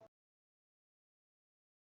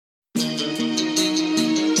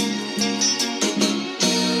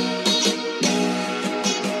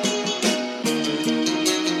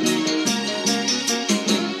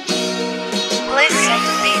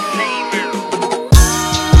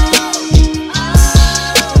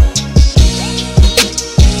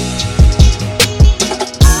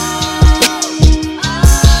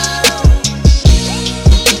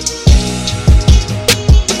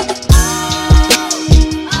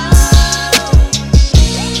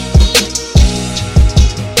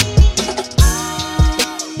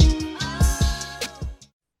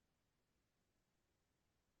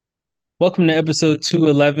Welcome to episode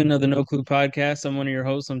 211 of the No Clue Podcast. I'm one of your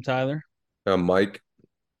hosts. I'm Tyler, Mike,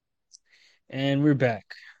 and we're back.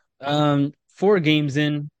 4 games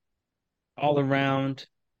in, all around.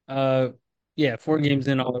 Uh, yeah, 4 games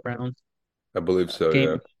in, all around. I believe so,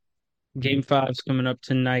 yeah. Game five's coming up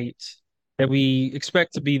tonight. That we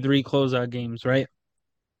expect to be 3 closeout games, right?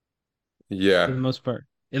 For Yeah, the most part,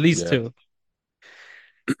 at least yeah. two.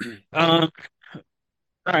 All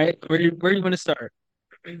right. Where do you want to start?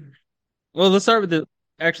 Well, let's start with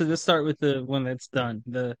the one that's done.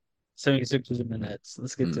 The 76ers and the Nets.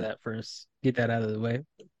 Let's get to Mm. that first. Get that out of the way.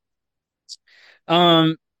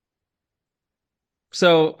 Um,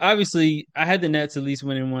 So obviously, I had the Nets at least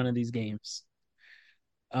winning one of these games.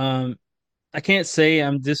 Um, I can't say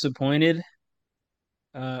I'm disappointed,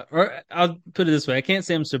 or I'll put it this way: I can't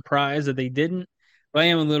say I'm surprised that they didn't, but I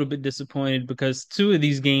am a little bit disappointed because 2 of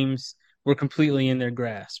these games were completely in their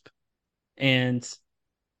grasp, and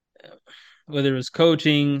whether it was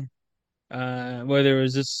coaching, whether it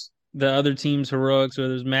was just the other team's heroics,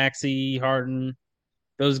 whether it was Maxey, Harden,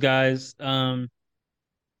 those guys,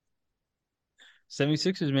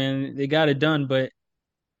 76ers, man, they got it done, but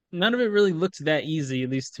none of it really looked that easy, at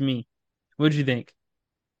least to me. What did you think?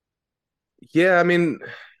 Yeah, I mean,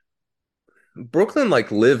 Brooklyn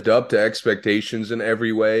lived up to expectations in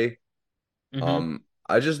every way. Hmm.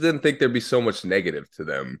 I just didn't think there'd be so much negative to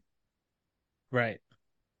them. Right.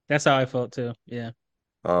 That's how I felt too. Yeah.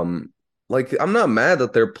 Um, I'm not mad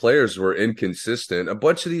that their players were inconsistent. A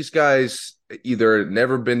bunch of these guys either had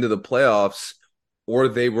never been to the playoffs or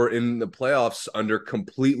they were in the playoffs under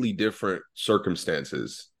completely different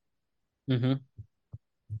circumstances. Hmm.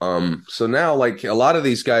 So now a lot of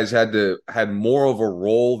these guys had more of a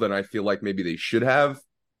role than I feel like maybe they should have.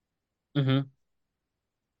 Hmm.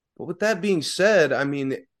 But with that being said, I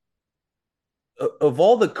mean, of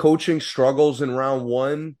all the coaching struggles in round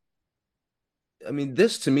one, I mean,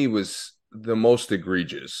 this to me was the most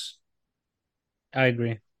egregious. I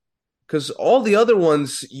agree. Because all the other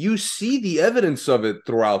ones, you see the evidence of it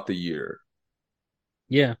throughout the year.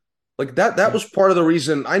 Yeah. Like that Yeah. was part of the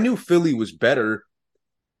reason I knew Philly was better,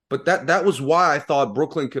 but that was why I thought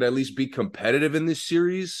Brooklyn could at least be competitive in this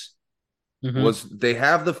series. Hmm. Was they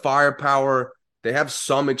have the firepower, they have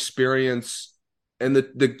some experience, and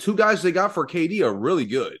the two guys they got for KD are really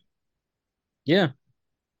good. Yeah.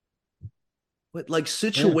 But Yeah.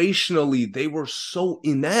 situationally, they were so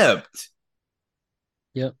inept.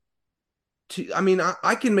 Yep. I mean,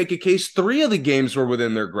 I can make a case three of the games were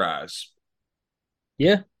within their grasp.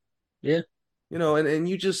 Yeah. Yeah. And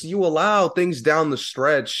you allow things down the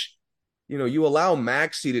stretch. You allow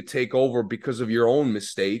Maxi to take over because of your own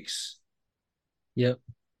mistakes. Yep.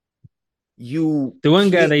 You The one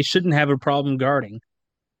guy can't. they shouldn't have a problem guarding.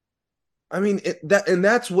 I mean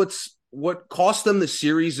that's what cost them the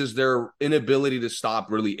series is their inability to stop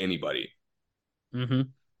really anybody, Hmm.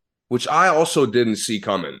 which I also didn't see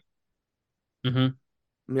coming. Hmm.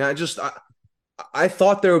 I mean, I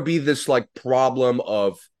thought there would be this problem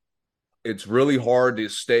of it's really hard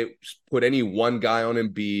to put any one guy on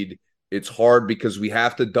Embiid. It's hard because we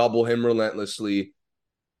have to double him relentlessly.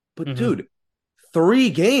 But Hmm. dude, 3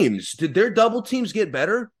 games, did their double teams get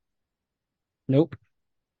better? Nope.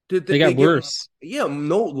 Did They they got get worse. yeah,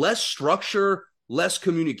 no less structure, less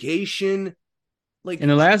communication? In Like the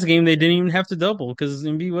I, last game, they didn't even have to double because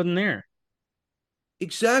Embiid wasn't there.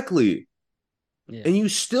 exactly. Yeah. And you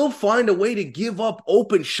still find a way to give up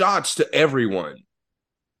open shots to everyone.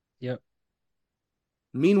 Yep.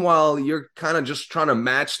 Meanwhile, you're kind of just trying to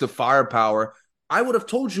match the firepower. I would have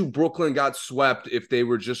told you Brooklyn got swept if they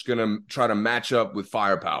were just going to try to match up with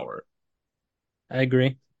firepower. I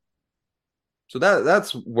agree. So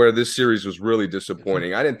that's where this series was really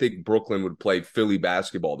disappointing. I didn't think Brooklyn would play Philly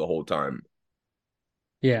basketball the whole time.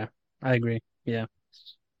 Yeah. I agree. Yeah.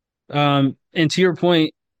 And to your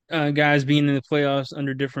point, guys being in the playoffs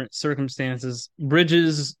under different circumstances,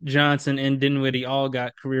 Bridges, Johnson, and Dinwiddie all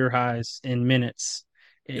got career highs in minutes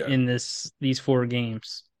Yeah. in these 4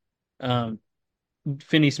 games. Um,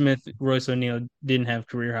 Finney Smith, Royce O'Neal didn't have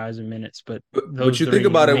career highs in minutes, but But those you think three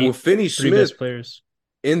about it remain with Finney three Smith best players.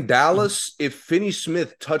 in Mm-hmm. Dallas, if Finney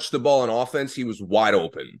Smith touched the ball on offense, he was wide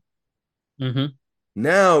open. Mm-hmm.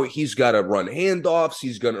 Now he's got to run handoffs.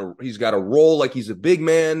 He's got to roll like he's a big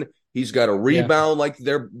man. He's got to Yeah. rebound like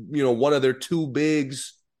they're one of their two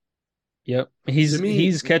bigs. Yep. To me,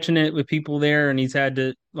 He's catching it with people there, and he's had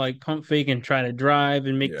to like pump fake and try to drive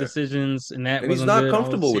and make yeah, decisions, and that and he's wasn't not good all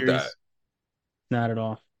comfortable with that. series. Not at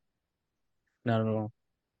all. Not at all.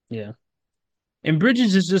 Yeah. And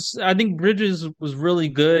Bridges is just I think Bridges was really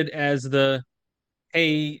good as the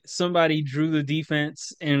hey, somebody drew the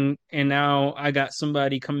defense and now I got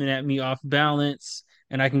somebody coming at me off balance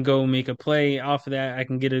and I can go make a play off of that. I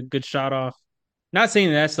can get a good shot off. Not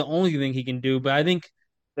saying that's the only thing he can do, but I think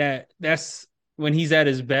that's when he's at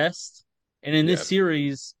his best. And in Yeah. this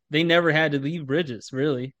series, they never had to leave Bridges,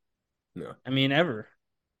 really. No. I mean, ever.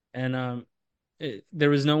 And there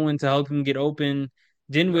was no one to help him get open.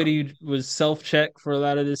 No. Dinwiddie was self-check for a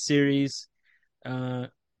lot of this series. Uh,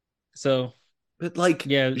 so But like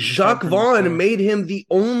yeah, it's hard Jacques for him to Vaughn score. made him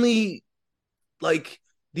like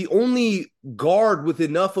the only guard with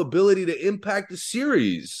enough ability to impact the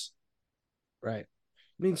series. Right.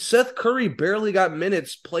 I mean, Seth Curry barely got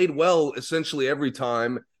minutes, played well essentially every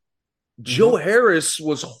time. Hmm. Joe Harris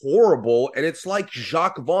was horrible, and it's like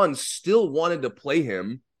Jacques Vaughn still wanted to play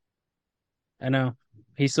him. I know.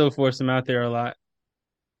 He still forced him out there a lot.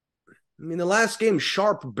 I mean, the last game,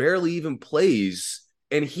 Sharp barely even plays,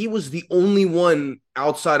 and he was the only one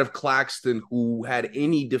outside of Claxton who had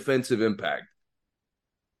any defensive impact.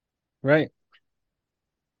 Right.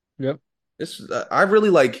 Yep. This I really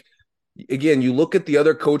like. Again, you look at the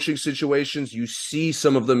other coaching situations, you see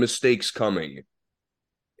some of the mistakes coming.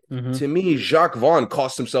 Hmm. To me, Jacques Vaughn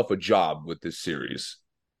cost himself a job with this series.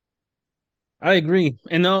 I agree.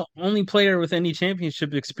 And the only player with any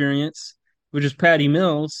championship experience, which is Patty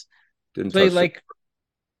Mills, Didn't played touch the. like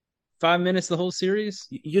 5 minutes the whole series.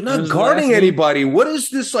 You're And it not was the last guarding game. anybody. What is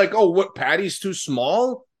this like? Oh, what? Patty's too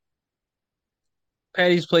small?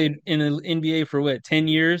 Patty's played in the NBA for what, 10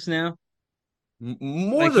 years now?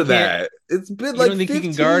 More Like he than can't, that. It's been you like don't think he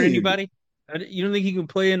can guard 15. anybody? You don't think he can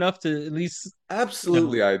play enough to at least,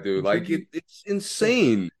 Absolutely, I do. Like contribute? it's Yeah.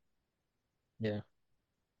 insane. Yeah.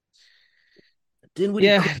 Dinwiddie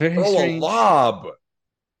Yeah, couldn't very throw a strange, lob.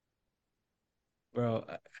 bro.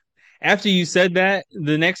 After you said that,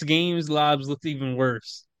 the next game's lobs looked even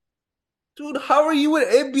worse. Dude, how are you an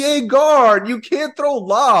NBA guard? You can't throw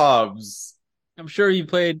lobs. I'm sure you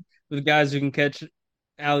played with guys who can catch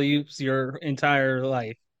alley oops your entire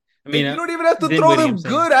life. I And mean, you don't even have to throw Dinwiddie, I'm them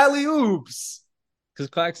saying, good alley oops. because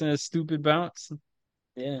Claxton has stupid bounce.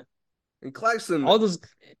 Yeah, And Claxton, all those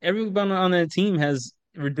everyone on that team has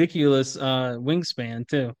ridiculous wingspan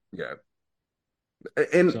too. yeah.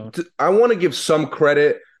 And So, I want to give some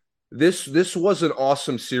credit. This was an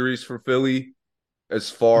awesome series for Philly as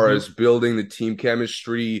far mhm. as building the team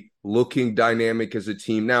chemistry, looking dynamic as a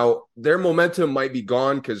team. Now, their momentum might be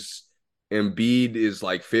gone because Embiid is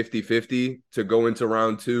like 50-50 to go into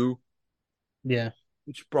round two. Yeah,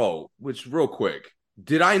 Which real quick,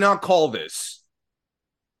 did I not call this?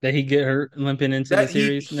 that he get hurt limping into the That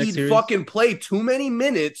series next he'd series. fucking play too many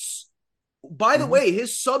minutes. By the Hmm. way,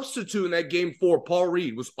 his substitute in that game for Paul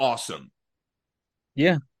Reed was awesome.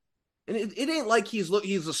 Yeah, And it ain't like he's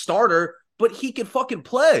a starter, but he can fucking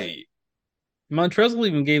play. Montrezl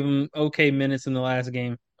even gave him okay minutes in the last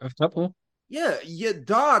game. A couple. Yeah, yet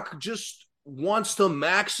Doc just wants to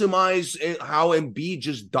maximize how Embiid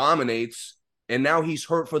just dominates, and now he's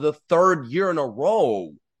hurt for the third year in a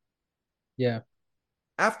row Yeah,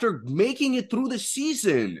 after making it through the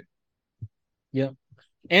season. yeah.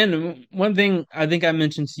 And one thing I think I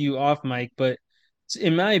mentioned to you off mic, but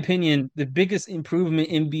in my opinion, the biggest improvement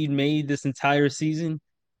Embiid made this entire season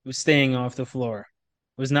was staying off the floor,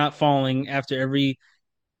 was not falling after every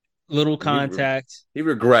little He contact. he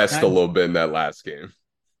regressed a Not little bit in that last game.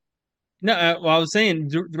 no, well, I was saying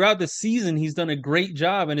throughout the season he's done a great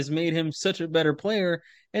job and has made him such a better player.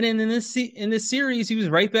 And then in this series, he was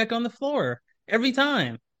right back on the floor every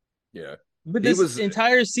time. Yeah, But he this was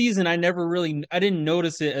entire season, I didn't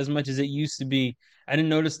notice it as much as it used to be. I didn't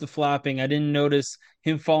notice the flopping. I didn't notice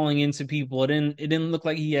him falling into people. It didn't look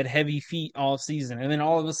like he had heavy feet all season. And then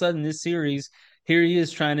all of a sudden, this series, here he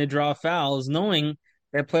is trying to draw fouls, knowing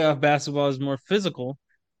that playoff basketball is more physical.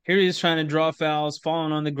 Here he is trying to draw fouls,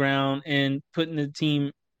 falling on the ground, and putting the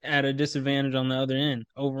team at a disadvantage on the other end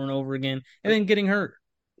over and over again, and then getting hurt.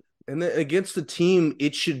 and then against the team,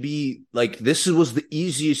 it should be like this was the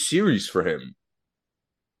easiest series for him.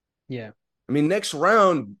 Yeah. I mean, next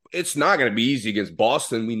round, it's not going to be easy against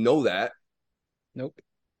Boston. We know that. Nope.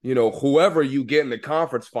 You know, whoever you get in the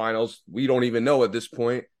conference finals, we don't even know at this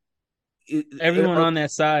point. Everyone on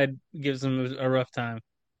that side gives him a rough time.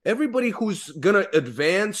 Everybody who's going to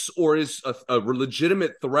advance or is a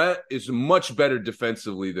legitimate threat is much better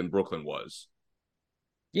defensively than Brooklyn was.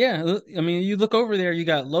 Yeah, I mean, you look over there, you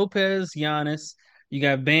got Lopez, Giannis, you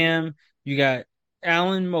got Bam, you got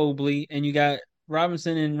Allen Mobley, and you got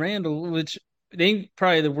Robinson and Randall, which they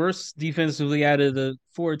probably the worst defensively out of the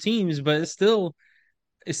four teams, but it's still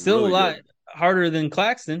a Really lot good. harder than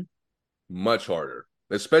Claxton. Much harder,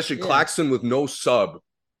 especially Yeah. Claxton with no sub.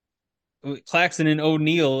 Claxton and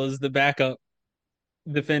O'Neal as the backup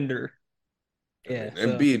defender. I mean, Yeah,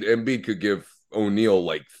 so Embiid could give O'Neal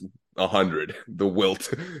like 100. The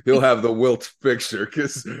wilt, he'll have the wilt picture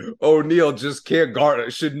because O'Neal just can't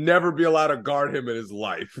guard. Should never be allowed to guard him in his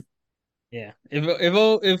life. yeah.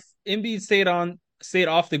 If Embiid stayed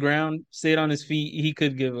off the ground, stayed on his feet, he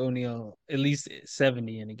could give O'Neal at least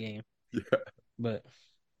 70 in a game. Yeah. But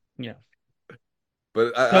yeah.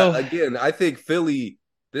 But So again, I think Philly.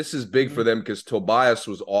 This is big for mhm, them because Tobias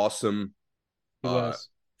was awesome. he Uh, was.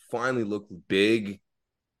 Finally looked big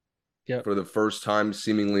Yep. for the first time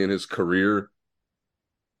seemingly in his career.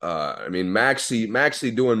 I mean,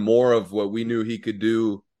 Maxi doing more of what we knew he could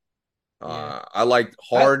do. Yeah. I liked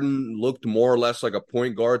I Harden looked more or less like a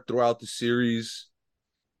point guard throughout the series.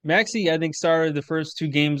 Maxi, I think, started the first two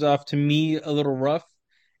games off to me a little rough.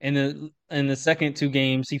 And the second two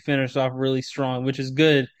games he finished off really strong, which is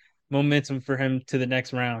good momentum for him to the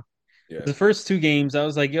next round. Yeah, The first two games, I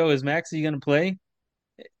was like, yo, is Maxi gonna play?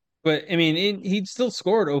 But I mean, he still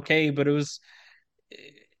scored okay, but it was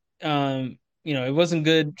it wasn't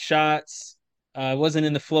good shots. It wasn't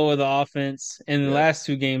in the flow of the offense. In the yeah. last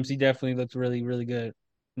two games, he definitely looked really, really good.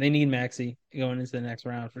 They need Maxi going into the next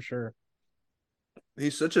round for sure.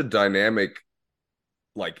 He's such a dynamic,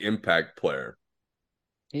 like impact player.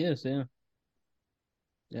 He is, yeah.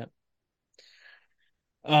 Yeah.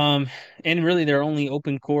 Um, and really their only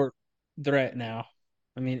open court threat now.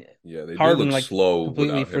 I mean, Yeah, they do Harden look like slow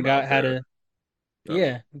completely without him forgot out how there. to.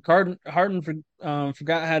 Yeah, Harden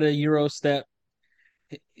forgot how to Euro step.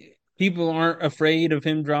 People aren't afraid of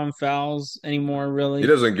him drawing fouls anymore, He really.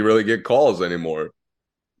 doesn't really get calls anymore.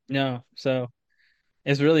 No, so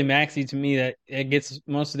it's really Maxi to me that gets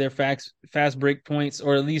most of their fast break points,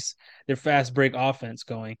 or at least their fast break offense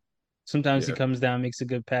going. Sometimes he Yeah, comes down, makes a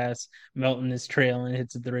good pass. Melton is trailing,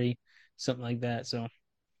 hits a three, something like that. So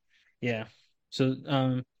yeah. So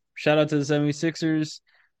shout out to the 76ers.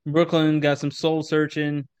 Brooklyn got some soul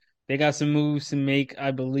searching. They got some moves to make,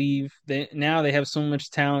 I believe. They have so much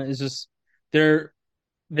talent. It's just they're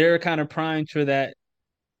they're kind of primed for that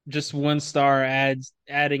just one star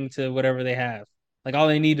adding to whatever they have. Like all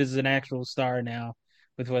they need is an actual star now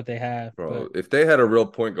with what they have. But bro. If they had a real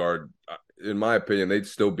point guard, in my opinion, they'd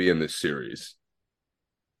still be in this series.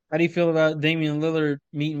 how do you feel about Damian Lillard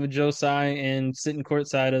meeting with Joe Tsai and sitting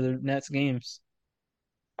courtside of the Nets games?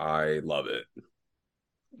 I love it.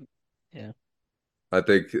 Yeah. I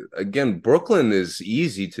think again, Brooklyn is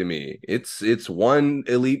easy to me. It's one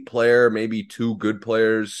elite player, maybe two good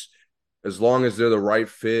players, as long as they're the right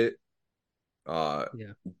fit. Uh,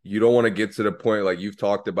 Yeah. you don't want to get to the point like you've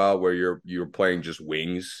talked about where you're playing just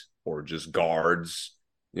wings or just guards.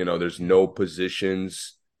 You know, there's Yeah. no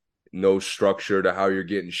positions, no structure to how you're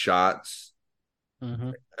getting shots.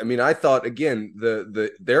 Mm-hmm. I mean, I thought again,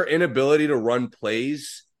 their inability to run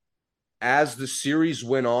plays as the series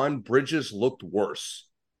went on, Bridges looked worse.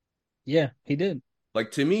 Yeah, he did.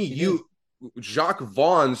 Like to me, He did. you Jacques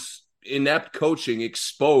Vaughn's inept coaching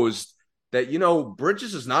exposed that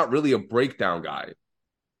Bridges is not really a breakdown guy.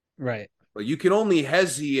 Right. Like you can only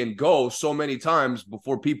hezi and go so many times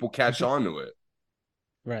before people catch on to it.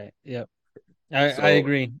 Right. Yep. I So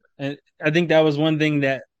agree. And I think that was one thing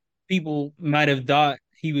that people might have thought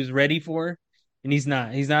he was ready for, and he's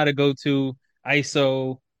not. He's not a go-to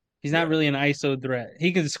ISO. He's not yeah, really an ISO threat.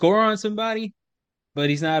 He can score on somebody, but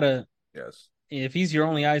he's not a. yes. If he's your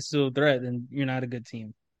only ISO threat, then you're not a good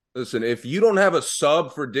team. Listen, if you don't have a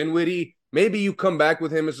sub for Dinwiddie, maybe you come back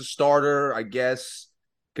with him as a starter, I guess,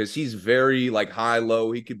 because he's very like high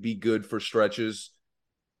low. He could be good for stretches,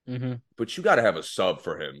 Hmm. but you got to have a sub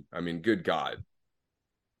for him. I mean, good God.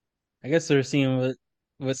 I guess they're seeing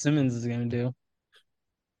what Simmons is going to do,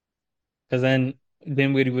 because then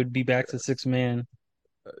Dinwiddie would be back to six man.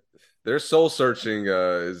 Their soul searching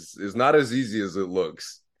is not as easy as it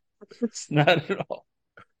looks. It's not at all.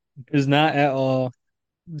 It's not at all.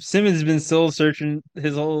 Simmons has been soul searching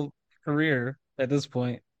his whole career at this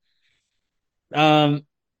point. Um.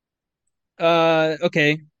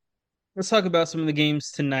 Okay. Let's talk about some of the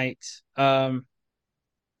games tonight.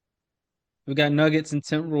 We got Nuggets and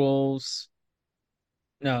Timberwolves.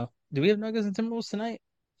 No, do we have Nuggets and Timberwolves tonight?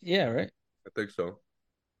 Yeah, right. I think so.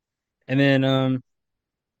 And then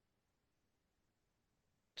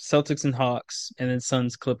Celtics and Hawks, and then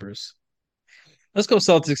Suns Clippers. Let's go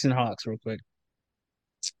Celtics and Hawks real quick.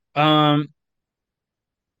 Um,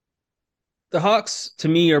 the Hawks to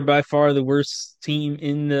me are by far the worst team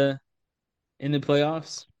in the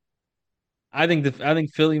playoffs. I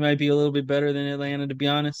think Philly might be a little bit better than Atlanta, to be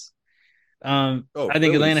honest. Oh, I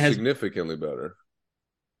think Philly's Atlanta has, significantly better.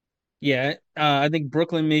 yeah. I think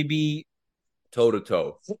Brooklyn may be Toe to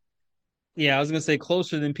toe. yeah, I was gonna say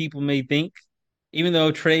closer than people may think. Even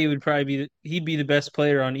though Trey would probably he'd be the best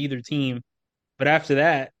player on either team. But after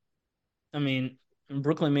that, I mean,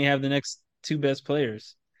 Brooklyn may have the next two best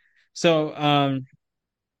players. So,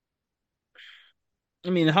 I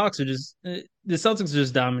mean, the Hawks are just the Celtics are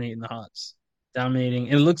just dominating the Hawks, dominating.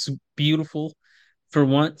 And it looks beautiful for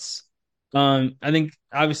once. I think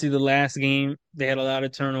obviously the last game they had a lot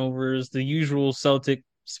of turnovers, the usual Celtic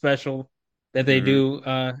special that they Mm-hmm.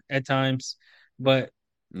 do at times, but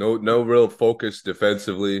No real focus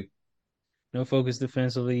defensively. no focus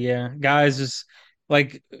defensively. Yeah, guys just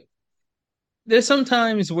like there's some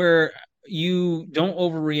times where you don't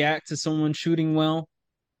overreact to someone shooting well.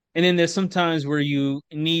 And then there's sometimes where you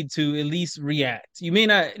need to at least react. You may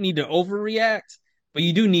not need to overreact, but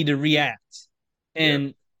you do need to react. Yeah.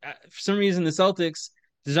 And for some reason, the Celtics,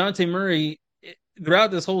 DeJounte Murray,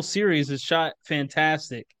 throughout this whole series has shot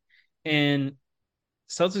fantastic. And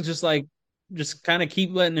Celtics just kind of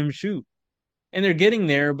keep letting him shoot. And they're getting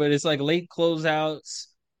there, but it's like late closeouts.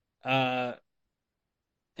 Uh,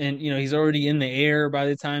 and he's already in the air by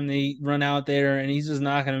the time they run out there, and he's just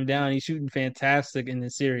knocking him down. He's shooting fantastic in the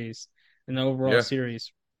series, in the overall Yeah.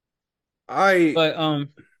 series. I But oh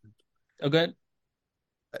good.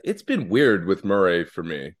 it's been weird with Murray for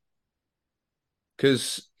me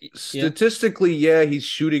because Yeah. statistically, yeah, he's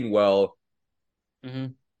shooting well, Hmm.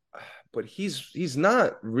 but he's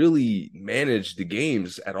not really managed the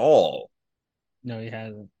games at all. No, he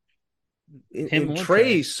hasn't. Him In or Trey.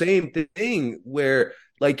 Trey, same thing where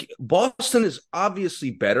like Boston is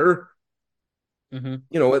obviously better. Hmm.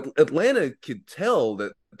 Atlanta could tell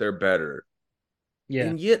that they're better. Yeah.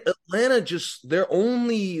 And yet Atlanta just their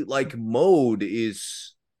only like mode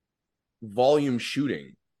is volume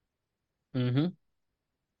shooting. Hmm.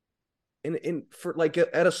 And for like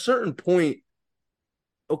at a certain point,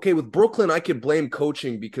 okay, with Brooklyn, I could blame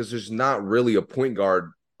coaching because there's not really a point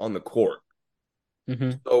guard on the court.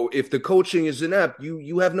 Hmm. So if the coaching is inept,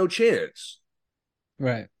 you have no chance.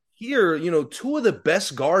 Right. Here, two of the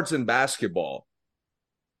best guards in basketball,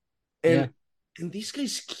 Yeah. and these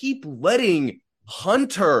guys keep letting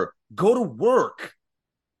Hunter go to work.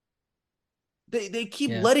 They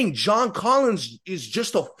keep Yeah. letting John Collins is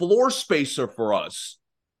just a floor spacer for us.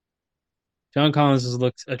 John Collins has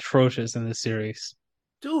looked atrocious in this series.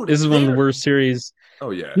 Dude, This is one of the worst series.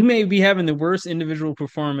 oh yeah. He may be having the worst individual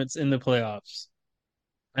performance in the playoffs.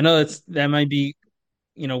 I know that might be,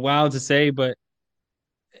 wild to say, but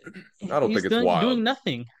I don't think he's it's doing wild.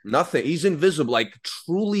 nothing. Nothing. He's invisible, like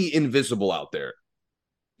truly invisible out there.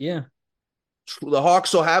 Yeah. The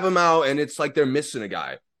Hawks will have him out, and it's like they're missing a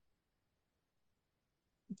guy.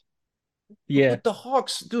 But Yeah. with the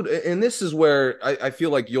Hawks, dude, and this is where I feel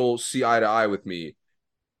like you'll see eye to eye with me.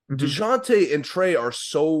 Hmm. DeJounte and Trey are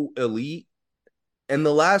so elite. And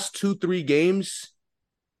the last 2, 3 games,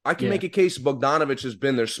 I can Yeah. make a case Bogdanovich has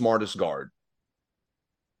been their smartest guard.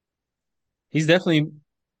 He's definitely,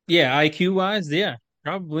 yeah, IQ wise, yeah,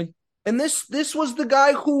 probably. And this was the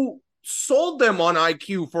guy who sold them on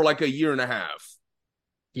IQ for like a year and a half.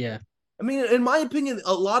 Yeah. I mean, in my opinion,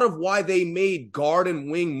 a lot of why they made guard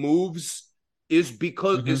and wing moves is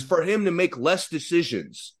Hmm. for him to make less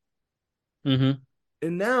decisions. Hmm.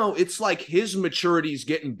 And now it's like his maturity is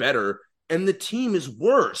getting better and the team is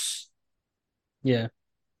worse. Yeah.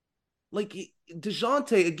 Like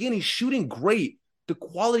DeJounte, again, he's shooting great. The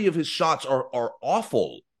quality of his shots are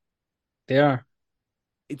awful. They are.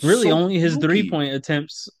 It's Really, so only his three fluky. point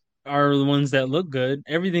attempts are the ones that look good.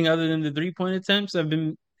 Everything other than the 3 point attempts have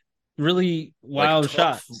been really Like wild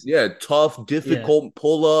tough, shots. yeah, tough, Yeah. difficult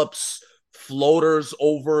pull-ups, floaters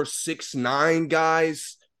over 6'9"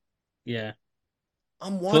 guys. Yeah.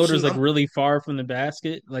 I'm Floaters watching. like really far from the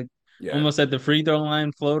basket, like Yeah, almost at the free throw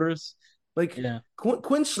line floaters. like Yeah.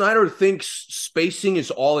 Quinn Snyder thinks spacing is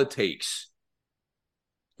all it takes.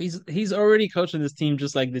 He's already coaching this team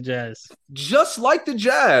just like the Jazz. Just like the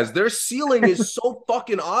Jazz, their ceiling is so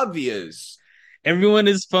fucking obvious. Everyone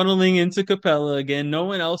is funneling into Capella again. No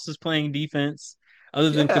one else is playing defense other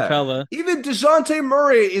than Yeah. Capella. Even DeJounte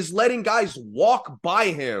Murray is letting guys walk by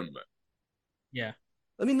him. Yeah.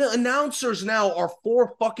 I mean, the announcers now are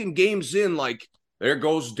 4 fucking games in, like, there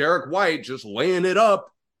goes Derek White just laying it up.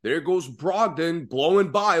 There goes Brogdon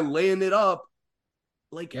blowing by, laying it up.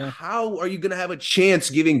 Like, Yeah. how are you going to have a chance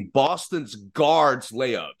giving Boston's guards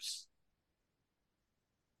layups?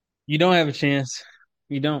 You don't have a chance.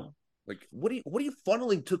 You don't. Like, what are you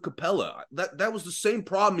funneling to Capella? That was the same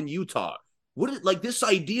problem in Utah. Like this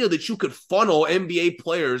idea that you could funnel NBA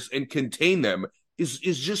players and contain them is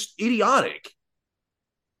just idiotic.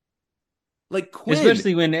 Like Quinn,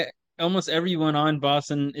 Especially when almost everyone on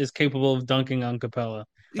Boston is capable of dunking on Capella,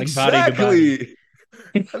 like body to body. Exactly.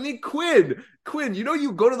 I mean, Quinn,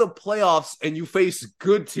 you go to the playoffs and you face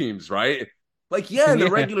good teams, right? Like, yeah, in the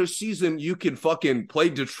Yeah. regular season, you can fucking play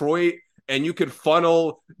Detroit and you could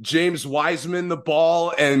funnel James Wiseman the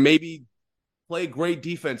ball and maybe play great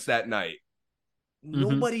defense that night. Hmm.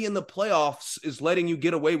 Nobody in the playoffs is letting you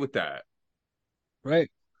get away with that. Right.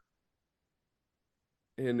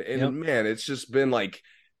 And Yep. man, it's just been like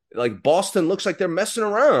Boston looks like they're messing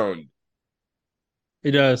around.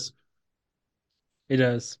 It does. It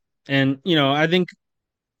does. And I think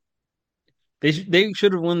they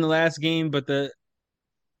should have won the last game, but the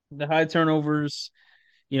high turnovers,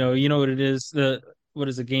 you know what it is. What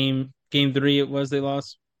is it, game three it was they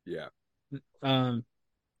lost. Yeah. Um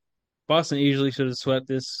Boston easily should have swept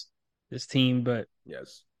this team, but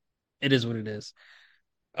Yes. it is what it is.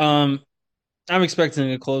 Um I'm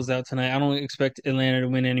expecting a closeout tonight. I don't expect Atlanta to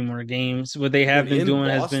win any more games. What they Dude, have been in doing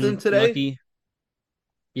has Boston been today? lucky.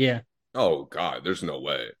 Yeah, Oh God, there's no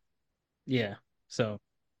way. yeah. So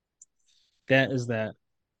that is that.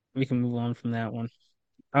 We can move on from that one.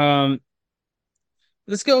 Um,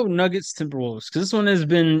 let's go Nuggets Timberwolves because this one has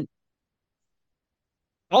been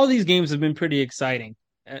all these games have been pretty exciting,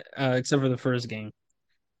 except for the first game.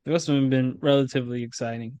 The rest of them have been relatively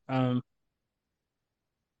exciting. Tell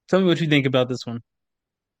me what you think about this one.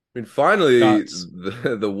 I mean, finally, Thoughts?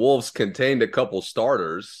 the Wolves contained a couple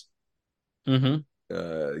starters. Mm-hmm.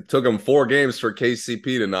 It took them 4 games for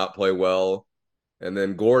KCP to not play well, and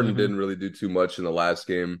then Gordon Mm-hmm. didn't really do too much in the last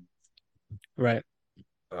game. Right.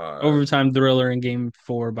 Uh, Overtime thriller in game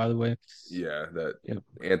four, by the way. yeah, that Yep.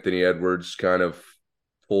 Anthony Edwards kind of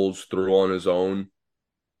pulls through on his own.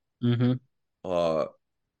 Mm-hmm. Uh,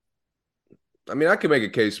 I mean, I could make a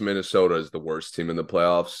case Minnesota is the worst team in the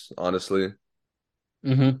playoffs, honestly.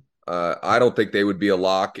 Mm-hmm. I don't think they would be a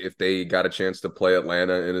lock if they got a chance to play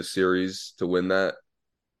Atlanta in a series to win that.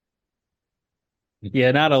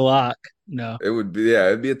 Yeah, not a lock. No, It would be, yeah,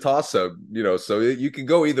 it'd be a toss up, so you could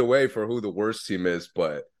go either way for who the worst team is,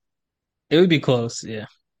 but it would be close. Yeah,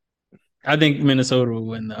 I think Minnesota would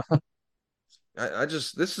win though.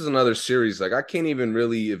 this is another series. Like, I can't even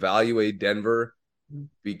really evaluate Denver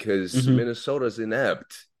because Hmm. Minnesota's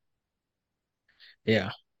inept.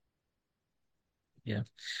 Yeah, yeah.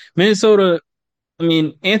 Minnesota. I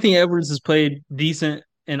mean, Anthony Edwards has played decent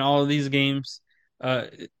in all of these games.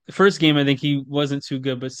 The first game, I think he wasn't too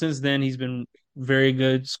good, but since then he's been very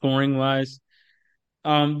good scoring wise.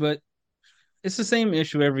 But it's the same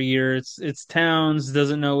issue every year. It's Towns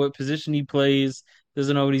doesn't know what position he plays,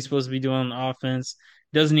 doesn't know what he's supposed to be doing on offense,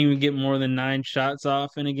 doesn't even get more than 9 shots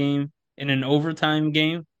off in a game. In an overtime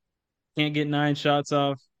game, can't get 9 shots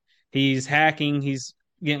off. He's hacking, he's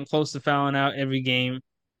getting close to fouling out every game.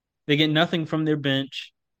 They get nothing from their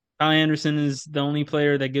bench. Kyle Anderson is the only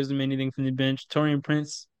player that gives them anything from the bench. Torian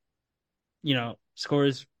Prince,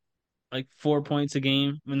 scores like 4 points a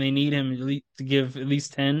game when they need him to give at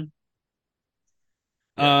least 10.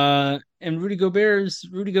 Yeah. And Rudy Gobert is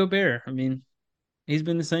Rudy Gobert. I mean, he's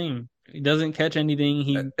been the same. He doesn't catch anything.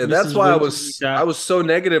 He And that's misses why I way too many was I shots. was so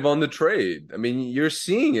negative on the trade. I mean, you're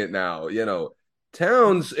seeing it now,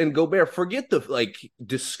 Towns and Gobert, forget the like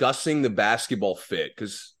discussing the basketball fit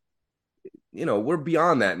because we're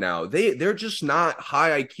beyond that now. They're just not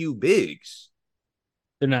high IQ bigs.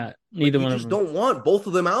 They're not. Like, Neither you one of just them. don't want both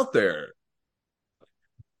of them out there.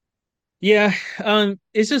 Yeah.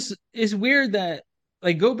 It's weird that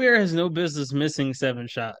like Gobert has no business missing 7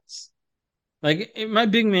 shots. Like my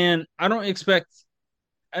big man, I don't expect.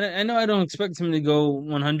 I know I don't expect him to go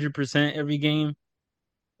 100% every game,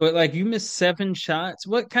 but like you miss 7 shots.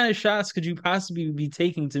 What kind of shots could you possibly be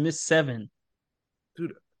taking to miss seven?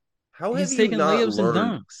 Dude, how have He's you taking not layups and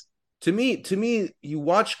learned? dunks. To me, you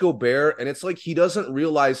watch Gobert and it's like he doesn't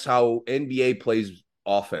realize how NBA plays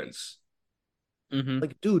offense. Hmm.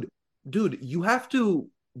 Like, dude, you have to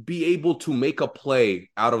be able to make a play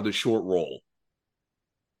out of the short roll.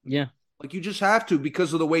 Yeah. Like, you just have to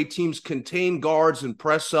because of the way teams contain guards and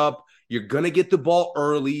press up. You're gonna get the ball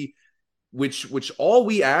early, which all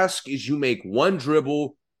we ask is you make one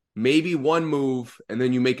dribble, maybe one move, and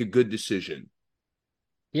then you make a good decision.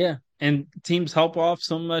 Yeah. And teams help off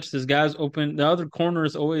so much. This guy's open. The other corner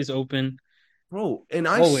is always open. Bro, and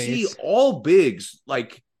I see Always. all bigs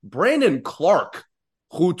like Brandon Clark,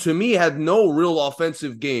 who to me had no real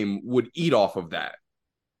offensive game, would eat off of that.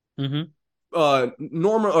 Hmm.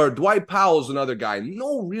 Norman or Dwight Powell's another guy,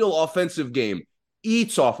 no real offensive game,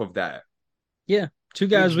 eats off of that. Yeah. Two I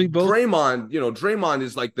guys we mean, both. Draymond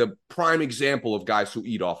is like the prime example of guys who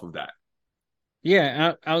eat off of that.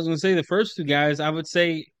 Yeah. I was gonna say the first two guys. I would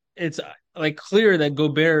say it's like clear that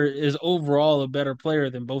Gobert is overall a better player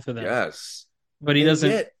than both of them, Yes. but he And doesn't.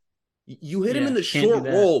 yet you hit him in Yeah, the can't do short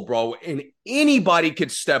that. roll, bro, and anybody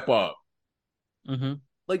could step up. Hmm.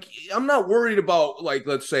 Like, I'm not worried about, like,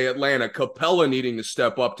 let's say Atlanta, Capella needing to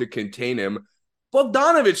step up to contain him.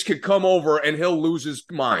 Bogdanovich could come over and he'll lose his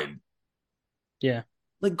mind. Yeah.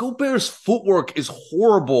 Like, Gobert's footwork is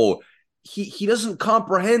horrible. He doesn't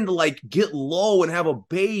comprehend, like, get low and have a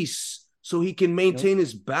base so he can Nope. maintain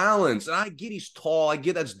his balance. And I get he's tall. I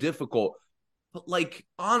get that's difficult. But, like,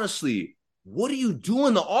 honestly, what do you do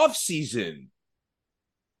in the off season?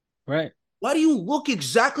 Right. Why do you look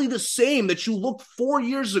exactly the same that you looked 4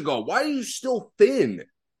 years ago? Why are you still thin?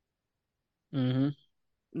 Hmm.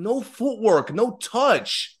 No footwork, no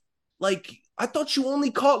touch. Like, I thought you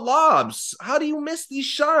only caught lobs. How do you miss these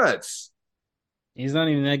shots? He's not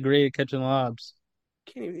even that great at catching lobs.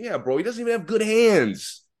 Can't even, yeah, bro. He doesn't even have good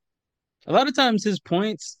hands. A lot of times his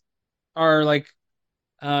points are like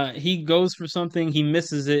he goes for something, he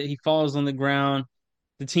misses it, he falls on the ground.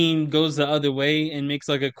 The team goes the other way and makes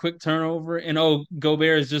like a quick turnover, and oh,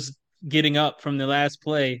 Gobert is just getting up from the last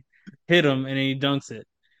play, hit him, and then he dunks it.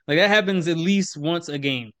 Like that happens at least once a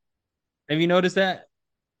game. Have you noticed that?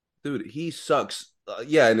 Dude, he sucks.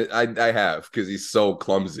 Yeah, and I have because he's so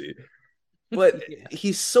clumsy. But Yeah.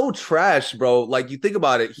 he's so trash, bro. Like, you think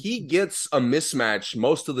about it, he gets a mismatch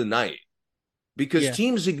most of the night because Yeah.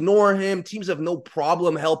 teams ignore him. Teams have no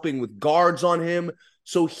problem helping with guards on him.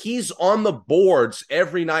 So he's on the boards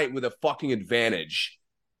every night with a fucking advantage.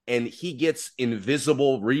 And he gets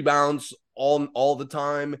invisible rebounds all the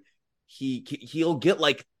time. He'll get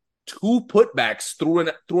like two putbacks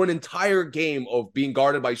through an entire game of being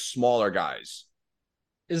guarded by smaller guys.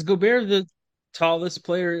 Is Gobert the tallest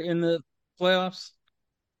player in the playoffs?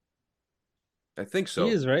 I think He so.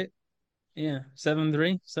 is, right? Yeah.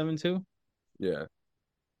 7'3", 7'2". Yeah.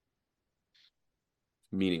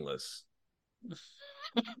 Meaningless.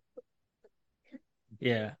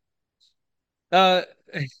 Yeah. Uh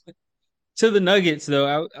to the Nuggets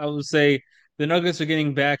though, I would say the Nuggets are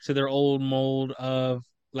getting back to their old mold of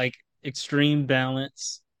like extreme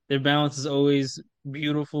balance. Their balance is always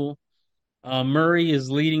beautiful. Murray is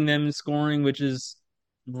leading them in scoring, which is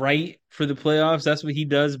right for the playoffs. That's what he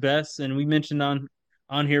does best. And we mentioned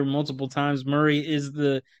on here multiple times, Murray is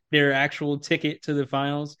their actual ticket to the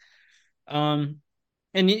finals. Um,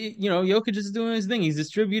 and Jokic is doing his thing. He's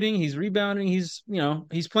distributing, he's rebounding, he's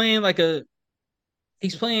playing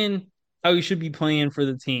he's playing how he should be playing for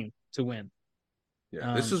the team to win.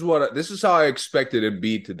 Yeah. This Um, is how I expected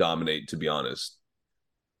Embiid to dominate, to be honest.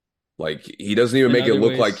 Like, he doesn't even in make it other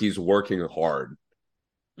look like ways, he's working hard.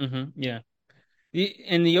 yeah.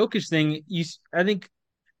 And the Jokic thing, I think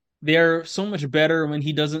they're so much better when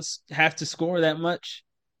he doesn't have to score that much.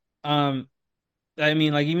 Um, I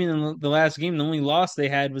mean, like even in the last game, the only loss they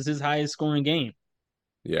had was his highest scoring game,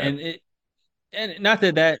 Yeah. and not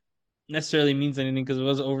that that necessarily means anything because it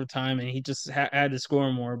was overtime and he just had to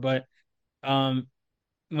score more. But um,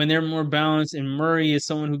 when they're more balanced, and Murray is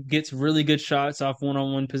someone who gets really good shots off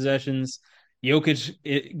one-on-one possessions,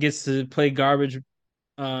 Jokic gets to play garbage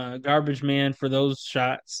man for those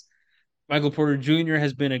shots. Michael Porter Jr.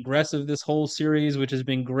 has been aggressive this whole series, which has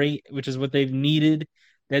been great, which is what they've needed.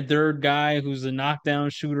 That third guy who's a knockdown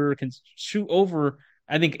shooter can shoot over,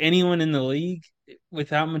 I think, anyone in the league with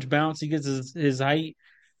how much bounce he gets his height.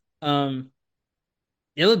 Um,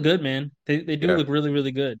 they look good, man. They do Yeah. look really,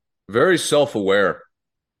 really good. Very self-aware.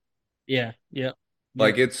 Yeah, yeah,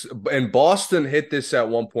 Like, yeah. it's and Boston hit this at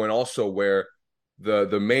one point also where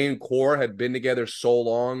the main core had been together so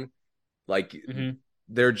long, like Hmm.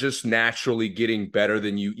 they're just naturally getting better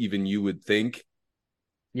than you would think.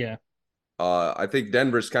 Yeah, I think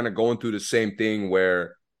Denver's kind of going through the same thing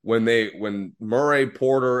where when Murray,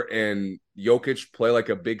 Porter, and Jokic play like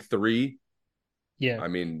a big three, yeah, I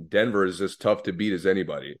mean, Denver is as tough to beat as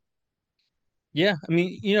anybody. yeah. I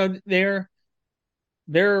mean, they're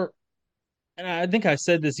and I think I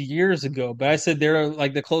said this years ago, but I said they're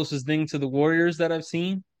like the closest thing to the Warriors that I've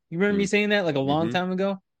seen. You remember me saying that like a long Mm-hmm. time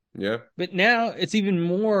ago? Yeah. But now it's even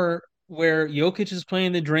more where Jokic is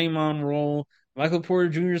playing the Draymond role, Michael Porter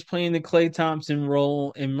Jr. is playing the Klay Thompson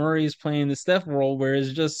role, and Murray is playing the Steph role, where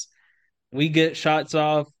it's just we get shots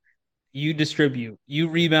off, you distribute, you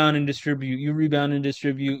rebound and distribute, you rebound and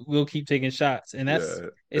distribute. We'll keep taking shots, and Yeah.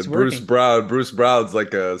 it's And Bruce working. Brown, Bruce Brown's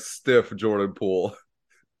like a stiff Jordan Poole.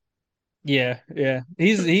 Yeah, yeah.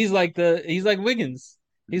 He's like Wiggins.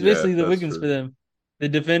 He's Yeah, basically the that's Wiggins true. for them, the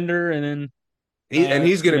defender, and then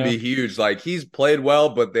He's you gonna know, be huge. Like, he's played well,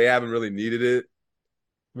 but they haven't really needed it.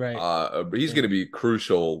 right. He's Yeah. gonna be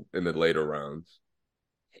crucial in the later rounds.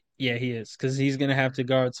 Yeah, he is because he's gonna have to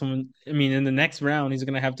guard someone. I mean, in the next round, he's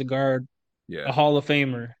gonna have to guard Yeah, a Hall of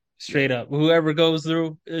Famer yeah, straight up. Whoever goes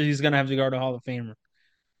through, he's gonna have to guard a Hall of Famer.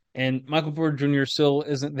 And Michael Porter Jr. still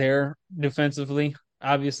isn't there defensively,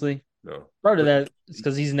 obviously. no. Part of But that is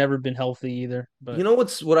because he's never been healthy either. But you know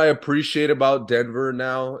what I appreciate about Denver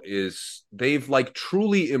now is they've like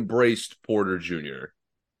truly embraced Porter Jr.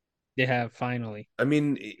 they have finally. I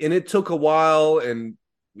mean, and it took a while, and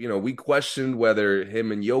we questioned whether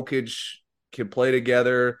him and Jokic can play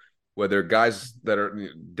together, whether guys that are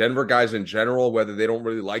Denver guys in general, whether they don't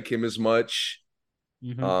really like him as much.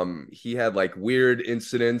 Hmm. He had like weird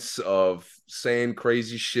incidents of saying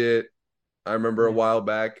crazy shit. I remember a Yeah, while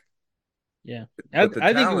back, yeah. but the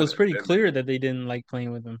I think it talent was at pretty Denver, clear that they didn't like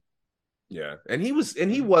playing with him. yeah, and he was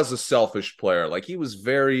a selfish player. Like he was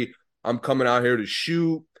very, I'm coming out here to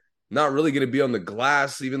shoot, not really going to be on the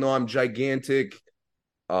glass, even though I'm gigantic.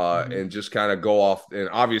 Hmm. And just kind of go off. And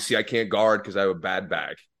obviously, I can't guard because I have a bad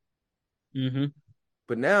back. Hmm.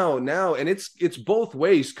 But now, and it's both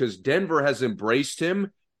ways because Denver has embraced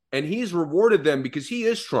him, and he's rewarded them because he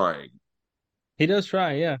is trying. He does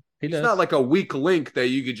try. Yeah, he He's not does. like a weak link that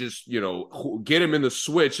you could just get him in the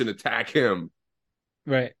switch and attack him.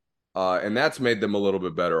 Right. And that's made them a little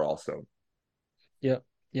bit better also. Yep.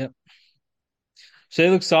 Yep. So they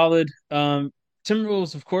look solid.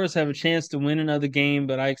 Timberwolves, of course, have a chance to win another game,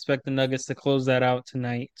 but I expect the Nuggets to close that out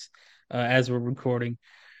tonight, as we're recording.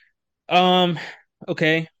 Um,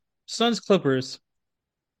 okay. Suns Clippers.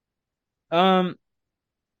 Um,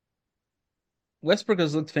 Westbrook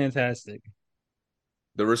has looked fantastic.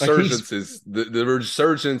 The Like he's, resurgence is the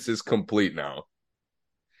resurgence is complete now.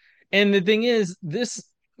 and the thing is, this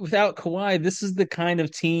without Kawhi, this is the kind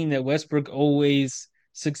of team that Westbrook always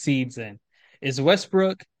succeeds in. It's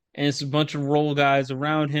Westbrook and it's a bunch of role guys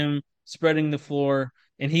around him spreading the floor,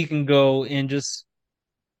 and he can go and just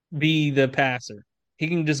be the passer. He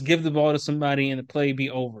can just give the ball to somebody and the play be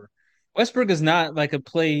over. Westbrook is not like a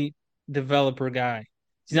play developer guy.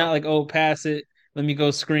 He's not No. like, oh, pass it, let me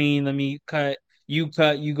go screen, let me cut, you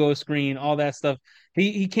go screen, all that stuff.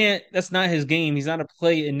 He can't. That's not his game. He's not a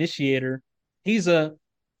play initiator. He's a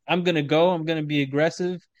I'm gonna go. I'm gonna be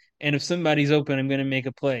aggressive, and if somebody's open, I'm gonna make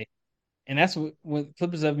a play. And that's what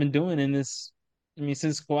Clippers have been doing in this. I mean,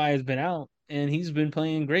 since Kawhi has been out, and he's been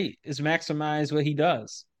playing great. Is maximize what he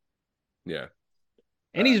does. Yeah.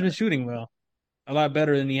 And he's been shooting well, a lot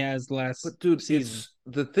better than he has last But dude, season. it's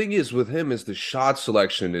the thing is with him is the shot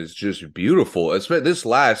selection is just beautiful. Especially this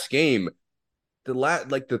last game,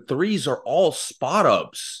 like the threes are all spot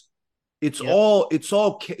ups. Yep, It's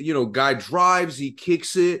all guy drives, he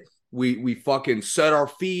kicks it. We fucking set our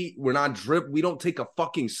feet. We're not we don't take a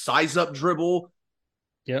fucking size up dribble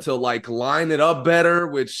yep, to like line it up better,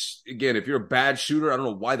 which again, if you're a bad shooter, I don't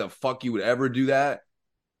know why the fuck you would ever do that.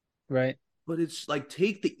 right. But it's like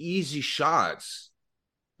take the easy shots.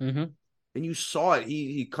 Mm-hmm. And you saw it.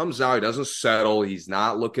 He comes out, he doesn't settle. He's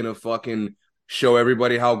not looking to fucking show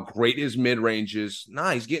everybody how great his mid range is.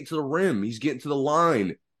 Nah, he's getting to the rim. He's getting to the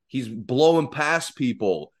line. He's blowing past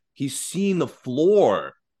people. He's seeing the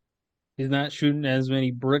floor. He's not shooting as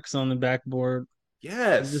many bricks on the backboard. He's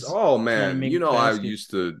Yes. just Oh trying to man. make I baskets.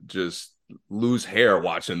 used to just lose hair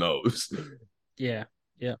watching those. Yeah,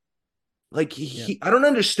 yeah, Like yeah. I don't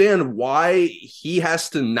understand why he has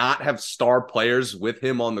to not have star players with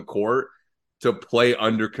him on the court to play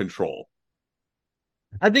under control.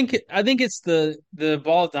 I think it's the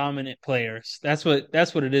ball dominant players. That's what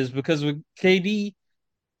it is because with KD,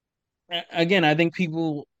 again, I think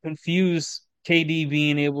people confuse KD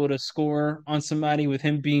being able to score on somebody with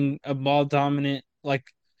him being a ball dominant, like,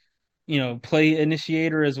 play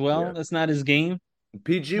initiator as Yeah. well. That's not his game.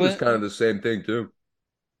 PG was But kind of the same thing too.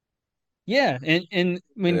 yeah, and And they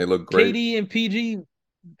when look great. KD and PG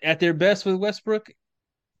at their best with Westbrook,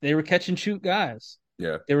 they were catch and shoot guys.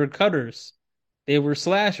 Yeah. They were cutters. They were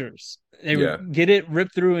slashers. They Yeah. would get it, rip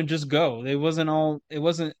through, and just go. It wasn't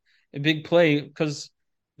a big play because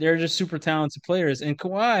they're just super talented players. And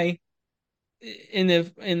Kawhi in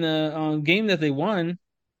the game that they won,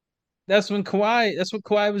 that's what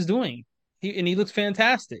Kawhi was doing. He looked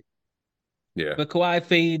fantastic. Yeah. But Kawhi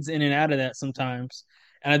fades in and out of that sometimes.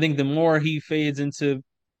 And I think the more he fades into,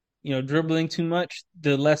 dribbling too much,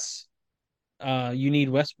 the less you need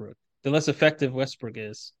Westbrook, the less effective Westbrook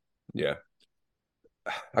is. Yeah.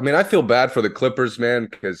 I mean, I feel bad for the Clippers, man,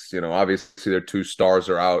 because, obviously their two stars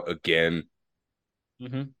are out again.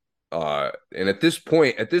 Hmm. And at this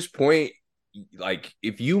point, like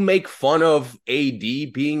if you make fun of AD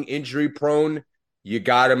being injury prone, you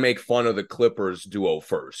got to make fun of the Clippers duo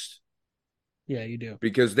first Yeah, you do.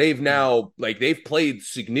 because You do. they've played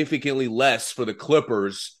significantly less for the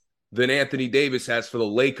Clippers than Anthony Davis has for the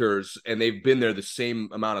Lakers, and they've been there the same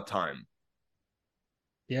amount of time.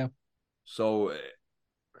 Yeah. So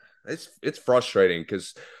it's frustrating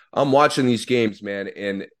because I'm watching these games, man,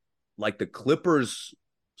 and like the Clippers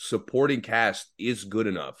supporting cast is good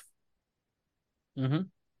enough. Mm-hmm.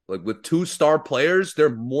 Like with two star players, they're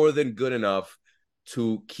more than good enough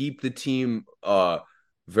to keep the team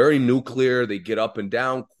very nuclear. They get up and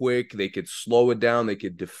down quick. They could slow it down. They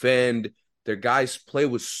could defend. Their guys play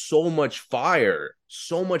with so much fire,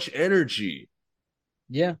 so much energy.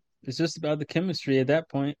 Yeah. It's just about the chemistry at that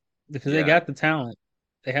point because they Yeah. got the talent.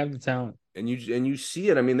 They have the talent. And you see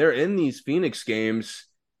it. I mean, they're in these Phoenix games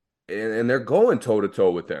and they're going toe to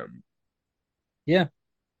toe with them. Yeah,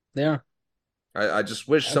 they are. I just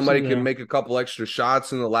wish somebody Absolutely could are. make a couple extra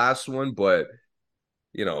shots in the last one, but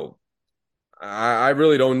you know, I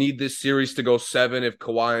really don't need this series to go 7 if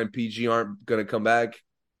Kawhi and PG aren't going to come back.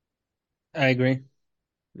 I agree.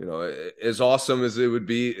 You know, as awesome as it would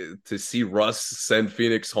be to see Russ send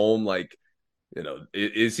Phoenix home, like,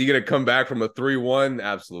 is he going to come back from a 3-1?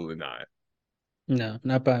 Absolutely not. No,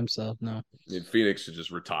 not by himself. No. I mean, Phoenix should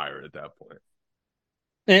just retire at that point.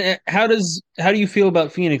 And how do you feel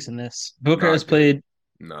about Phoenix in this? Booker has Not good. played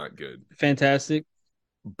Not good. fantastic.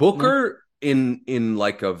 No. Booker in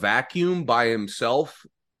like a vacuum by himself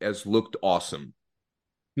has looked awesome.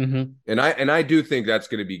 Mm-hmm. And I do think that's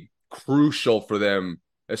going to be crucial for them,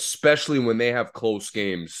 especially when they have close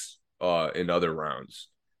games in other rounds.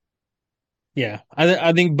 Yeah,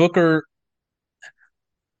 I think Booker.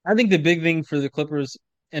 I think the big thing for the Clippers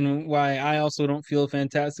and why I also don't feel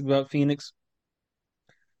fantastic about Phoenix,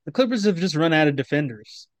 the Clippers have just run out of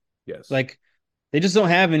defenders. Yes. Like they just don't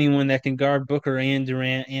have anyone that can guard Booker and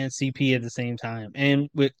Durant and CP at the same time. And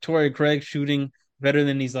with Torrey Craig shooting better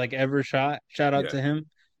than he's like ever shot, shout out Yeah. to him.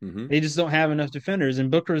 Hmm. They just don't have enough defenders, and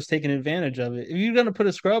Booker is taking advantage of it. If you're gonna put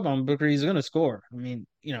a scrub on Booker, he's gonna score. I mean,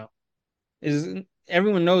 is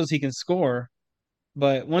everyone knows he can score,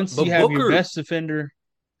 but once But you have your Booker, best defender,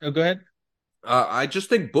 oh, go ahead. I just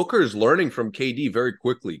think Booker is learning from KD very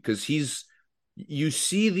quickly because you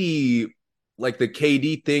see the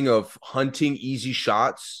KD thing of hunting easy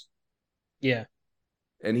shots, Yeah,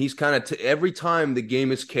 and he's kind of every time the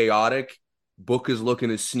game is chaotic, Book is looking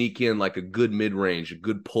to sneak in like a good mid range, a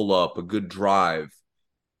good pull up, a good drive.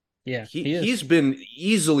 yeah, He he he's is. been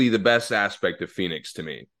easily the best aspect of Phoenix to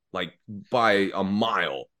me, like by a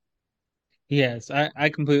mile. He is. I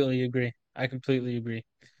completely agree. I completely agree.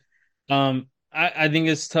 I think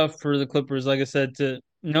it's tough for the Clippers, like I said, to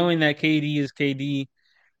knowing that KD is KD.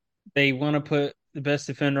 They want to put the best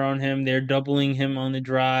defender on him. They're doubling him on the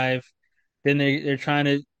drive. Then they're trying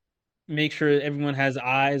to make sure everyone has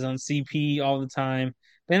eyes on CP all the time.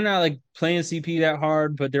 They're not like playing CP that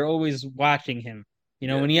hard, but they're always watching him.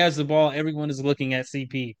 Yeah. When he has the ball, everyone is looking at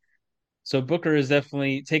CP. So Booker is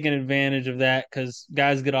definitely taking advantage of that because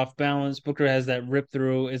guys get off balance. Booker has that rip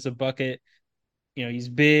through. It's a bucket. He's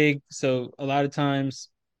big, so a lot of times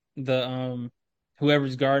the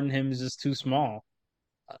whoever's guarding him is just too small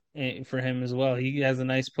for him as well. He has a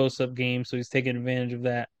nice post up game, so he's taking advantage of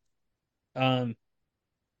that. Um,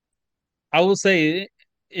 I will say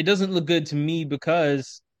it doesn't look good to me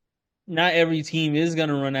because not every team is going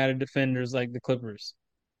to run out of defenders like the Clippers.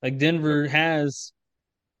 Like Yep. Denver has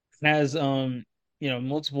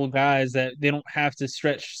multiple guys that they don't have to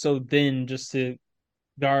stretch so thin just to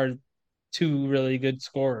guard two really good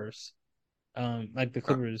scorers like the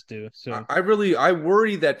I, Clippers do. I So, I really I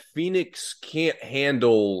worry that Phoenix can't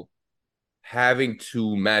handle having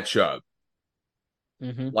to match up.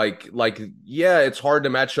 hmm Yeah, it's hard to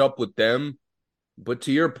match up with them, but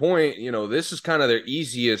to your point, this is kind of their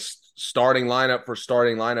easiest starting lineup for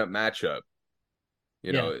starting lineup matchup.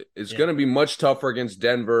 yeah, It's yeah, going to be much tougher against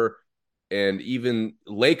Denver, and even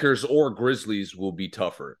Lakers or Grizzlies will be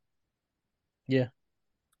tougher. yeah,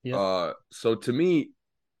 yep. So to me,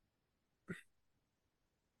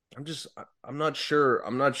 I'm not sure.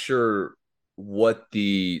 I'm not sure what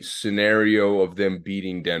the scenario of them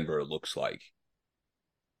beating Denver looks like.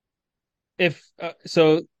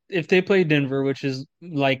 If they play Denver, which is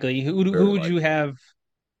likely, who Very would you likely. have?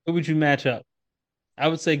 Who would you match up? I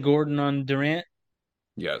would say Gordon on Durant,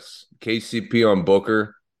 Yes. KCP on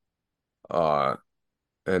Booker. Uh,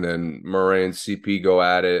 and then Murray and CP go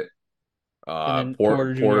at it. and then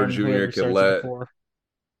Porter Jr. Porter on Jr. whoever starts at the four.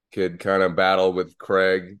 could kind of battle with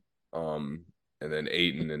Craig. And then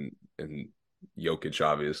Aiton and Jokic,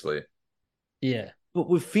 obviously. Yeah, But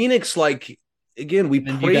with Phoenix, like again, we and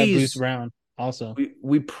then you got Bruce praise Brown also.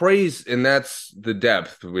 we praise, and that's the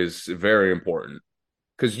depth is very important.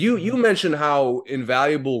 Because you hmm mentioned how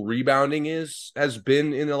invaluable rebounding has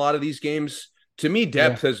been in a lot of these games. To me, Yeah,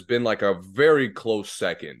 depth has been like a very close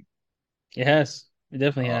second, it has. It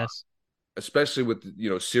definitely uh, has. especially with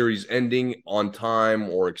series ending on time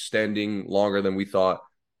or extending longer than we thought.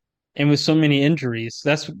 And with so many injuries,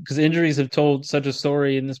 that's because injuries have told such a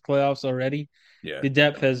story in this playoffs already. Yeah, The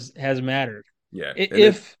depth has mattered. yeah, and it.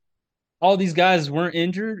 If all these guys weren't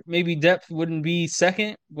injured, maybe depth wouldn't be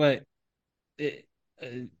second, but it,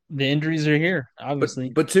 the injuries are here, obviously.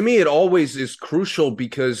 But to me, it always is crucial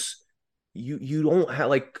because you don't have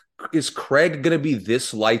like is Craig going to be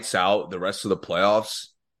this lights out the rest of the playoffs?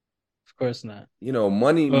 Of course not.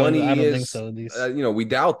 Money I he don't think is. so. At least. We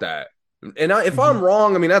doubt that. And if I'm Hmm.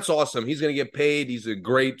 wrong, I mean that's awesome. He's going to get paid. He's a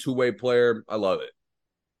great two-way player. I love it.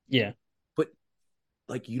 Yeah. But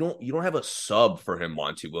like you don't have a sub for him,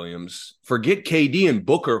 Monty Williams. Forget KD and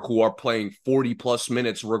Booker who are playing 40 plus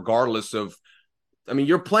minutes regardless of. I mean,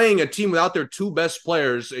 you're playing a team without their two best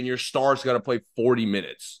players, and your stars got to play 40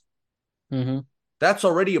 minutes. Hmm. That's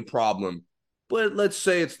already a problem. But let's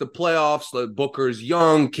say it's the playoffs. Booker's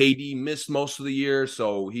young. KD missed most of the year,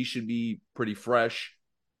 so he should be pretty fresh.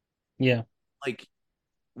 Yeah. Like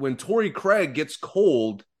when Torrey Craig gets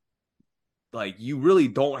cold, like you really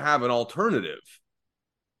don't have an alternative.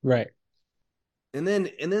 Right. And then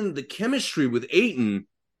the chemistry with Aiton,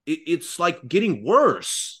 it's like getting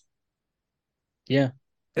worse. Yeah.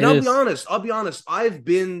 And It I'll be is. honest, I've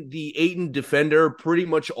been the Aiton defender pretty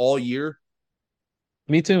much all year.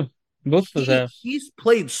 Me too. Both of us have. He's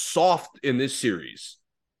played soft in this series.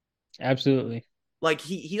 Absolutely. Like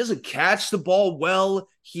he doesn't catch the ball well.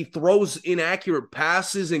 He throws inaccurate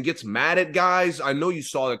passes and gets mad at guys. I know you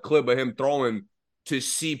saw the clip of him throwing to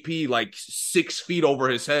CP like 6 feet over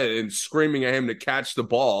his head and screaming at him to catch the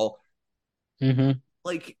ball. Hmm.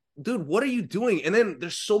 Like, dude, what are you doing? And then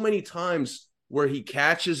there's so many times where he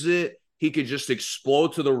catches it, he could just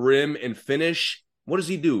explode to the rim and finish. What does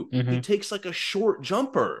he do? He Hmm. takes like a short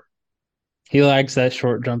jumper. He likes that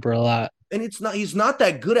short jumper a lot. And he's not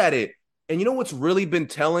that good at it. And you know what's really been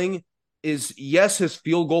telling is yes, his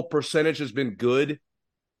field goal percentage has been good.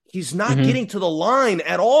 He's not Hmm. getting to the line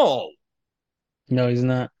at all. No, he's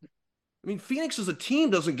not. I mean, Phoenix as a team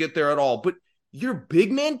doesn't get there at all, but your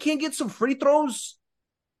big man can't get some free throws.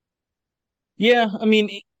 Yeah, I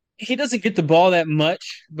mean, he doesn't get the ball that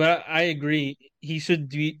much, but I agree. He should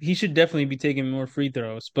definitely be taking more free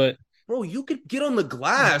throws, but Bro, you could get on the Mhm.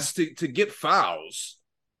 glass to get fouls.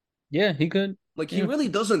 Yeah, he could. Like he Yeah. really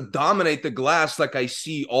doesn't dominate the glass like I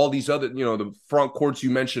see all these other, the front courts you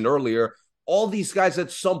mentioned earlier. All these guys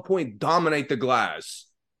at some point dominate the glass.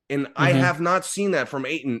 And I Hmm. have not seen that from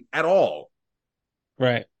Aiton at all.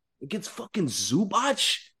 Right. Against fucking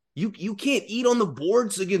Zubac? You can't eat on the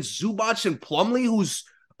boards against Zubac and Plumlee, who's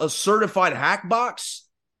a certified hack box.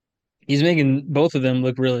 He's making both of them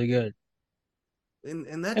look really good.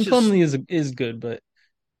 And that And just Plumlee is good, but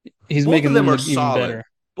he's both of making them them are look even solid. better.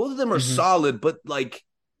 Both of them are Hmm. solid, but like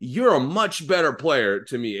you're a much better player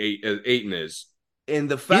to me, Aiton is. And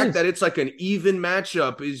the He fact that is. it's like an even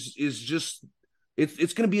matchup is just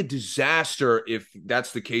it's going to be a disaster if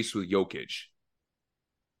that's the case with Jokic.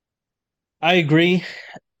 I agree.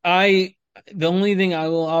 I the only thing I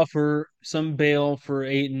will offer some bail for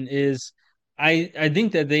Aiton is I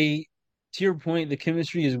think that they, to your point, the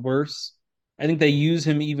chemistry is worse. I think they use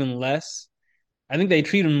him even less. I think they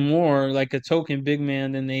treat him more like a token big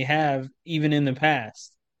man than they have even in the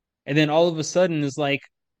past. And then all of a sudden it's like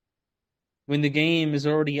when the game is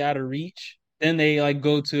already out of reach, then they like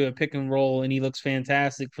go to a pick and roll and he looks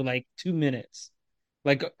fantastic for like 2 minutes.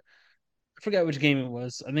 Like I forgot which game it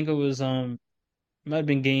was. I think it was it might have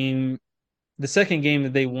been the second game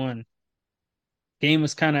that they won. Game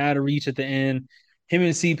was kind of out of reach at the end. Him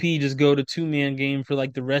and CP just go to two-man game for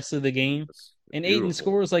like the rest of the game. That's And Aiton beautiful.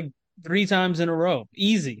 scores like three times in a row.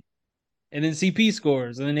 Easy. And then CP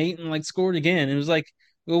scores. And then Aiton like scored again. And it was like,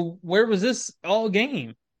 well, where was this all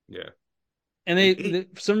game? Yeah. And Like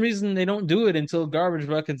it, for some reason they don't do it until garbage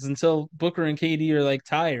buckets, until Booker and KD are like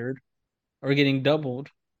tired or getting doubled.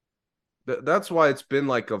 that's why it's been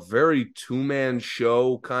like a very two-man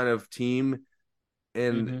show kind of team.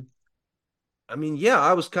 And Hmm. I mean, yeah,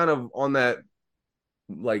 I was kind of on that.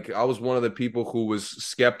 Like, I was one of the people who was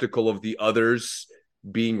skeptical of the others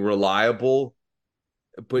being reliable,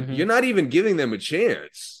 but Hmm. you're not even giving them a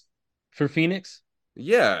chance. For Phoenix,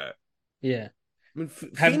 Yeah. yeah. I mean,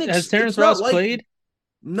 Have has Phoenix, it's Terrence not Ross like, played?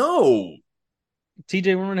 no,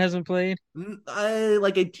 TJ Warren hasn't played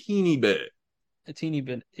like a teeny bit. a teeny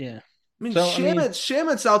bit. Yeah. I mean, So I mean,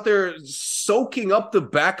 Shamit's out there soaking up the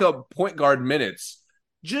backup point guard minutes.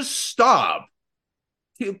 Just stop.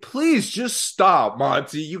 Please just stop,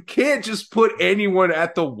 Monty. You can't just put anyone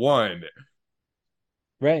at the one.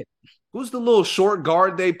 right. Who's the little short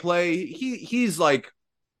guard they play? He's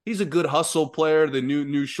a good hustle player. The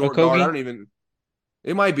new short guard. I Okogie? don't even.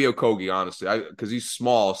 It might be Okogie, honestly, because he's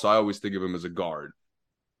small, so I always think of him as a guard.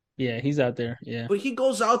 Yeah, he's out there. Yeah. But he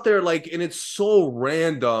goes out there like, and it's so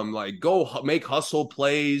random. Like, go make hustle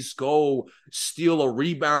plays, go steal a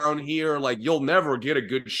rebound here. Like, you'll never get a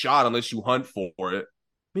good shot unless you hunt for it.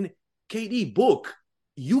 I mean, KD, Book,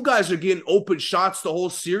 you guys are getting open shots the whole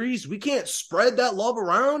series. We can't spread that love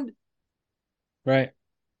around. Right.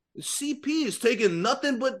 CP is taking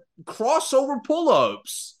nothing but crossover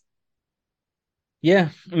pull-ups. Yeah,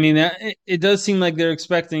 I mean it does seem like they're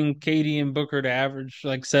expecting Katie and Booker to average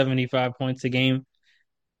like 75 points a game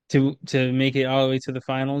to make it all the way to the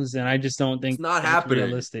finals, and I just don't It's think not that's happening.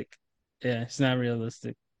 realistic. Yeah, it's not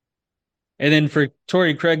realistic. And then for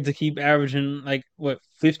Torrey Craig to keep averaging like what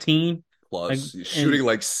 15, like Plus, shooting and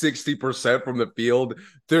like 60% from the field.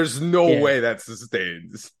 There's no yeah, way that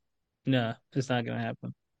sustains. no, it's not gonna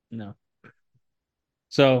happen. No.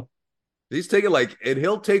 So He's taking like, and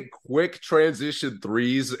he'll take quick transition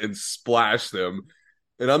threes and splash them.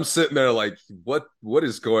 And I'm sitting there like, what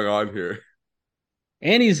is going on here?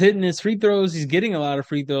 and he's hitting his free throws. He's getting a lot of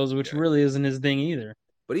free throws, which Yeah. really isn't his thing either.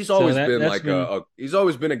 But he's So always that been that's like been he's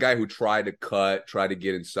always been a guy who tried to cut, tried to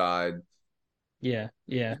get inside. yeah,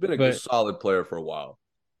 yeah. He's been a good But solid player for a while.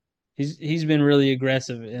 he's been really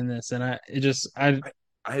aggressive in this, and I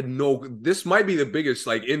I had no this might be the biggest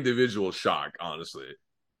like individual shock, honestly.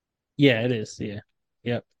 yeah, it is. Yeah,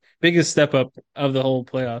 yep. Biggest step up of the whole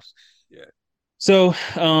playoffs. Yeah. So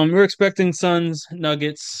we're expecting Suns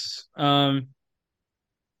Nuggets.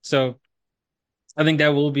 So I think that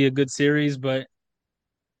will be a good series, but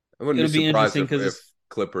I wouldn't be it'll be surprised interesting if because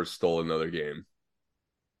Clippers stole another game.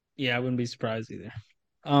 yeah, I wouldn't be surprised either.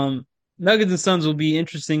 Nuggets and Suns will be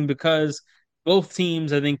interesting because both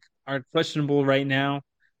teams I think are questionable right now.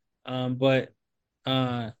 But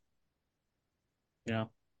uh, you know,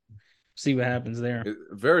 see what happens there.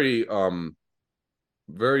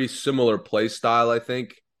 Very similar play style, I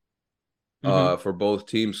think, Hmm. for both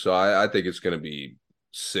teams. So I think it's gonna be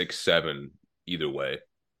 6-7 either way. It's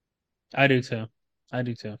I do too. I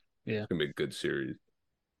do too. Yeah. gonna be a good series.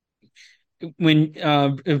 When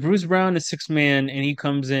if Bruce Brown is six man and he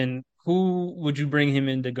comes in, who would you bring him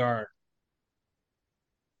in to guard?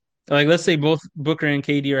 Like, let's say both Booker and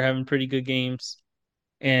KD are having pretty good games,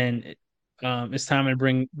 and it's time to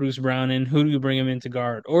bring Bruce Brown in. Who do you bring him in to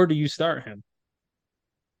guard, or do you start him?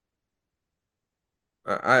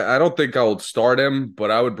 I don't think I would start him, but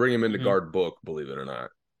I would bring him in to Hmm. guard Book, believe it or not.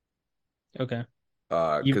 Okay,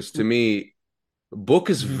 you, Because to me, Book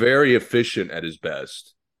is mhm. very efficient at his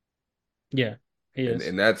best. Yeah, he and is.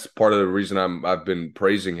 and that's part of the reason I've been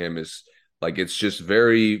praising him is like it's just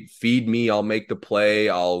very feed me, I'll make the play,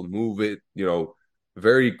 I'll move it,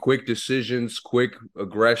 very quick decisions, quick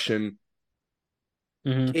aggression.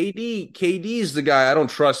 Hmm. KD is the guy I don't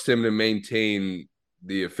trust him to maintain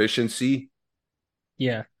the efficiency,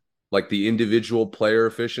 Yeah, like the individual player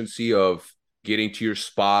efficiency of getting to your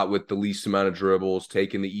spot with the least amount of dribbles,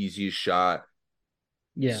 taking the easiest shot.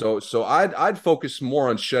 yeah, So I'd focus more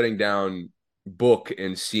on shutting down Book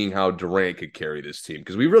and seeing how Durant could carry this team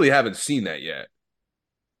because we really haven't seen that yet.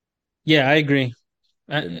 yeah. I agree.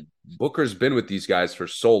 I, And Booker's been with these guys for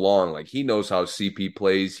so long. Like he knows how CP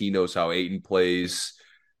plays, he knows how Aiton plays.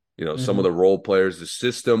 Some of hmm the role players, the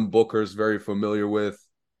system Booker's very familiar with.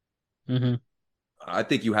 hmm I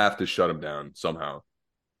think you have to shut him down somehow.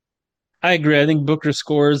 I agree. I think Booker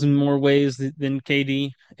scores in more ways than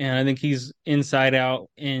KD, and I think he's inside out.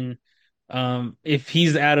 And if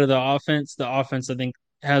he's out of the offense I think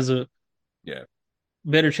has a Yeah.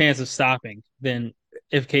 better chance of stopping than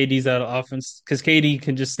if KD's out of offense because KD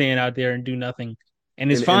can just stand out there and do nothing,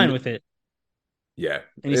 and is And fine and with it, yeah.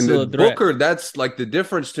 and he's And still a threat. Booker, that's like the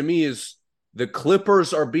difference to me is the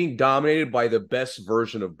Clippers are being dominated by the best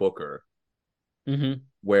version of Booker. Hmm.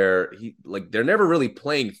 Where he like they're never really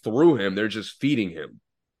playing through him, they're just feeding him.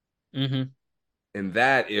 Hmm. And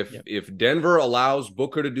that if Yep. if Denver allows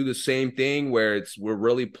Booker to do the same thing where we're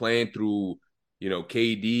really playing through,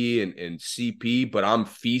 KD and CP, but I'm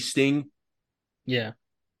feasting, Yeah.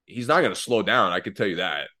 he's not going to slow down. I can tell you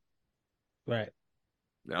that. Right.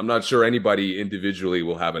 I'm not sure anybody individually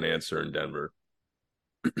will have an answer in Denver.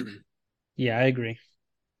 Yeah, I agree.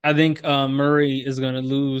 I think Murray is going to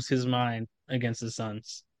lose his mind against the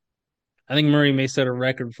Suns. I think Murray may set a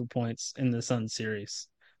record for points in the Suns series.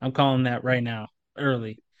 I'm calling that right now,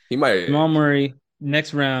 early. He might. Jamal Murray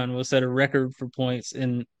next round will set a record for points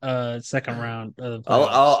in second round of the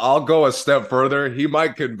playoffs. I'll go a step further. He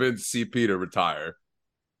might convince CP to retire.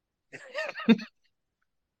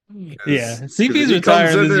 Yeah, Because if CP's he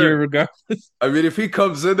comes retiring in this year there, regardless. I mean, if he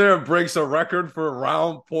comes in there and breaks a record for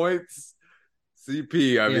round points,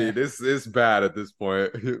 CP, I Yeah, mean, it's bad at this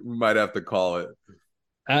point. We might have to call it.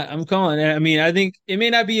 I'm calling it. I mean, I think it may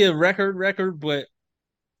not be a record, but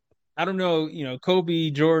I don't know. Kobe,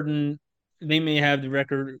 Jordan, they may have the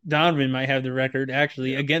record. Donovan might have the record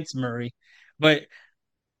actually Yeah. against Murray, but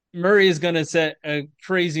Murray is going to set a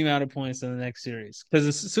crazy amount of points in the next series because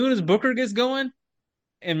as soon as Booker gets going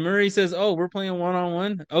and Murray says, "Oh, we're playing one on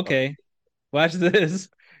one," okay, watch this.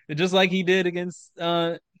 Just like he did against,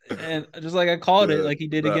 and just like I called it, The like he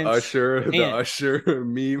did the against the Ant. Usher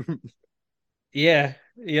meme. Yeah,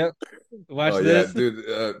 yep. Oh Watch yeah, this. dude.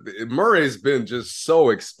 Murray's been just so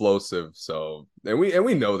explosive. So, and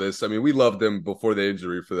we know this. I mean, we loved him before the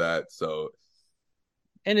injury for that. So,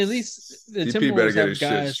 And at least the CP better Timberwolves get have his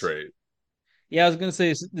shit guys. straight. Yeah, I was gonna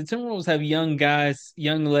say the Timberwolves have young guys,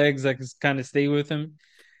 young legs that can kind of stay with him.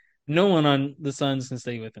 No one on the Suns can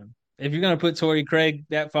stay with him. If you're gonna put Torrey Craig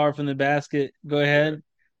that far from the basket, go Yeah, ahead.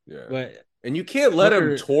 yeah. But And you can't let him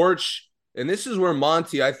Booker, torch. And this is where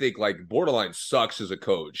Monty, I think, like borderline sucks as a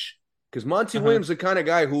coach because Monty uh-huh, Williams, is the kind of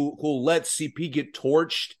guy who'll let CP get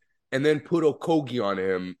torched and then put Okogie on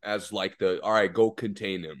him as like the all right, go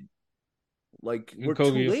contain him. Like we're too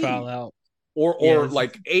Kobe will foul late. out. Or Yes,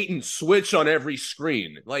 like Aiton switch on every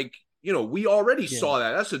screen. Like, we already yeah, saw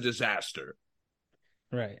that. That's a disaster.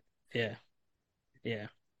 right. Yeah, yeah,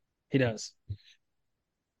 he does.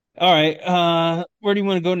 All right. Where do you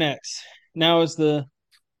want to go next? Now is the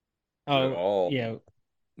oh All yeah,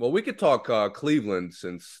 well, we could talk Cleveland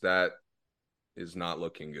since that is not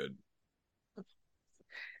looking good.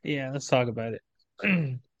 yeah. Let's talk about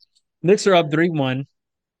it. Knicks are up 3-1.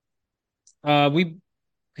 We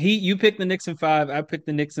you picked the Knicks in 5. I picked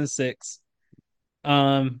the Knicks in 6.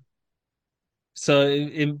 Um, so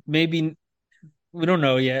it may be we don't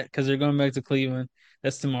know yet because they're going back to Cleveland.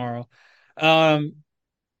 That's tomorrow. Um,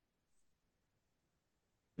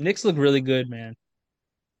 Knicks look really good, man.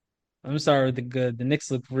 I'm sorry with the good. The Knicks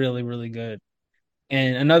look really, really good.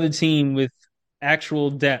 And another team with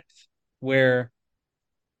actual depth where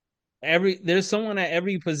there's someone at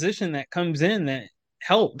every position that comes in that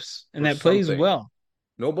helps and For that plays something. well.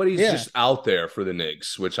 Nobody's Yeah. just out there for the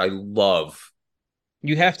Knicks, which I love.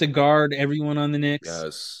 You have to guard everyone on the Knicks.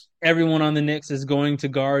 Yes. Everyone on the Knicks is going to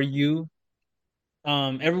guard you.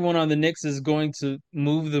 Everyone on the Knicks is going to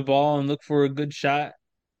move the ball and look for a good shot.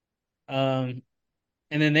 Um,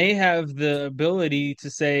 and then they have the ability to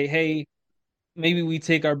say, hey, maybe we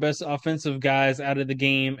take our best offensive guys out of the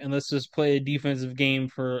game and let's just play a defensive game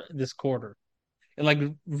for this quarter. And like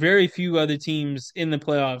very few other teams in the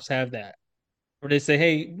playoffs have that. Where they say,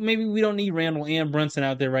 hey, maybe we don't need Randall and Brunson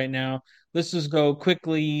out there right now. Let's just go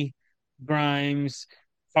quickly, Grimes,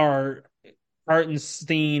 Hart,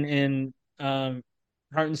 Hartenstein, and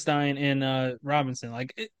Hartenstein and Robinson.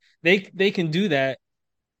 They can do that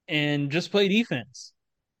and just play defense.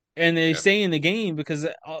 And they Yeah. stay in the game because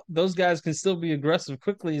those guys can still be aggressive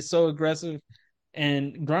quickly. It's so aggressive,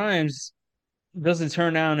 and Grimes doesn't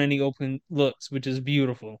turn down any open looks, which is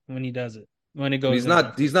beautiful when he does it when it And goes he's in.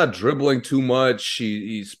 not he's not dribbling too much.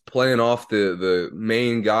 He's playing off the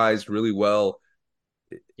main guys really well.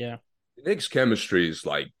 Yeah, Knicks chemistry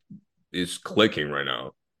is clicking right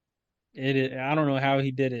now. it is. I don't know how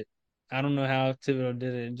he did it. I don't know how Thibodeau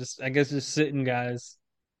did it. Just I guess just sitting guys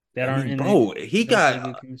that I aren't mean, in it bro, he don't play got.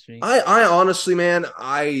 good chemistry. I honestly, man,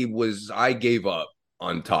 I gave up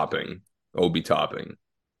on Topping, Obi Topping.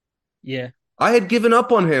 Yeah, I had given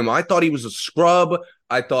up on him. I thought he was a scrub.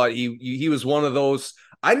 I thought he was one of those.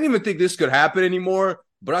 I didn't even think this could happen anymore.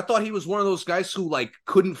 But I thought he was one of those guys who like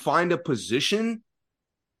couldn't find a position,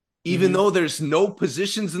 even hmm though there's no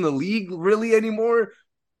positions in the league really anymore.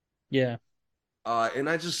 yeah, And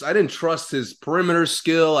I didn't trust his perimeter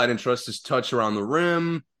skill. I didn't trust his touch around the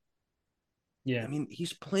rim. I yeah. mean,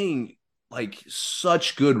 he's playing like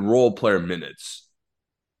such good role player minutes.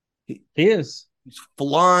 He, He is. he's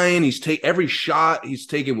flying. He's take every shot he's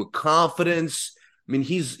taking with confidence. I mean,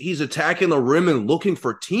 he's attacking the rim and looking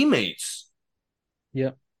for teammates.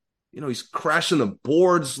 Yep. He's crashing the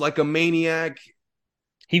boards like a maniac.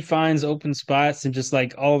 He finds open spots and just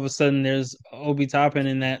like all of a sudden there's Obi Toppin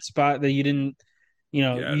in that spot that you didn't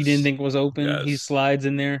Yes, think was open. He yes. slides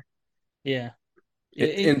in there. Yeah.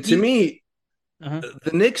 And to me, Uh-huh.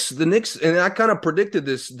 the Knicks, and I kind of predicted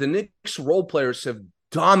this. The Knicks role players have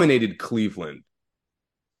dominated Cleveland.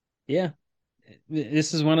 Yeah.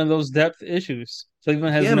 This is one of those depth issues.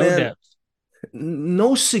 Cleveland has Yeah, no man. depth.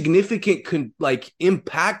 No significant, like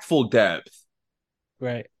impactful depth.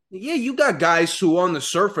 Right. Yeah, you got guys who on the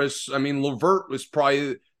surface, I mean, Levert was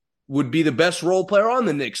probably would be the best role player on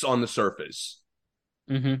the Knicks on the surface.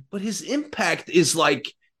 Mm-hmm. But his impact is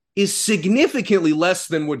significantly less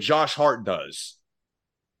than what Josh Hart does.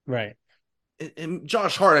 Right. And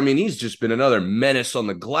Josh Hart, I mean, he's just been another menace on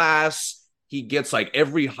the glass. He gets like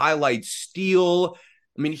every highlight steal.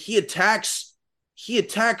 I mean, he attacks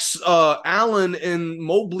Allen and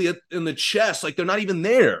Mobley in the chest like they're not even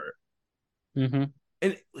there. Mm-hmm.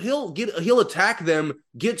 And he'll attack them,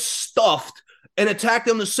 get stuffed, and attack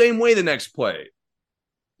them the same way the next play.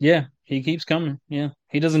 Yeah, he keeps coming. Yeah,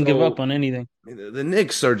 he doesn't give up So on anything. the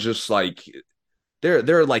Knicks are just like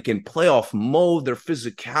they're like in playoff mode. Their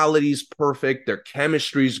physicality's perfect. Their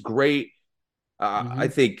chemistry's great. I Mm-hmm.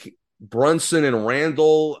 think Brunson and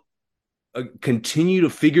Randall continue to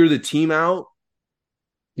figure the team out,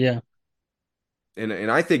 Yeah,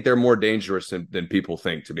 and I think they're more dangerous than people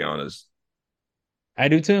think. To be honest, I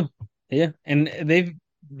do too. Yeah, and they've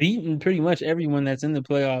beaten pretty much everyone that's in the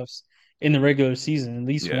playoffs in the regular season at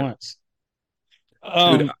least yeah, once.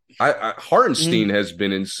 dude. Um, Hartenstein mhm. has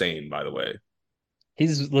been insane. By the way,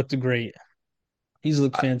 He's looked great. He's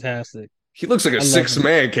looked I, fantastic. he looks like a I love six him.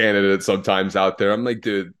 man candidate sometimes out there. I'm like,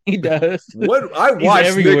 dude, He does. what I He's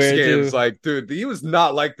watched Knicks everywhere games too. like, dude, he was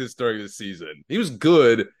not like this during the season. He was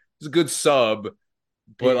good. He was a good sub,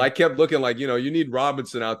 but Yeah, I kept looking like, you need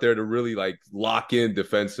Robinson out there to really like lock in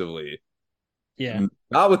defensively. yeah,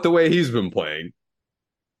 Not with the way he's been playing.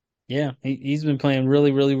 yeah. He's been playing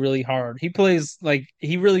really, really, really hard. He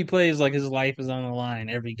really plays like his life is on the line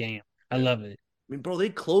every game. I Yeah. love it. I mean, bro, they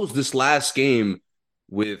closed this last game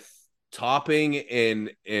with Topping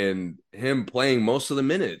and him playing most of the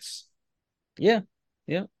minutes, Yeah,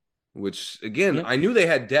 yeah, which again, yeah. I knew they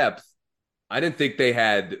had depth. I didn't think they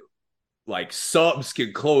had like subs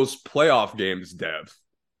can close playoff games depth.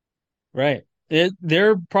 Right.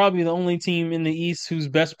 They're probably the only team in the East whose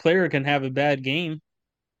best player can have a bad game.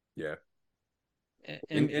 Yeah. And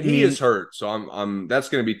And I and he is mean, hurt, so I'm that's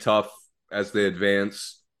going to be tough as they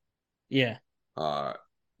advance. yeah. Uh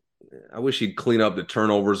I wish he'd clean up the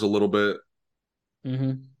turnovers a little bit.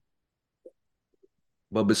 Hmm.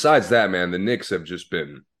 But besides that, man, the Knicks have just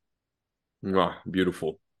been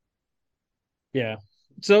beautiful. Yeah.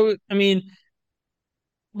 So I mean,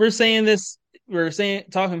 we're saying this, we're saying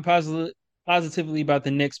talking positively about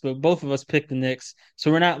the Knicks, but both of us picked the Knicks,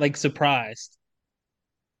 so we're not like surprised.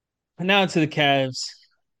 Now to the Cavs.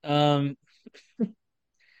 Um,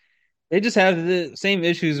 they just have the same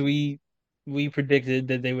issues we predicted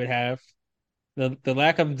that they would have. The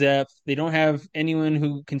lack of depth. They don't have anyone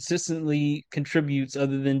who consistently contributes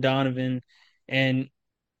other than Donovan, and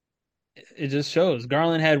it just shows.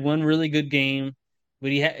 Garland had one really good game,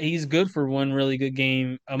 but he's good for one really good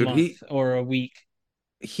game a Dude, month he or a week.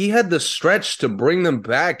 he had the stretch to bring them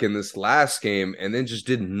back in this last game and then just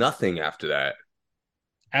did nothing after that.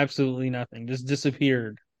 Absolutely nothing. Just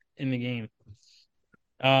disappeared in the game.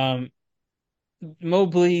 Um,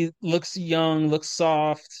 Mobley looks young, looks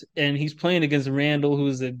soft, and he's playing against Randall, who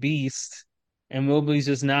is a beast. And Mobley's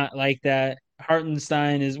just not like that.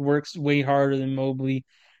 Hartenstein is works way harder than Mobley.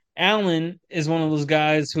 Allen is one of those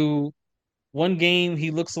guys who one game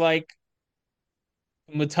he looks like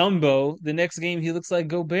Mutombo, the next game he looks like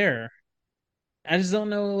Gobert. I just don't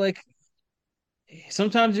know. Like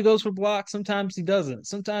sometimes he goes for blocks, sometimes he doesn't.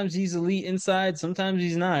 Sometimes he's elite inside, sometimes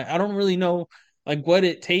he's not. I don't really know like what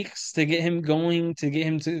it takes to get him going, to get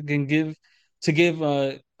him to can give to give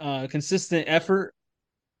consistent effort,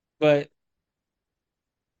 but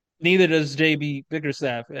neither does JB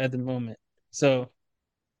Bickerstaff at the moment. So,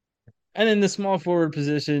 and in the small forward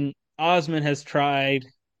position, Osman has tried,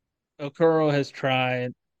 Okoro has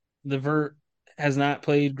tried, Levert has not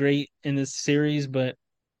played great in this series, but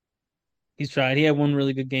he's tried. He had one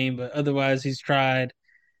really good game, but otherwise he's tried.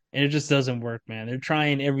 And it just doesn't work, man. They're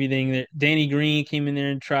trying everything. Danny Green came in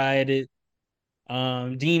there and tried it.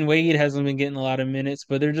 Dean Wade hasn't been getting a lot of minutes,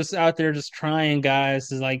 but they're just out there just trying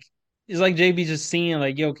guys. It's like JB just seeing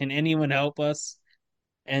like, yo, can anyone help us?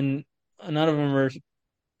 And none of them are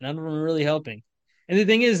none of them are really helping. And the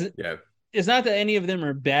thing is, Yeah. it's not that any of them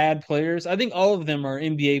are bad players. I think all of them are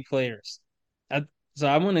NBA players. I, so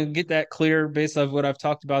I want to get that clear based off what I've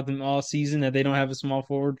talked about them all season that they don't have a small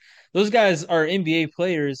forward. Those guys are NBA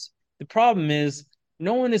players. The problem is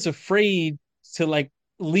no one is afraid to like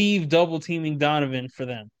leave double teaming Donovan for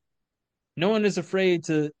them. No one is afraid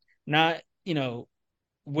to not,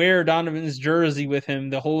 wear Donovan's jersey with him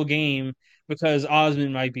the whole game because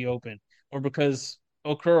Osman might be open or because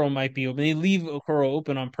Okoro might be open. They leave Okoro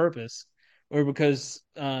open on purpose or because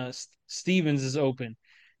Stevens is open.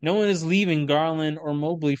 No one is leaving Garland or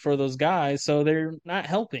Mobley for those guys, so they're not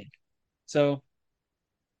helping. So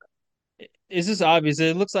it's just obvious.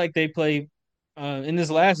 It looks like they play in this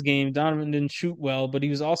last game. Donovan didn't shoot well, but he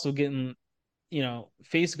was also getting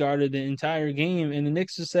face guarded the entire game, and the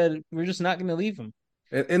Knicks just said we're just not going to leave him.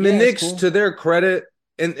 And the Yeah, it's Knicks, cool. to their credit,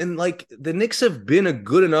 and like the Knicks have been a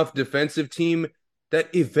good enough defensive team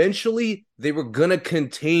that eventually they were gonna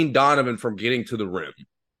contain Donovan from getting to the rim.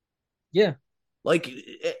 Yeah. Like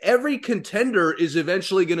every contender is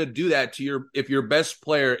eventually gonna do that to your if your best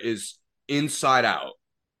player is inside out.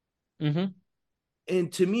 Mm-hmm.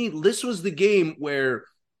 And to me, this was the game where,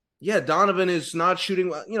 yeah, Donovan is not shooting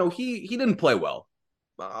well. He didn't play well.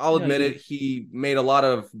 I'll No, admit you. it. He made a lot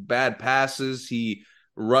of bad passes. He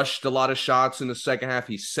rushed a lot of shots in the second half.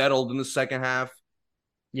 He settled in the second half.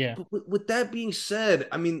 Yeah. But with that being said,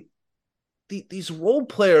 I mean, these role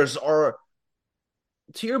players are,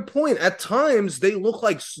 to your point, at times they look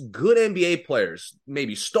like good NBA players,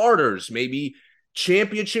 maybe starters, maybe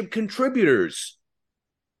championship contributors.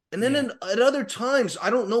 And then Yeah. at other times, I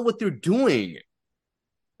don't know what they're doing.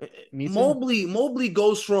 Me too. Mobley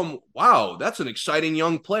goes from, wow, that's an exciting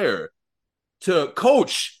young player, to,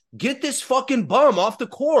 coach, get this fucking bum off the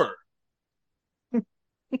court.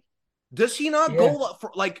 Does he not Yeah, go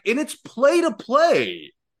for, like, and it's play to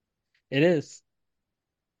play? it is.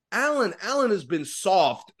 Allen has been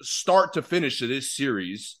soft start to finish of this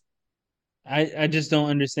series. I just don't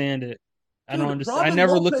understand it. I don't Dude, understand. I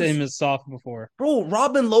never looked at him as soft before.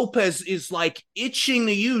 Robin Lopez is like itching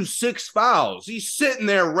to use 6 fouls. He's sitting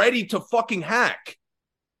there ready to fucking hack.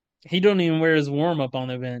 He don't even wear his warm up on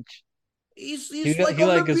the bench. He's like He on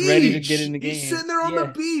the like is ready to get in beach. the He's game. sitting there on the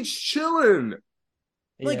Yeah, beach chilling.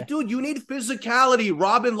 Like, yeah. dude, you need physicality.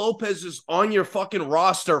 Robin Lopez is on your fucking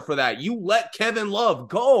roster for that. You let Kevin Love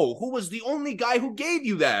go, who was the only guy who gave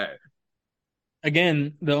you that.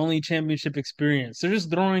 Again, the only championship experience. They're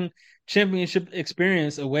just throwing championship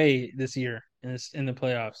experience away this year in the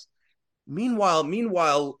playoffs.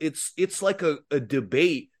 Meanwhile, it's like a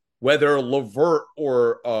debate whether Levert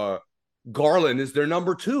or Garland is their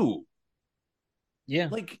number two. Yeah,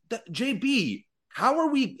 Like JB, how are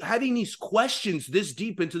we having these questions this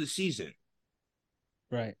deep into the season?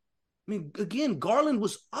 right. I mean, again, Garland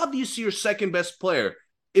was obviously your second best player.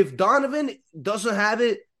 If Donovan doesn't have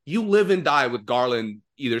it, you live and die with Garland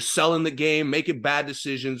either selling the game, making bad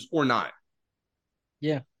decisions, or not.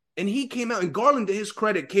 Yeah. And he came out, and Garland, to his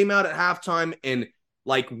credit, came out at halftime and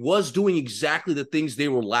like was doing exactly the things they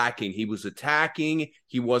were lacking. He was attacking.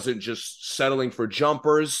 He wasn't just settling for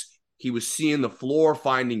jumpers. He was seeing the floor,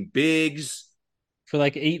 finding bigs. For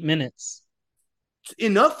like 8 minutes.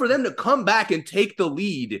 Enough for them to come back and take the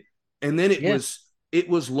lead. And then it Yeah.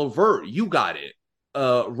 was Levert. You got it.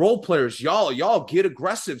 Role players, y'all get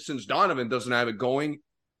aggressive since Donovan doesn't have it going.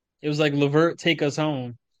 It was like Levert take us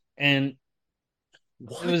home. And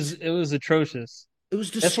What? it was atrocious. It was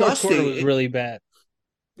That fourth quarter disgusting. was really bad.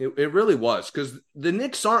 It really was, because the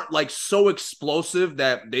Knicks aren't like so explosive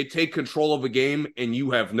that they take control of a game and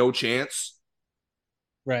you have no chance.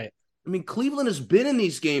 Right. I mean, Cleveland has been in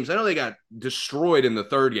these games. I know they got destroyed in the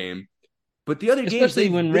third game, but the other games Especially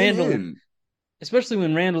they've when been Randall in. especially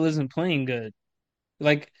when Randall isn't playing good.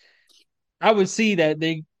 Like I would see that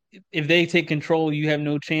they if they take control, you have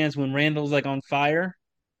no chance when Randall's like on fire.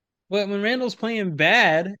 But when Randall's playing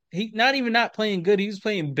bad, he not even not playing good, he was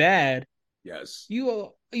playing bad. Yes.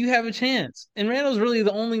 You have a chance. And Randall's really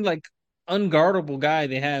the only like unguardable guy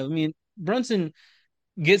they have. I mean, Brunson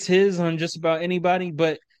gets his on just about anybody,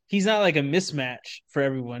 but he's not like a mismatch for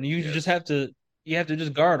everyone. Yes. You have to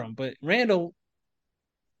just guard him. But Randall,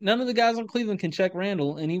 none of the guys on Cleveland can check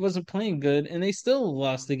Randall, and he wasn't playing good, and they still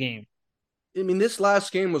lost the game. I mean, this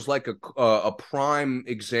last game was like a prime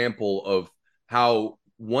example of how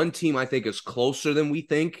one team I think is closer than we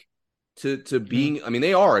think to Mm-hmm. being. I mean,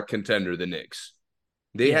 they are a contender. The Knicks.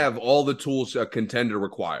 They Yeah. have all the tools a contender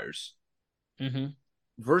requires. Mm-hmm.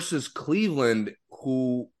 Versus Cleveland,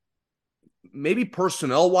 who maybe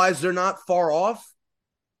personnel wise they're not far off,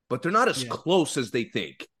 but they're not as Yeah. close as they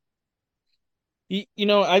think. I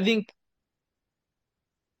think,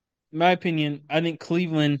 in my opinion, I think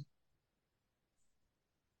Cleveland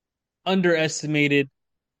underestimated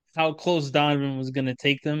how close Donovan was going to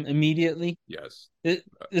take them immediately. Yes, It,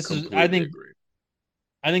 this is, completely agree.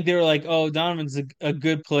 I think they were like, oh, Donovan's a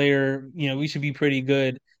good player. We should be pretty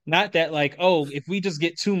good. Not that like, oh, if we just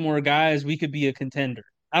get two more guys, we could be a contender.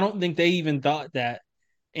 I don't think they even thought that.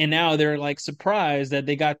 And now they're like surprised that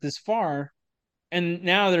they got this far. And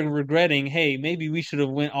now they're regretting, hey, maybe we should have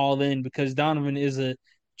went all in because Donovan is a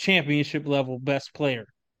championship level best player.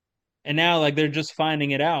 And now like they're just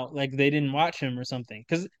finding it out, like they didn't watch him or something.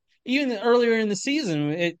 Because even earlier in the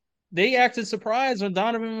season, they acted surprised when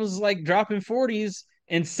Donovan was like dropping 40s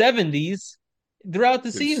and 70s, throughout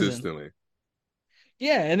the season. consistently.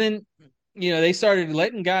 Yeah, and then they started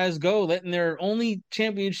letting guys go, letting their only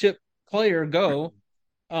championship player go,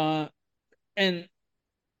 uh, and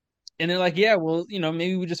they're like, yeah, well,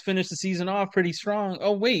 maybe we just finished the season off pretty strong.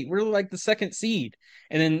 Oh wait, we're like the second seed,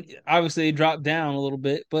 and then obviously they dropped down a little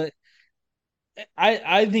bit, but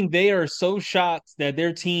I think they are so shocked that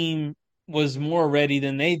their team was more ready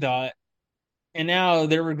than they thought, and now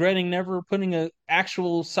they're regretting never putting a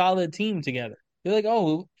actual solid team together. They're like,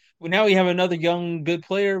 oh, well, now we have another young good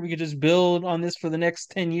player. We could just build on this for the next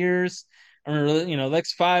 10 years, or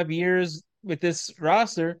next 5 years with this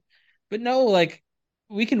roster. But no, like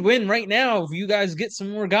we can win right now if you guys get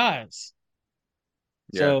some more guys.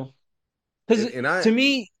 Yeah. So, because And I to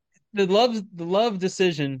me, the love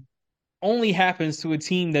decision only happens to a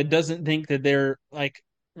team that doesn't think that they're like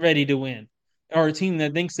ready to win, or a team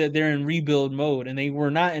that thinks that they're in rebuild mode, and they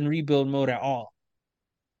were not in rebuild mode at all.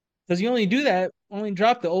 Because you only do that, only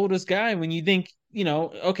drop the oldest guy when you think,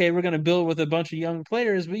 okay, we're going to build with a bunch of young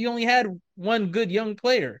players, but you only had one good young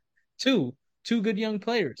player, two, two good young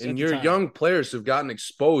players at and the your time. young players have gotten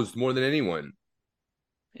exposed more than anyone.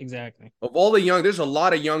 Exactly. Of all the young, there's a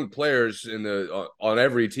lot of young players in the on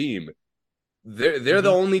every team. They're the Hmm.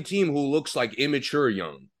 only team who looks like immature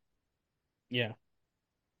young. Yeah.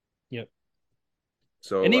 Yep.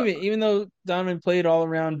 And So even though Donovan played all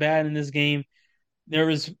around bad in this game, there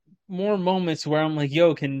was more moments where I'm like,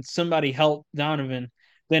 yo, can somebody help Donovan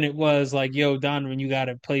than it was like, yo, Donovan, you got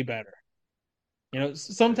to play better.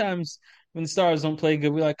 Sometimes when the stars don't play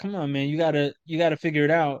good, we're like, come on, man, you gotta figure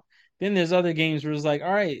it out. Then there's other games where it's like,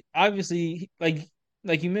 all right, obviously, like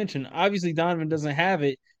you mentioned, obviously Donovan doesn't have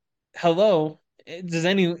it. Hello,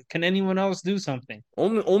 can anyone else do something?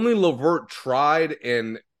 only Levert tried,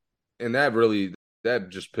 and that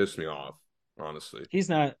just pissed me off, honestly. He's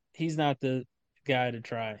not the guy to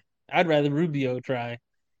try. I'd rather Rubio try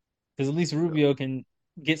because at least Rubio can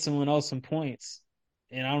get someone else some points.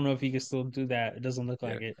 And I don't know if he can still do that. It doesn't look Yeah,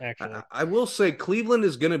 like it actually. I will say Cleveland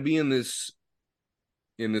is going to be in this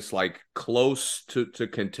like close to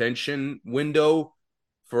contention window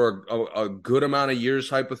for a good amount of years,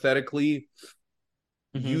 hypothetically.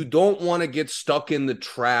 Hmm. You don't want to get stuck in the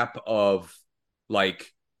trap of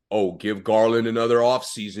like, oh, give Garland another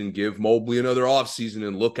offseason, give Mobley another offseason,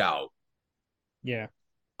 and look out. Yeah.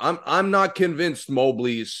 I'm not convinced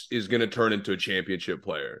Mobley is going to turn into a championship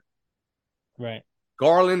player. Right.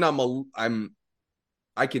 Garland,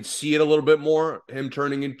 I could see it a little bit more, him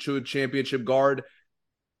turning into a championship guard,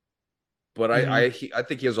 but Hmm. I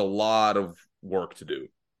think he has a lot of work to do.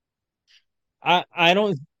 I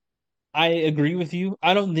don't I agree with you.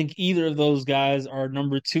 I don't think either of those guys are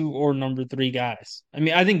number two or number three guys. I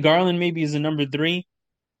mean, I think Garland maybe is a number three.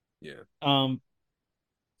 Yeah. Um,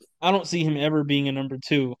 I don't see him ever being a number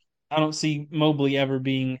two. I don't see Mobley ever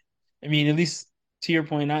being, I mean, at least to your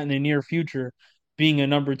point, not in the near future, being a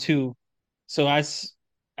number two. So I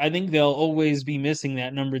think they'll always be missing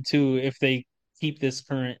that number two if they keep this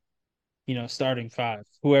current, starting five,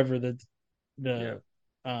 whoever Yeah. the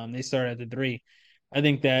they start at the three. I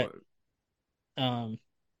think that But um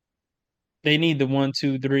they need the one,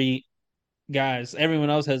 two, three guys. Everyone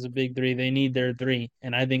else has a big three. They need their three,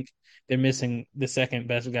 and I think they're missing the second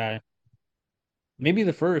best guy. Maybe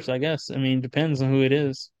the first, I guess. I mean, depends on who it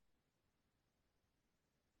is.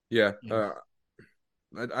 yeah,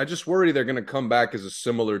 I just worry they're going to come back as a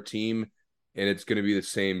similar team and it's going to be the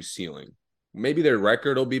same ceiling. Maybe their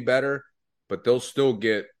record will be better, but they'll still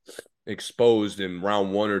get exposed in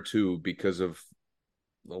round one or two because of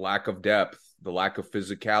the lack of depth, the lack of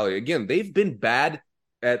physicality. Again, they've been bad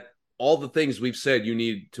at all the things we've said you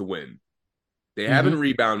need to win. They haven't Mm-hmm.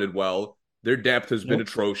 rebounded well. Their depth has been Nope.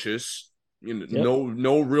 atrocious. Yep.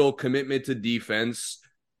 No real commitment to defense,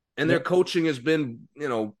 and their Yep. coaching has been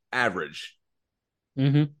average.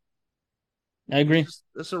 Mm-hmm. I agree.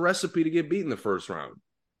 That's a recipe to get beat in the first round.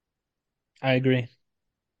 I agree.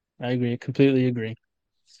 I agree. Completely agree.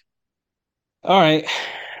 All right.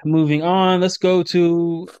 Moving on. Let's go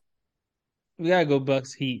to we gotta go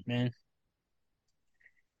Bucks Heat, man.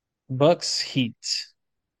 Bucks Heat.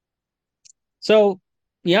 So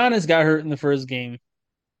Giannis got hurt in the first game.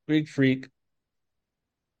 Big freak.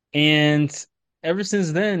 And ever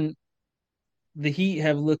since then, the Heat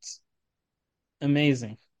have looked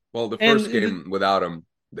amazing. Well, the And first game without him,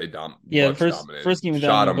 the yeah, the Bucks first dominated, game without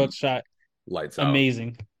him, shot the him Bucks shot lights out.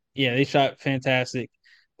 amazing. Yeah, they shot fantastic.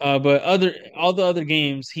 But all the other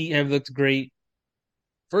games, Heat have looked great.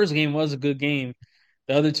 First game was a good game.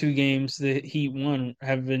 The other two games the Heat won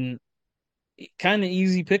have been kind of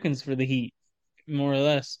easy pickings for the Heat, more or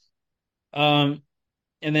less. Um,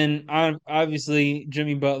 And then obviously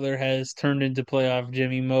Jimmy Butler has turned into playoff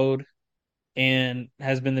Jimmy mode and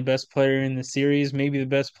has been the best player in the series, maybe the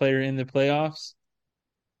best player in the playoffs.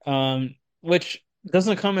 Which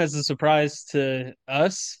doesn't come as a surprise to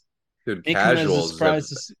us. Dude, May come as a casuals have surprise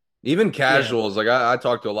to even yeah, casuals. Like I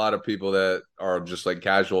talk to a lot of people that are just like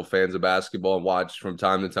casual fans of basketball and watch from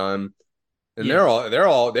time to time. And yeah, they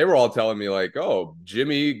were all telling me like, oh,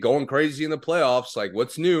 Jimmy going crazy in the playoffs. Like,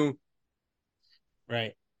 what's new?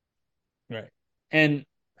 right, right. And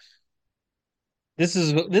this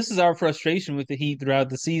is our frustration with the Heat throughout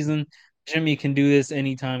the season. Jimmy can do this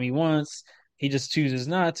anytime he wants. He just chooses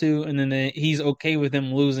not to, and then he's okay with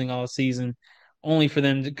them losing all season, only for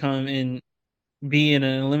them to come and be in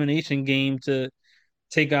an elimination game to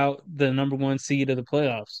take out the number one seed of the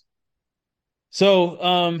playoffs.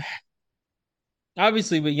 So,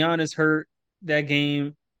 obviously, with Giannis hurt that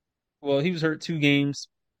game, well, he was hurt two games,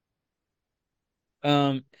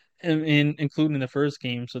 um, including the first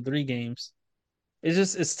game, so three games.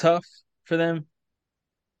 It's tough for them.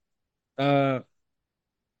 Uh,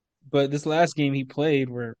 but this last game he played,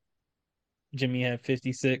 where Jimmy had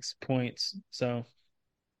 56 points, so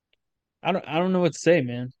I don't know what to say,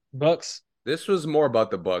 man. Bucks, This was more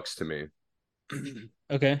about the Bucks to me. I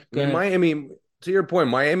okay, go mean, ahead. Miami, to your point,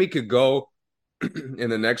 Miami could go in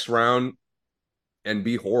the next round and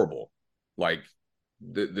be horrible. Like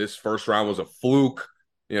this first round was a fluke.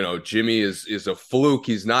 You know, Jimmy is a fluke.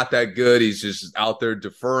 He's not that good. He's just out there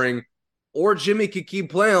deferring. Or Jimmy could keep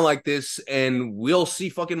playing like this, and we'll see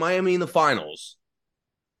fucking Miami in the finals,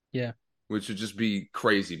 Yeah, which would just be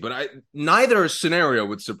crazy. But neither scenario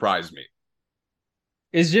would surprise me.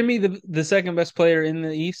 is Jimmy the second best player in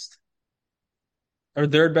the East or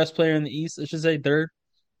third best player in the East? I should say third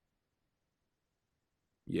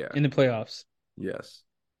Yeah. in the playoffs Yes.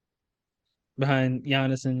 behind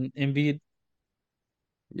Giannis and Embiid.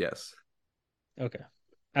 Yes. Okay,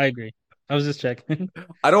 I agree. I was just checking.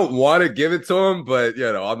 I don't want to give it to him, but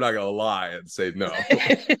I'm not gonna lie and say no.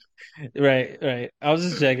 Right, right. I was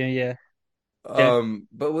just checking. Yeah, yeah.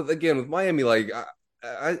 But with Miami, like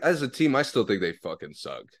as a team, I still think they fucking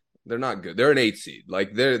suck. They're not good. They're an 8 seed.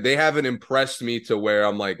 Like they haven't impressed me to where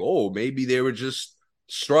I'm like, oh, maybe they were just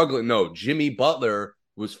struggling. No, Jimmy Butler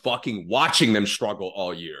was fucking watching them struggle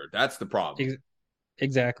all year. That's the problem. Ex-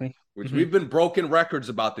 exactly. Which Hmm. we've been broken records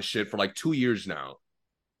about the shit for like 2 years now.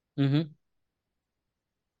 Hmm.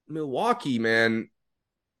 Milwaukee, man,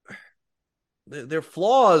 their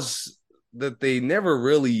flaws that they never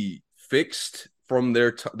really fixed from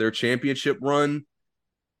their championship run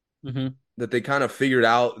Hmm. that they kind of figured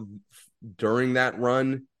out during that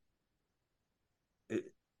run, it,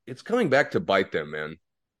 it's coming back to bite them, man.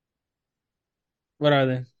 What are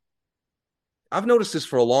they? I've noticed this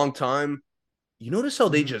for a long time. You notice how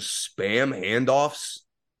they Hmm. just spam handoffs?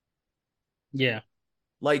 Yeah.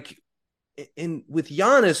 Like, and with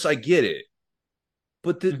Giannis, I get it.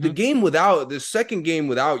 But Hmm. the second game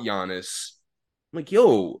without Giannis, I'm like,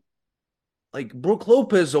 yo, like Brooke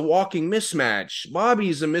Lopez, a walking mismatch.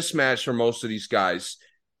 Bobby's a mismatch for most of these guys.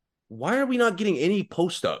 Why are we not getting any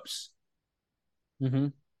post ups? Hmm.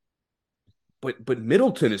 But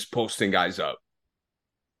Middleton is posting guys up.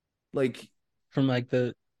 Like, From like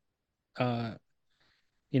the uh,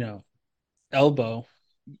 you know, elbow,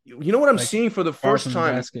 you know what I'm like seeing for the far first from the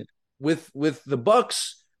time basket. with the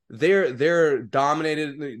Bucks. They're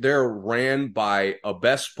dominated. They're ran by a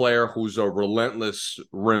best player who's a relentless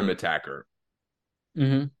rim attacker,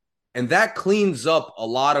 Hmm. and that cleans up a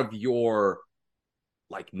lot of your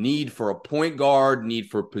like need for a point guard, need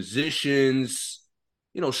for positions,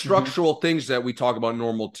 Hmm. structural things that we talk about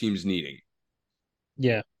normal teams needing.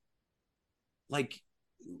 Yeah. Like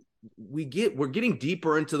we're getting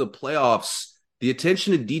deeper into the playoffs. The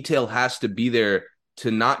attention to detail has to be there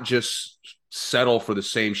to not just settle for the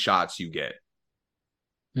same shots you get.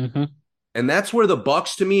 Hmm. And that's where the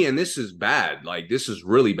Bucks to me, and this is bad. Like this is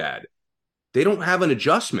really bad. They don't have an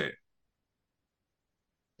adjustment.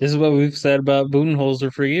 This is what we've said about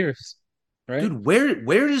Budenholzer for years, right? Dude,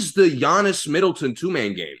 where is the Giannis Middleton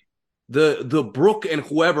two-man game? The Brook and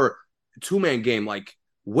whoever two-man game? Like,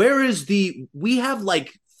 where is the we have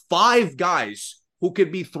like five guys who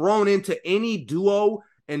could be thrown into any duo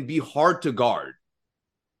and be hard to guard.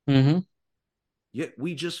 Hmm. Yet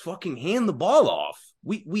we just fucking hand the ball off.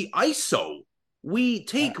 We ISO. We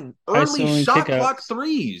take early ISO and shot clock kickouts.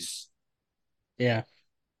 threes. Yeah.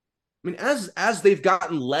 I mean, as they've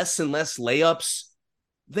gotten less and less layups,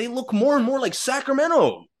 they look more and more like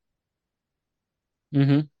Sacramento.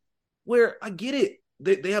 Hmm. Where I get it.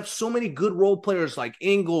 They have so many good role players like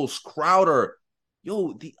Ingles, Crowder.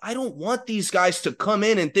 I don't want these guys to come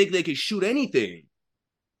in and think they can shoot anything.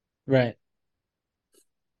 Right.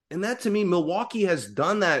 And that to me, Milwaukee has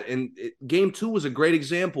done that. And game two was a great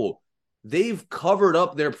example. They've covered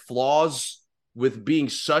up their flaws with being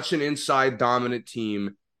such an inside dominant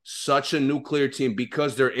team, such a nuclear team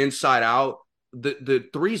because they're inside out. The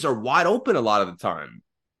threes are wide open a lot of the time.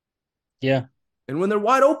 Yeah. And when they're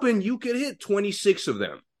wide open, you could hit 26 of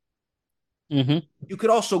them. Mm-hmm. You could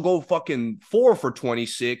also go fucking 4 for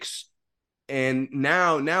 26. And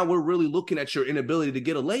now we're really looking at your inability to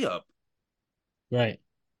get a layup. Right.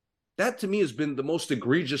 That to me has been the most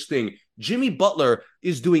egregious thing. Jimmy Butler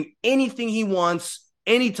is doing anything he wants,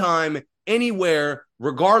 anytime, anywhere,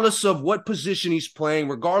 regardless of what position he's playing,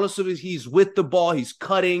 regardless of if he's with the ball, he's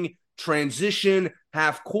cutting, transition,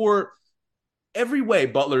 half court. Every way,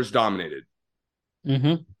 Butler's dominated.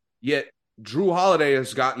 Mm-hmm. Yet Drew Holiday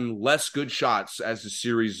has gotten less good shots as the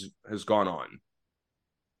series has gone on.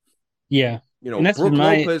 Yeah. You know, And that's been Brooke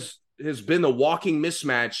my Lopez has been the walking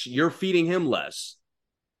mismatch. You're feeding him less.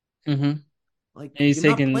 mm-hmm. And Like, he's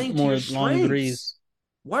you're not taking playing to your more long strengths. threes.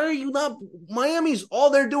 Why are you not? Miami's all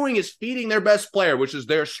they're doing is feeding their best player, which is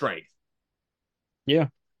their strength. Yeah.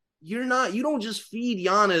 You're not, you don't just feed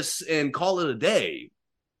Giannis and call it a day.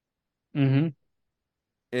 Mm-hmm.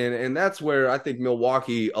 And that's where I think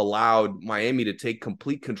Milwaukee allowed Miami to take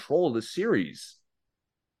complete control of the series.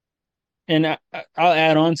 And I'll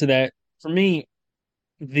add on to that. For me,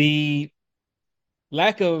 the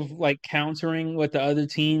lack of like countering what the other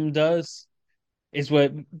team does is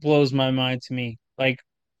what blows my mind to me. Like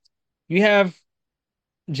you have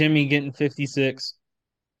Jimmy getting 56.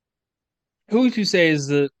 Who would you say is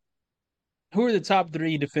the who are the top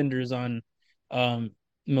three defenders on um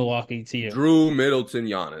Milwaukee to you? Drew, Middleton,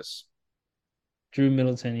 Giannis. Drew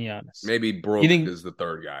Middleton and Giannis. Maybe You Brooke think is the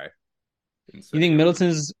third guy you instead of think Giannis.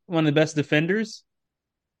 Middleton's one of the best defenders?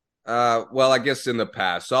 Well, I guess in the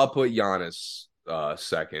past. So I'll put Giannis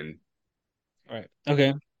second. Right.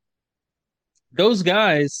 Okay. Those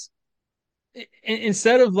guys,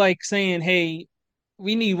 instead of like saying, "Hey,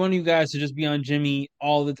 we need one of you guys to just be on Jimmy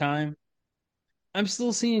all the time," I'm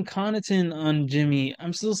still seeing Connaughton on Jimmy.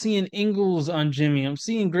 I'm still seeing Ingles on Jimmy. I'm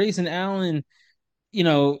seeing Grayson Allen, you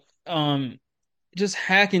know, just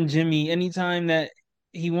hacking Jimmy anytime that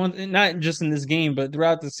he wants, not just in this game, but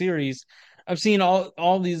throughout the series. I've seen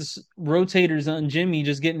all these rotators on Jimmy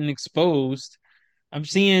just getting exposed. I'm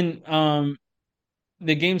seeing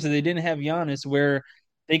the games that they didn't have Giannis where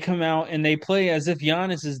they come out and they play as if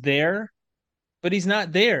Giannis is there, but he's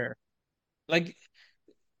not there. Like,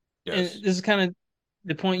 and Yes. this is kind of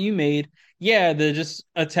the point you made. Yeah, the just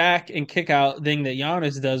attack and kick out thing that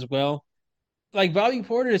Giannis does well. Like Bobby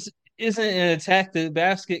Porter isn't an attack the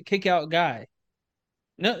basket kick out guy.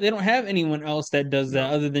 No, they don't have anyone else that does that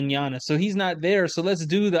No. other than Giannis. So he's not there. So let's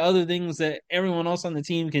do the other things that everyone else on the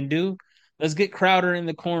team can do. Let's get Crowder in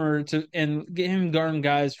the corner to and get him guarding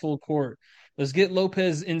guys full court. Let's get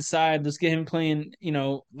Lopez inside. Let's get him playing,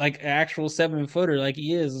 like an actual 7-footer like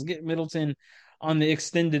he is. Let's get Middleton on the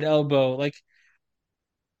extended elbow. Like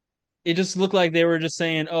it just looked like they were just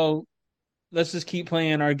saying, "Oh, let's just keep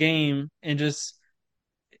playing our game and just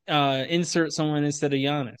insert someone instead of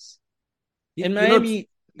Giannis." And You know, Miami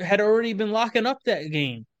had already been locking up that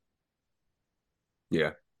game.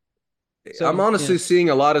 yeah. I'm So yeah. honestly seeing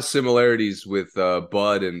a lot of similarities with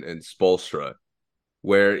Bud and Spolstra,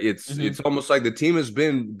 where Hmm. it's almost like the team has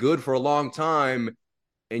been good for a long time,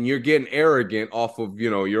 and you're getting arrogant off of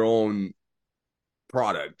your own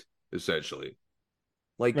product, essentially.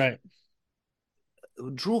 Like Right.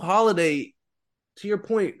 Drew Holiday, to your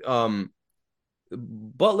point,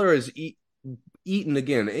 Butler is eaten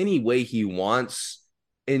again any way he wants,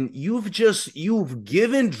 and you've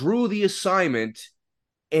given Drew the assignment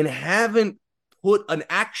and haven't put an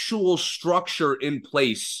actual structure in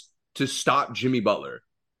place to stop Jimmy Butler.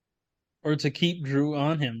 Or to keep Drew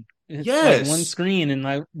on him. Like one Yes, screen and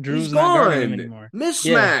like he's Drew's not guarding him gone. anymore. Yeah.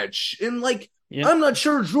 Mismatch. And like, Yep. I'm not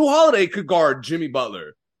sure Drew Holiday could guard Jimmy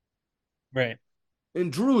Butler. Right.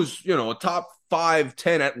 And Drew's, a top 5,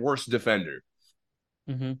 10 at worst defender.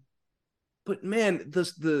 Hmm. But man,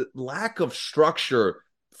 the lack of structure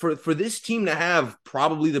for this team to have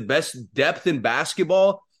probably the best depth in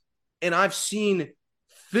basketball, and I've seen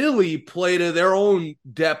Philly play to their own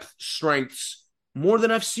depth strengths more than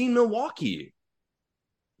I've seen Milwaukee.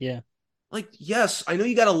 Yeah. Like, yes, I know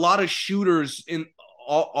you got a lot of shooters in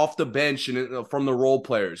off the bench and from the role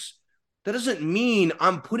players. That doesn't mean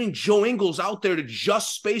I'm putting Joe Ingles out there to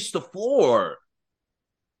just space the floor.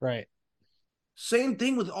 Right. Same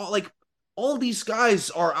thing with all these guys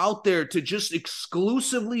are out there to just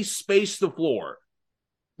exclusively space the floor.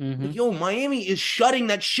 Like, Hmm. yo, Miami is shutting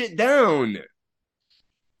that shit down.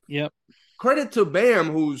 Yep. Credit to Bam,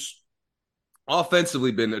 who's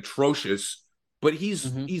offensively been atrocious, but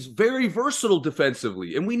he's Hmm. he's very versatile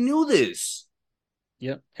defensively, and we knew this.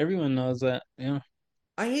 Yep. Everyone knows that. Yeah.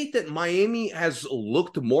 I hate that Miami has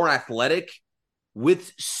looked more athletic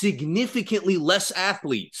with significantly less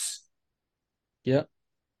athletes. Yep.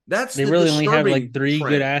 That's They the really only have like disturbing three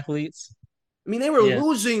good trend. athletes. I mean, they were Yeah.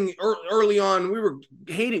 losing early on. We were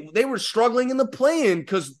hating. They were struggling in the play-in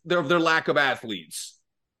because of their lack of athletes.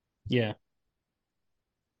 Yeah.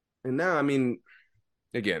 And now, I mean,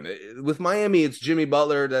 again, with Miami, it's Jimmy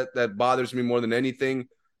Butler that bothers me more than anything.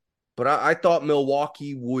 But I thought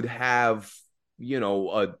Milwaukee would have,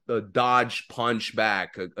 a dodge punch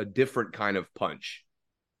back, a different kind of punch.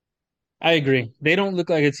 I agree. They don't look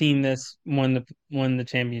like a team that's won the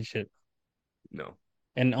championship No,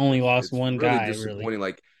 and only lost it's one really guy, really. disappointing.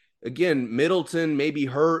 Like again, Middleton may be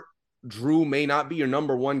hurt. Drew may not be your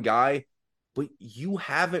number one guy, but you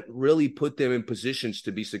haven't really put them in positions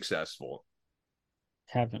to be successful.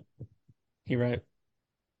 Haven't. You're right.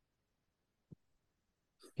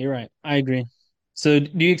 You're right. I agree. So,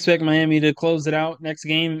 do you expect Miami to close it out next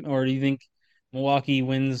game, or do you think Milwaukee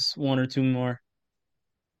wins one or two more,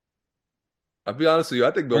 I'll be honest with you.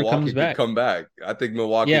 I think or comes Milwaukee could back? come back. I think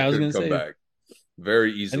Milwaukee Yeah, I was could gonna come say. back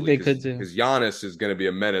very I think easily they because could too. Giannis is going to be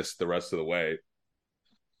a menace the rest of the way.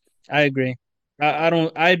 I agree. I Uh,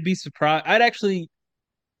 don't. I'd be surprised. I'd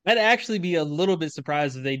actually be a little bit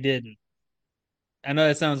surprised if they didn't. I know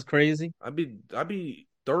that sounds crazy. I'd be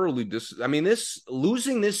thoroughly I mean, this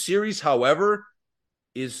losing this series, however,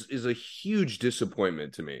 is a huge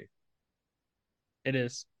disappointment to me. It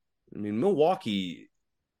is. I mean, Milwaukee.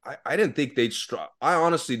 I didn't think they'd struggle. I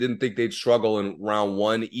honestly didn't think they'd struggle in round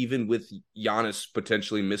one, even with Giannis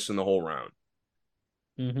potentially missing the whole round.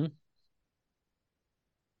 Hmm.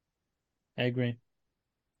 I agree.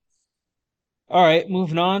 All right,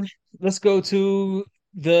 moving on. Let's go to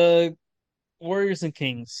the Warriors and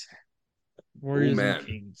Kings. Oh Warriors and man,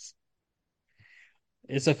 Kings.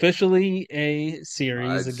 It's officially a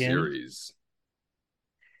series I'd again. series.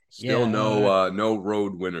 Still Yeah, no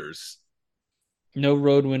road winners. no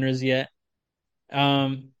road winners yet.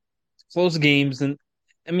 Um, Close games, and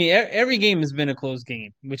I mean every game has been a close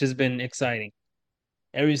game, which has been exciting.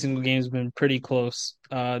 Every single game has been pretty close.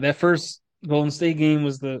 That first Golden State game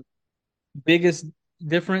was the biggest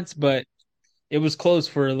difference, but it was close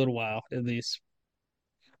for a little while at least.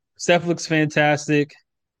 Steph looks fantastic.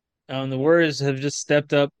 The Warriors have just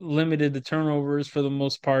stepped up, limited the turnovers for the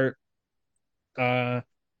most part. Uh,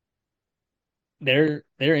 they're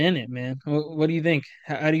in it, man. What do you think?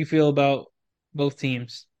 How do you feel about both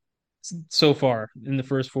teams so far in the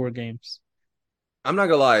first four games? I'm not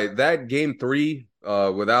gonna lie, that game three,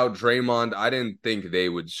 without Draymond, I didn't think they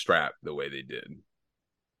would strap the way they did.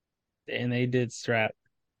 And they did strap.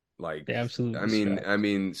 Like, They I absolutely mean, strapped. I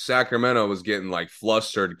mean, Sacramento was getting like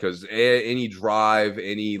flustered because any drive,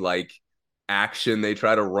 any like action they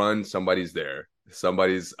try to run, somebody's there,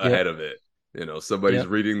 somebody's Yep. ahead of it. Somebody's Yep.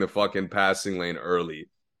 reading the fucking passing lane early.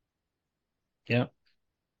 Yep.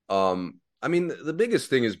 I mean, the biggest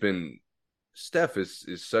thing has been Steph is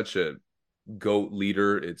such a goat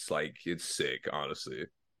leader. It's like it's sick, honestly.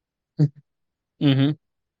 Hmm.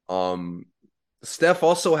 Um, Steph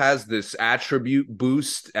also has this attribute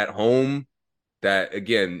boost at home that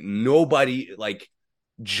again, nobody like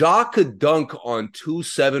Ja could dunk on two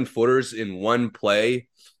 7-footers in one play,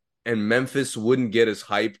 and Memphis wouldn't get as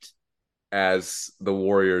hyped as the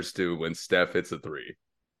Warriors do when Steph hits a three.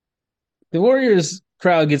 The Warriors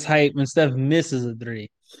crowd gets hyped when Steph misses a three.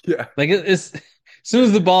 Yeah. Like it's as soon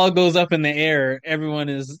as the ball goes up in the air, everyone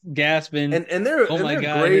is gasping. And they're Oh and my they're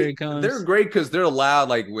God, here great. it They're comes. great because they're loud.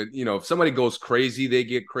 Like when if somebody goes crazy, they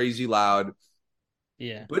get crazy loud.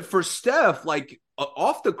 Yeah. But for Steph, like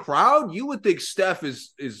off the crowd, you would think Steph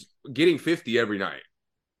is getting 50 every night.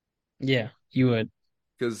 Yeah, you would.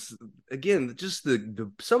 Because again, just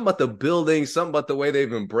the something about the building, something about the way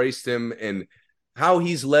they've embraced him and how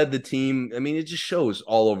he's led the team. I mean, it just shows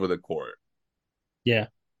all over the court. Yeah.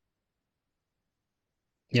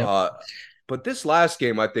 Yep. Uh, but this last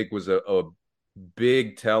game, I think, was a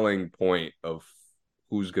big telling point of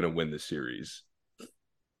who's going to win the series.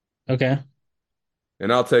 Okay.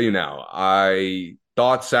 And I'll tell you now, I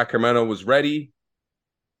thought Sacramento was ready,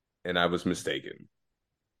 and I was mistaken.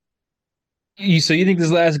 So you think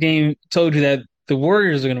this last game told you that the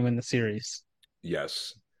Warriors are going to win the series?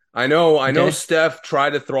 Yes. I know Okay. Steph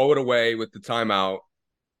tried to throw it away with the timeout.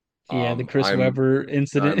 Yeah, the Chris I'm Webber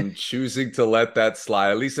incident. I'm choosing to let that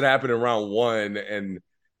slide. At least it happened in round one, and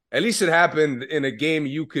at least it happened in a game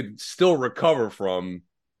you could still recover from.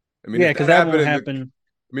 I mean, Yeah, if because that that happened won't in the happen.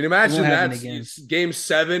 I mean, It won't imagine happen that's again. game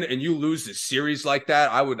 7 and you lose the series like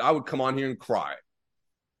that. I would come on here and cry.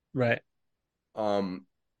 Right. Um,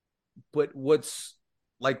 but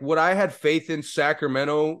what I had faith in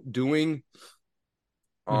Sacramento doing,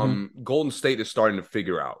 Mm-hmm. Golden State is starting to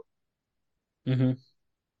figure out. Mm-hmm.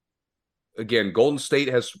 Again, Golden State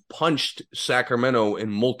has punched Sacramento in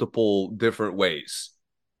multiple different ways.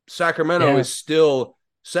 They Sacramento have. is still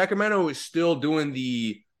Sacramento is still doing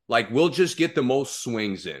the like we'll just get the most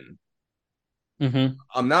swings in. Mm-hmm.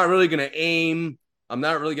 I'm not really going to aim. I'm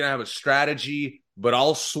not really going to have a strategy, but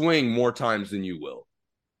I'll swing more times than you will.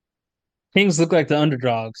 Kings look like the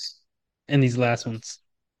underdogs in these last ones.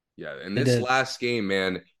 Yeah, in They this did. last game,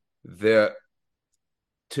 man, the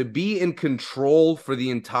to be in control for the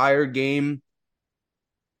entire game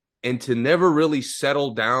and to never really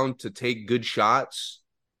settle down to take good shots,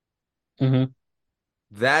 Mm-hmm.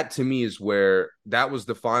 that to me is where that was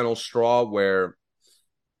the final straw where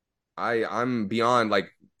I'm beyond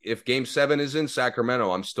like if game 7 is in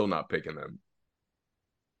Sacramento, I'm still not picking them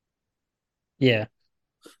Yeah.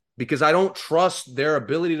 because I don't trust their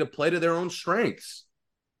ability to play to their own strengths.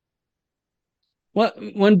 What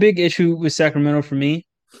one big issue with Sacramento for me,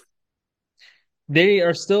 they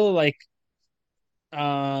are still like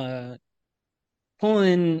uh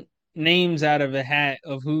pulling names out of a hat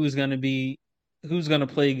of who's gonna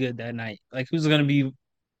play good that night. Like who's gonna be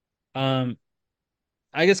um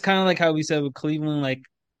I guess kind of like how we said with Cleveland, like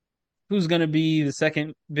who's gonna be the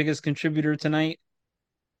second biggest contributor tonight.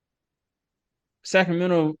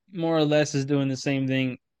 Sacramento more or less is doing the same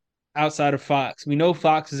thing outside of Fox. We know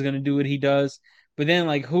Fox is gonna do what he does, but then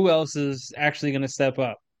like who else is actually gonna step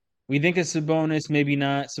up? We think it's Sabonis, maybe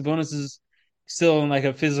not. Sabonis is still in like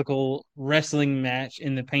a physical wrestling match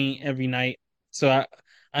in the paint every night. So I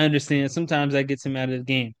understand sometimes that gets him out of the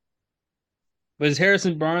game. But is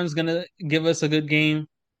Harrison Barnes gonna give us a good game?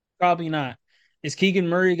 Probably not. Is Keegan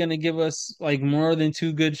Murray gonna give us like more than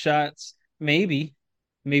two good shots? Maybe,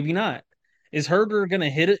 maybe not. Is Herder gonna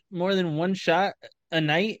hit it more than one shot a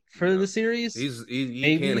night for No. the series? He can't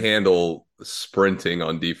Maybe. handle sprinting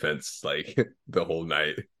on defense like the whole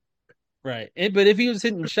night. Right. But if he was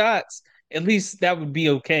hitting shots, at least that would be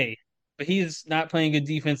okay. But he's not playing good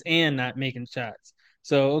defense and not making shots.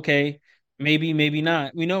 So, okay, maybe, maybe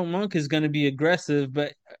not. We know Monk is going to be aggressive,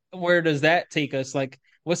 but where does that take us? Like,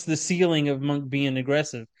 what's the ceiling of Monk being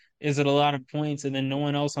aggressive? Is it a lot of points and then no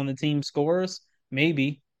one else on the team scores?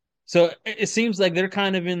 Maybe. So it seems like they're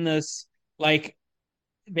kind of in this, like,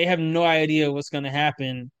 they have no idea what's going to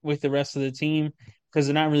happen with the rest of the team because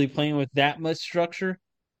they're not really playing with that much structure.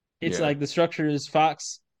 It's Yeah. like the structure is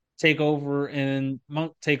Fox take over and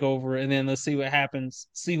Monk take over, and then let's see what happens.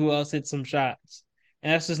 See who else hits some shots.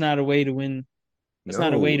 And that's just not a way to win. That's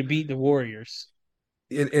not a way No. to beat the Warriors.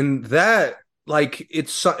 And that like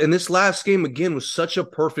it's in this last game again was such a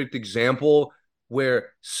perfect example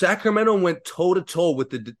where Sacramento went toe to toe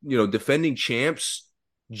with the defending champs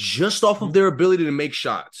just off of Mm-hmm. their ability to make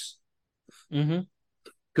shots. Mm-hmm.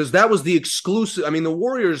 Because that was the exclusive. I mean, the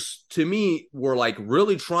Warriors to me were like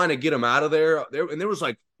really trying to get them out of there. And there was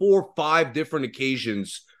like 4 or 5 different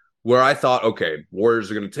occasions where I thought, okay, Warriors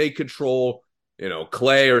are going to take control.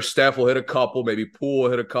 Clay or Steph will hit a couple, maybe Poole will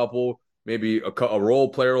hit a couple, maybe a role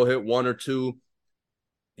player will hit 1 or 2.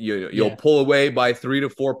 You'll Yeah. pull away by 3 to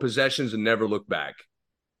 4 possessions and never look back.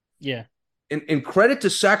 Yeah. And credit to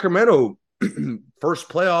Sacramento, first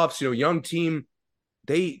playoffs, young team,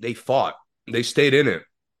 they fought, they stayed in it.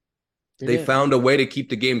 They They did. found a way to keep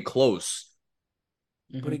the game close.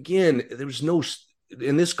 But Mm-hmm. again, there's no,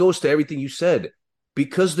 and this goes to everything you said,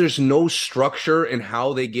 because there's no structure in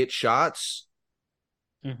how they get shots,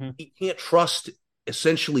 Mm-hmm. you can't trust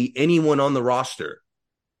essentially anyone on the roster.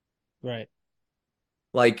 Right.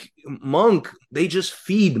 Like Monk, they just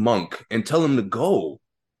feed Monk and tell him to go.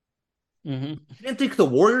 Mm-hmm. You didn't think the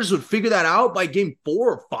Warriors would figure that out by game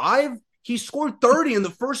 4 or 5? He scored 30 in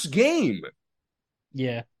the first game.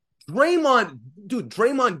 Yeah.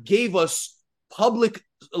 Draymond gave us public,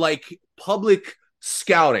 public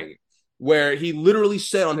scouting where he literally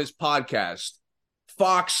said on his podcast,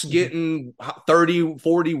 Fox Mm-hmm. getting 30,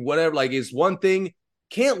 40, whatever, like is one thing.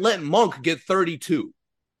 Can't let Monk get 32.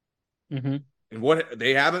 Mm-hmm.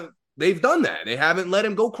 And they've done that. They haven't let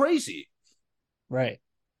him go crazy. Right.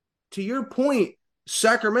 To your point,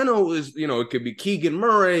 Sacramento is, it could be Keegan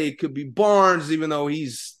Murray, it could be Barnes, even though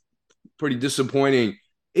he's pretty disappointing.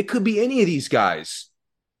 It could be any of these guys,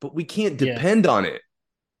 but we can't Yeah. depend on it.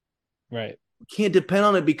 Right. We can't depend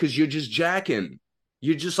on it because you're just jacking.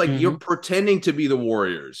 You're just like you're Mm-hmm. pretending to be the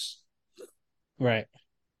Warriors. Right.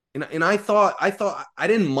 And I thought I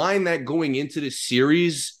didn't mind that going into the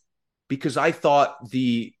series because I thought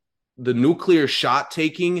the nuclear shot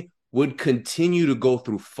taking would continue to go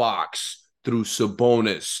through Fox, through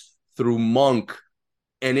Sabonis, through Monk,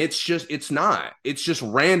 and it's not. It's just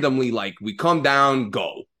randomly like we come down,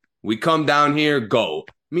 go. We come down here, go.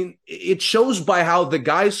 I mean, it shows by how the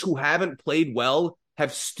guys who haven't played well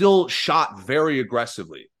have still shot very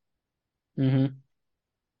aggressively. Mm-hmm.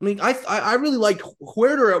 I mean, I really liked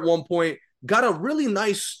Huerter at one point, got a really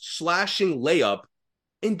nice slashing layup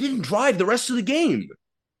and didn't drive the rest of the game.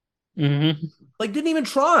 Mm-hmm. Like, didn't even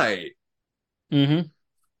try. Mm-hmm.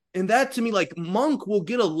 And that to me, like, Monk will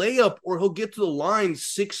get a layup or he'll get to the line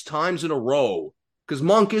 6 times in a row because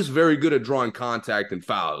Monk is very good at drawing contact and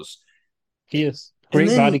fouls. He is. And Great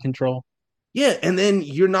then, body control. yeah, and then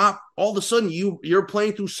you're not all of a sudden you're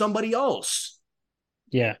playing through somebody else,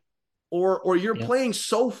 Yeah. or you're Yeah. playing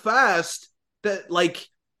so fast that like,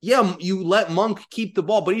 yeah, you let Monk keep the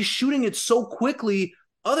ball, but he's shooting it so quickly,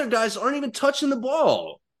 other guys aren't even touching the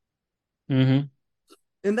ball. Mm-hmm.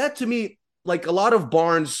 And that to me, like a lot of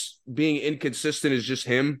Barnes being inconsistent is just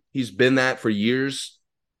him. He's been that for years.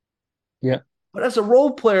 Yeah. But as a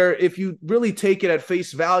role player, if you really take it at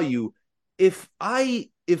face value, if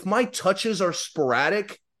my touches are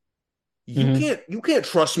sporadic, Mm-hmm. you can't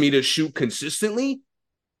trust me to shoot consistently.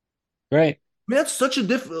 Right. I mean, that's such a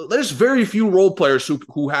there's very few role players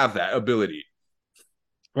who have that ability.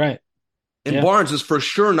 Right. And Yeah. Barnes is for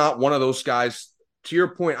sure not one of those guys. To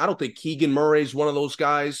your point, I don't think Keegan Murray is one of those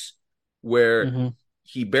guys where Mm-hmm.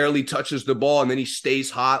 he barely touches the ball and then he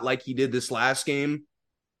stays hot like he did this last game.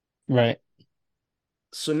 Right.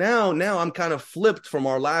 So now I'm kind of flipped from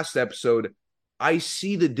our last episode. I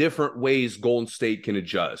see the different ways Golden State can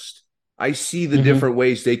adjust. I see the Mm-hmm. different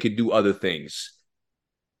ways they could do other things.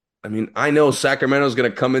 I mean, I know Sacramento's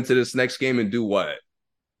going to come into this next game and do what?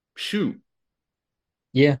 Shoot.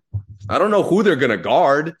 Yeah. I don't know who they're going to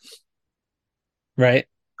guard. Right.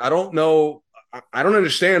 I don't know. I don't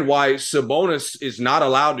understand why Sabonis is not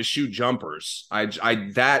allowed to shoot jumpers.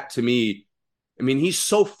 That to me, I mean, he's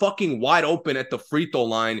so fucking wide open at the free throw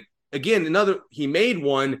line. Again, he made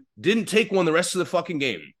one, didn't take one the rest of the fucking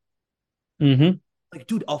game. Mm-hmm. Like,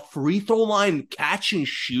 dude, a free throw line catch and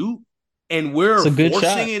shoot, and It's we're a good forcing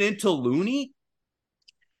shot. it into Looney.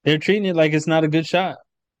 They're treating it like it's not a good shot.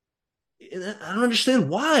 I don't understand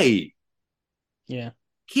why. Yeah.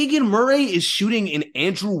 Keegan Murray is shooting in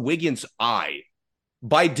Andrew Wiggins' eye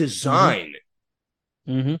by Mm-hmm. design.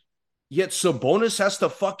 Mm-hmm. Yet Sabonis has to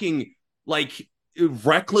fucking like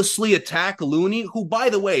recklessly attack Looney, who, by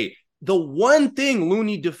the way, the one thing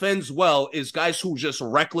Looney defends well is guys who just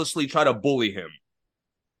recklessly try to bully him.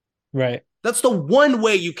 Right. That's the one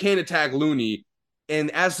way you can't attack Looney. And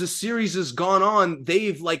as the series has gone on,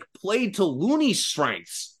 they've like played to Looney's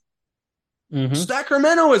strengths. Mm-hmm.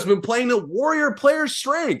 Sacramento has been playing the Warrior players'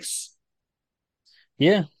 strengths.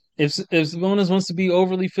 Yeah. If Sabonis wants to be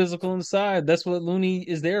overly physical inside, that's what Looney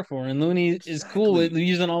is there for. And Looney is cool with Exactly.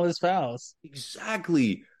 using all his fouls.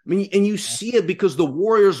 Exactly. I mean, and you Yeah. see it because the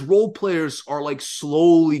Warriors role players are like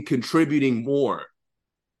slowly contributing more.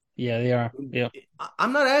 Yeah, they are. Yeah.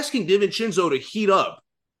 I'm not asking DiVincenzo to heat up,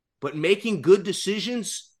 but making good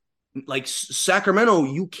decisions like Sacramento,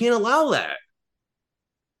 you can't allow that.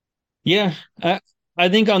 Yeah. I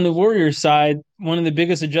think on the Warriors side, one of the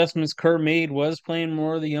biggest adjustments Kerr made was playing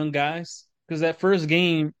more of the young guys. Because that first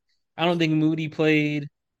game, I don't think Moody played.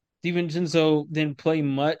 DiVincenzo didn't play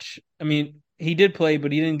much. I mean, he did play,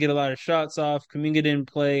 but he didn't get a lot of shots off. Kuminga didn't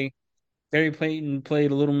play. Gary Payton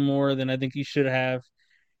played a little more than I think he should have.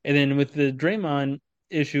 And then with the Draymond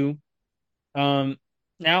issue, um,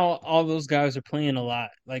 now all those guys are playing a lot.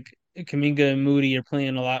 Like Kuminga and Moody are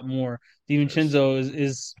playing a lot more. Yes. DiVincenzo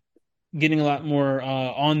is getting a lot more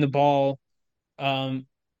on the ball um,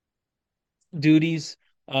 duties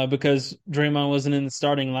because Draymond wasn't in the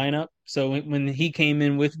starting lineup. So when he came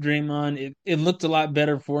in with Draymond, it looked a lot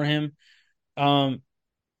better for him. Um,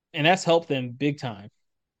 and that's helped them big time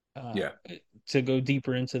uh, Yeah. to go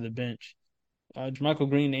deeper into the bench. Jermichael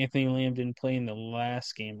Green and Anthony Lamb didn't play in the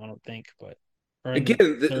last game, I don't think, but or in the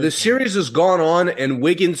Again, the third game. series has gone on, and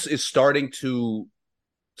Wiggins is starting to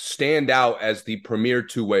stand out as the premier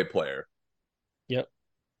two-way player. Yep,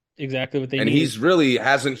 exactly what they And needed. he's really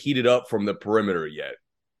hasn't heated up from the perimeter yet.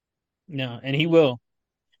 No, and he will.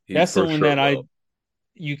 He That's the for one sure that will.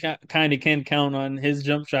 you kind of can count on. His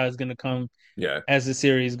jump shot is going to come Yeah. as the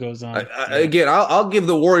series goes on. Yeah. Again, I'll give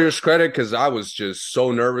the Warriors credit because I was just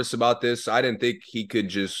so nervous about this. I didn't think he could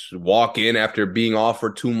just walk in after being off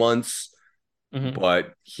for 2 months. Hmm.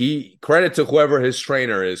 But he credit to whoever his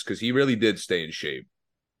trainer is because he really did stay in shape.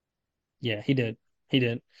 Yeah, he did. He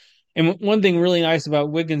did. And one thing really nice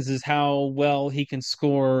about Wiggins is how well he can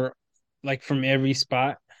score like from every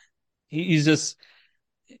spot. He's just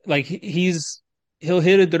like he'll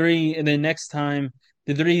hit a three, and then next time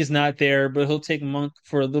the three is not there, but he'll take Monk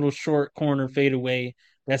for a little short corner fadeaway.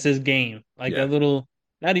 That's his game, like a Yeah. little,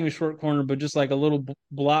 not even short corner, but just like a little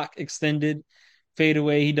block extended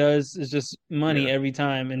fadeaway. He does is just money Yeah. every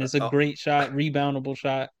time, and it's a Uh, great shot, reboundable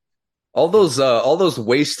shot. Yeah, all those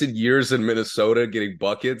wasted years in Minnesota getting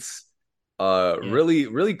buckets yeah.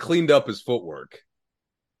 really cleaned up his footwork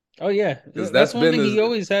Oh yeah, because that's that's one been thing. He the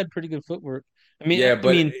always had pretty good footwork. yeah, I but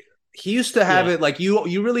mean, he used to have yeah, it like you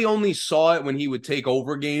really only saw it when he would take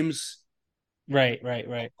over games. right.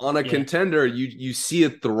 On a Yeah, contender, you see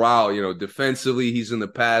it throughout. Defensively, he's in the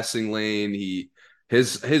passing lane.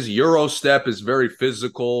 His Euro step is very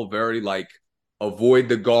physical, very like avoid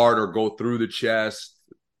the guard or go through the chest.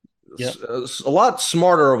 yep. A lot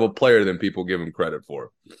smarter of a player than people give him credit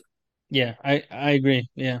for. Yeah, I agree.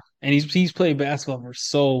 Yeah, and he's played basketball for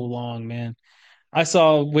so long, man. I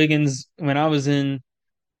saw Wiggins when I was in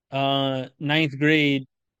ninth grade.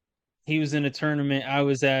 He was in a tournament I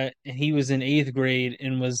was at, and he was in eighth grade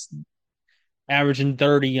and was averaging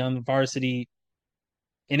 30 on the varsity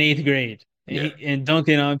in eighth grade, and Yeah, and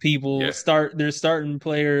dunking on people. yeah, Start their starting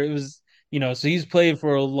player. It was so he's played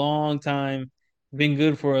for a long time, been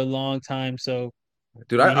good for a long time. So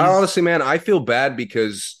dude. I I, mean, I honestly, man, I feel bad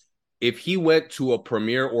because if he went to a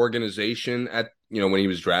premier organization at when he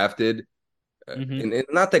was drafted, hmm and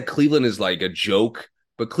not that Cleveland is like a joke,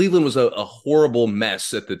 but Cleveland was a horrible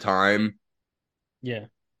mess at the time. yeah,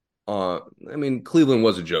 Uh, I mean, Cleveland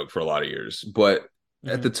was a joke for a lot of years, but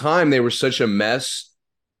at the hmm time they were such a mess.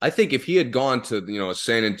 I think if he had gone to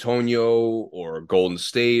San Antonio or Golden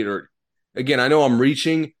State, or again, I know I'm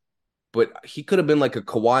reaching, but he could have been like a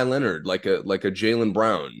Kawhi Leonard, like a Jalen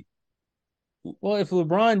Brown. Well, if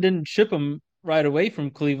LeBron didn't ship him right away from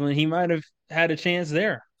Cleveland, he might have had a chance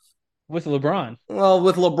there with LeBron. Well,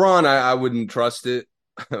 with LeBron, I wouldn't trust it,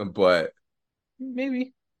 but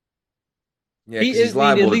Maybe yeah, because I he's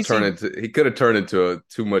mean, at liable to least turn into he could have turned into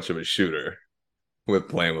too much of a shooter with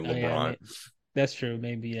playing with oh yeah, LeBron. that's true.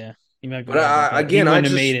 Maybe yeah, you might be But right about that. He again, I wouldn't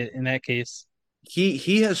have made just it in that case.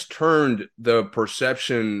 he has turned the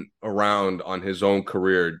perception around on his own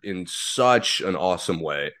career in such an awesome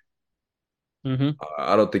way. hmm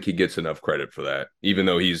I don't think he gets enough credit for that, even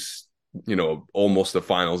though he's almost the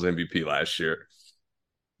Finals MVP last year.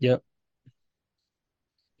 Yep.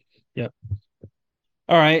 Yep.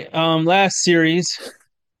 All right. Last series,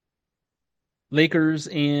 Lakers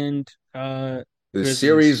and The Grizzlies.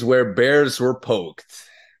 series where Bears were poked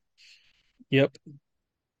Yep.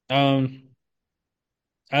 Um,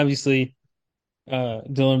 obviously,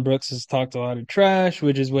 Dylan Brooks has talked a lot of trash,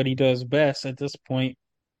 which is what he does best at this point.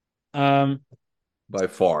 Um, by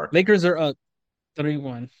far. Lakers are up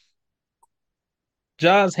 3-1.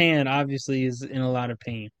 Ja's hand obviously is in a lot of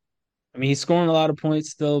pain. I mean, he's scoring a lot of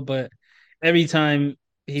points still, but every time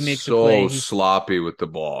he makes a play, So he's sloppy with the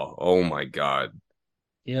ball. Oh my God.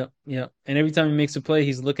 yep. And every time he makes a play,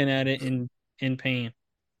 he's looking at it in pain.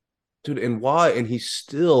 Dude, and why? And he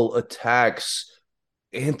still attacks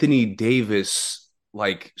Anthony Davis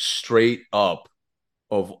like straight up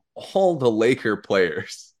of all the Laker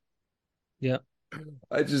players. Yep.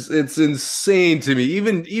 It's insane to me.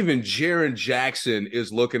 Even Jaren Jackson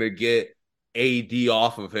is looking to get AD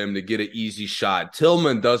off of him to get an easy shot.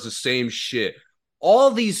 Tillman does the same shit.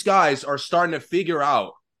 All these guys are starting to figure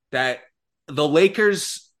out that the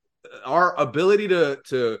Lakers, our ability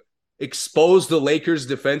to expose the Lakers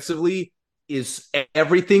defensively is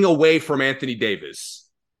everything away from Anthony Davis.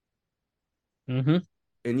 hmm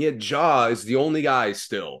And yet Ja is the only guy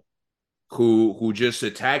still who just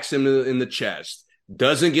attacks him in the chest,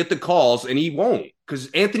 doesn't get the calls, and he won't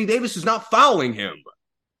because Anthony Davis is not fouling him.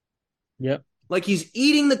 Yep. Like he's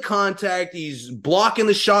eating the contact, he's blocking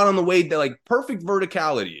the shot on the way, like perfect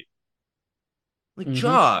verticality. Like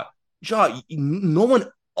hmm no one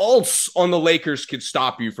else on the Lakers could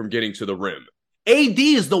stop you from getting to the rim.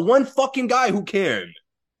 AD is the one fucking guy who can.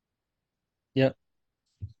 Yep.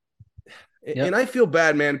 And Yep. I feel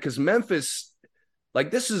bad, man, because Memphis,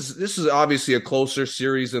 like this is obviously a closer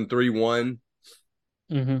series than 3-1.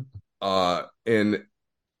 hmm And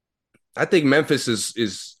I think Memphis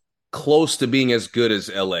is close to being as good as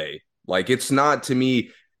LA. Like it's not to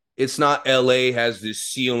me, it's not LA has this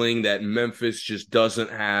ceiling that Memphis just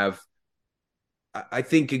doesn't have. I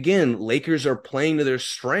think again, Lakers are playing to their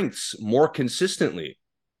strengths more consistently.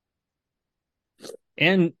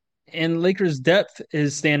 And Lakers' depth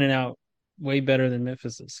is standing out way better than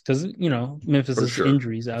Memphis's because For Memphis's sure.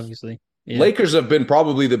 injuries, obviously. Yeah, Lakers have been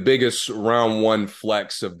probably the biggest round one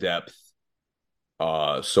flex of depth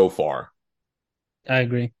so far. I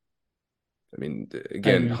agree. I mean, I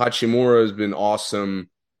again, agree. Hachimura has been awesome.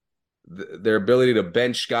 Their ability to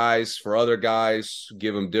bench guys for other guys,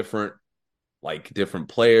 give them different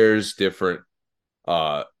players, different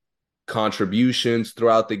uh contributions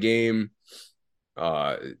throughout the game.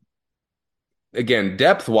 Uh Again,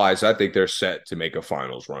 depth wise, I think they're set to make a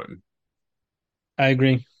finals run. I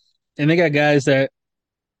agree. And they got guys that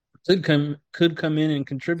could come in and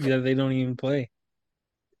contribute that they don't even play.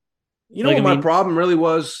 You know Like what I my mean, problem really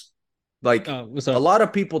was? Like what's a up? lot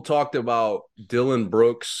of people talked about Dylan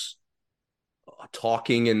Brooks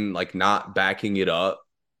talking and like not backing it up.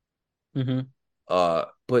 Hmm.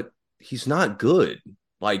 But he's not good.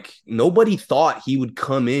 Like nobody thought he would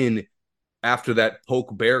come in after that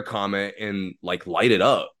poke bear comment and like light it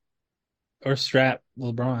up Or strap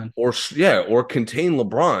LeBron. or contain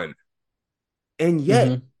LeBron. And yet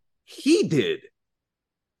Hmm. he did.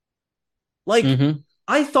 Like Hmm.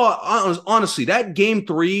 I thought honestly that game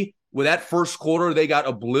 3 with that first quarter they got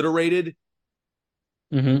obliterated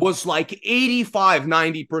Hmm. was like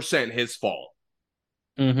 85-90% his fault.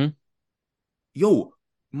 Hmm. Yo,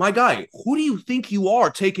 my guy, who do you think you are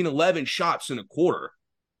taking 11 shots in a quarter?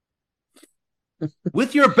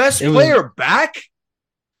 With your best It was, player back?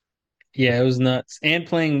 yeah, it was nuts. And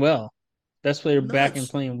playing well. Best player back and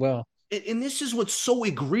Nuts. playing well. And this is what's so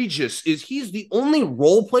egregious is he's the only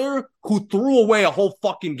role player who threw away a whole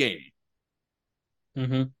fucking game.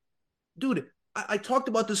 Hmm. Dude, I talked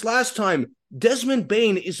about this last time. Desmond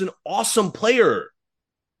Bain is an awesome player.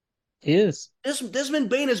 He is. Desmond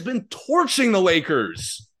Bain has been torching the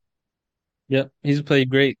Lakers. Yep. He's played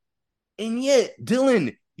great. And yet,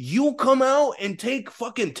 Dylan, you come out and take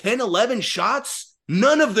fucking 10, 11 shots.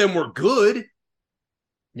 None of them were good.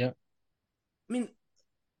 Yep. I mean,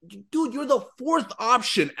 dude, you're the fourth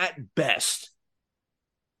option at best.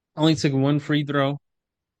 Only took one free throw.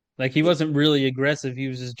 Like he wasn't really aggressive. He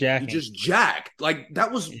was just You jacking. just jacked. Like,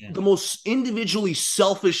 that was Yeah. the most individually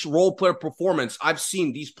selfish role player performance I've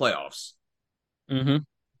seen these playoffs. Hmm. I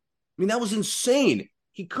mean, that was insane.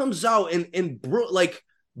 He comes out like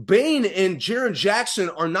Bane and Jaren Jackson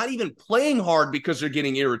are not even playing hard because they're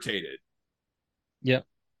getting irritated. Yep.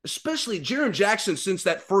 Especially Jaren Jackson, since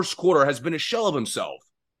that first quarter, has been a shell of himself.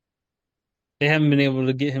 They haven't been able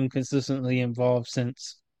to get him consistently involved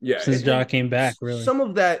since Yeah, since Ja and came back, really. some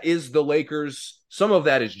of that is the Lakers. Some of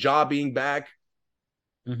that is Ja being back.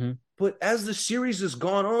 Hmm. But as the series has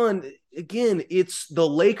gone on, again, it's the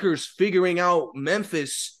Lakers figuring out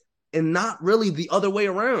Memphis and not really the other way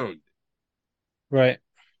around. Right.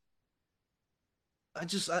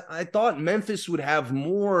 I thought Memphis would have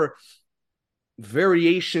more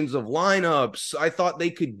variations of lineups. I thought they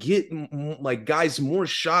could get like guys more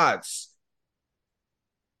shots,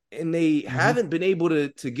 and they Hmm. haven't been able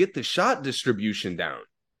to get the shot distribution down.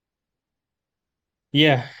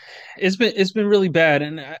 Yeah. It's been really bad,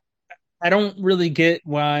 and I don't really get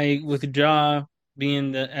why with Ja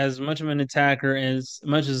being as much of an attacker as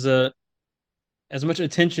much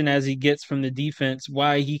attention as he gets from the defense,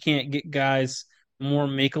 why he can't get guys more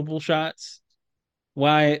makeable shots.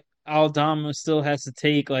 Why Aldama still has to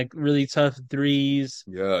take like really tough threes.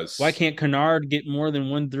 Why Yes. can't Kennard get more than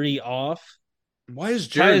one three off? Why is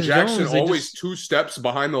Jaron Tyus Jackson Jones, they always just 2 steps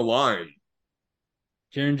behind the line?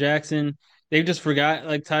 Jaren Jackson, they've just forgot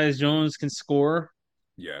like Tyus Jones can score.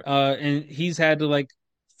 Yeah. And he's had to like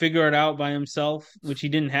figure it out by himself, which he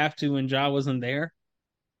didn't have to when Ja wasn't there.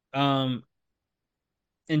 Um,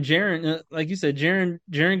 and Jaren, like you said, Jaren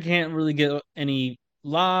can't really get any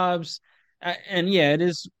lobs, and yeah, it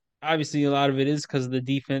is obviously a lot of it is because of the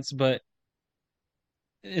defense, but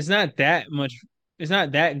it's not that much. It's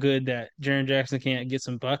not that good that Jaren Jackson can't get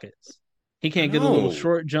some buckets. He I can't get a little know.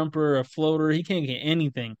 short jumper, a floater. He can't get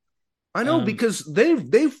anything. I know Um, because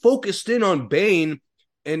they've focused in on Bane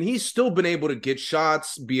and he's still been able to get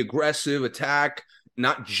shots, be aggressive, attack,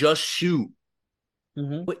 not just shoot.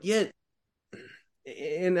 mhm. But yet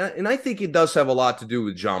and I think it does have a lot to do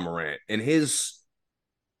with John Morant and his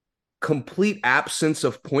complete absence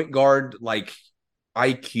of point guard like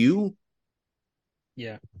IQ.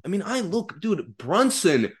 Yeah. I mean, I look, dude,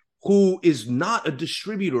 Brunson, who is not a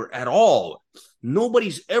distributor at all.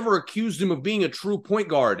 Nobody's ever accused him of being a true point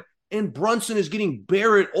guard. And Brunson is getting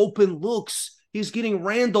Barrett open looks. He's getting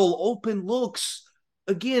Randall open looks.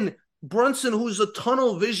 Again, Brunson, who's a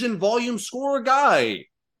tunnel vision volume scorer guy.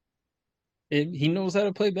 He knows how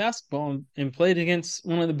to play basketball and played against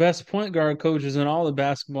one of the best point guard coaches in all of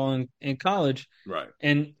basketball in college. Right.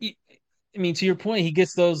 And I mean, to your point, he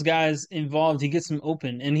gets those guys involved. He gets them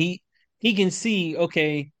open, and he can see.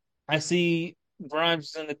 Okay, I see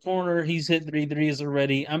Grimes in the corner. He's hit three threes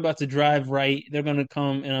already. I'm about to drive right. They're gonna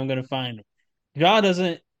come, and I'm gonna find him. Ja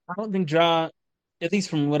doesn't. I don't think Ja, at least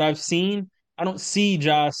from what I've seen, I don't see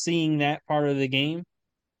Ja seeing that part of the game.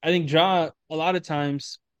 I think Ja, a lot of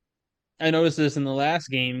times, I noticed this in the last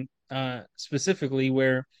game, specifically,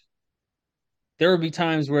 where there will be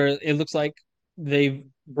times where it looks like they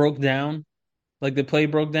broke down, like the play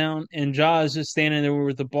broke down, and Ja is just standing there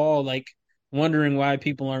with the ball, like wondering why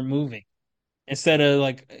people aren't moving. Instead of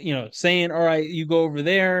like, saying, all right, you go over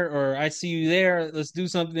there, or I see you there, let's do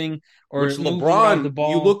something, Which or moving around the LeBron,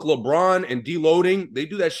 you ball look LeBron and deloading, they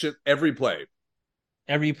do that shit every play.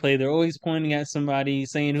 every play. They're always pointing at somebody,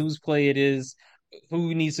 saying whose play it is,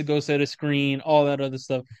 who needs to go set a screen, all that other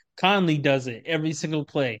stuff. Conley does it every single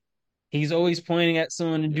play. He's always pointing at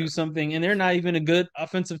someone to Yeah. do something, and they're not even a good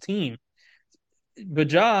offensive team.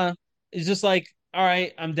 But Ja is just like, all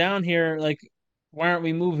right, I'm down here. Like, why aren't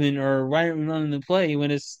we moving, or why aren't we running the play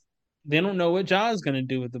when it's they don't know what Ja is going to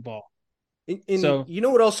do with the ball. And So you know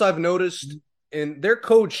what else I've noticed? And their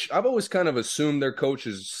coach, I've always kind of assumed their coach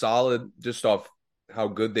is solid just off how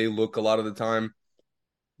good they look a lot of the time.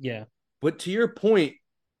 yeah, But to your point,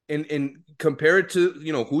 and compare it to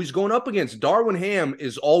who he's going up against, Darwin Ham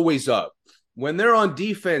is always up. When they're on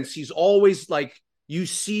defense, he's always like you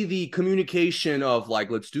see the communication of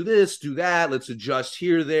like, let's do this, do that, let's adjust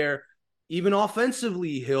here, there. Even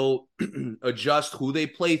offensively, he'll adjust who they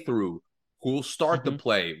play through, who'll start the hmm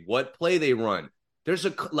play, what play they run. There's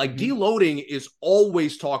a like hmm deloading is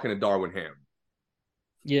always talking to Darwin Ham,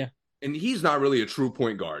 yeah, and he's not really a true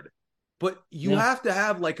point guard. But you no, have to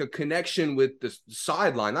have like a connection with the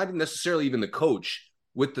sideline, not necessarily even the coach,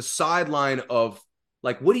 with the sideline of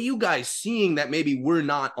like, what are you guys seeing that maybe we're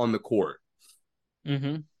not on the court?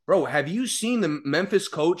 hmm Bro, have you seen the Memphis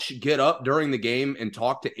coach get up during the game and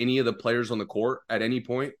talk to any of the players on the court at any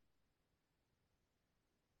point?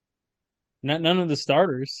 not none of the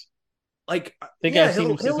starters. Like, I think yeah, I've seen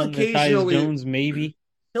he'll him say he'll something to Tyus occasionally Jones, maybe,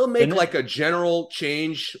 he'll but make not, like a general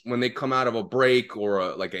change when they come out of a break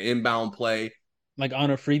or like an inbound play. like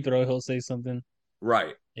on a free throw, he'll say something.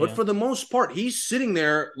 Right. But Yeah. for the most part, he's sitting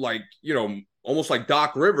there like, almost like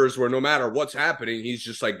Doc Rivers, where no matter what's happening, he's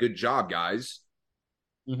just like, good job, guys.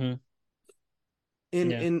 hmm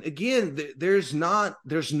And Yeah. and again, there's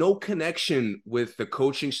no connection with the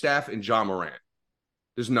coaching staff and John Morant.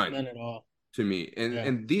 There's none None at all. to me. And Yeah.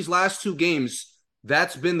 and these last two games,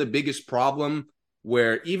 that's been the biggest problem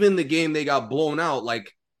where even the game they got blown out,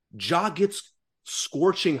 like Ja gets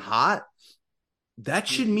scorching hot. That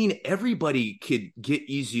should Mhm. mean everybody could get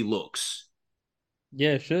easy looks.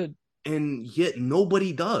 Yeah, it should. And yet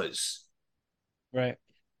nobody does. Right.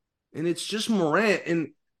 And it's just Morant. And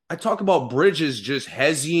I talk about Bridges just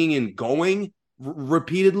hezzying and going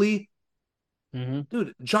repeatedly. hmm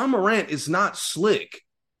Dude, John Morant is not slick.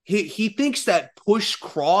 He thinks that push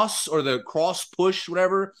cross or the cross push,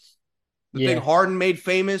 whatever, the thing Yeah. Harden made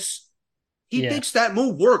famous. He Yeah. thinks that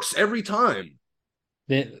move works every time.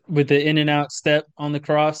 With the in and out step on the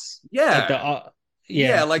cross, like Yeah. Yeah,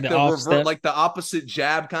 yeah, like the the off revert, step. like the opposite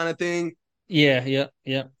jab kind of thing. Yeah. Yeah.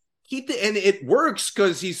 Yeah. And it works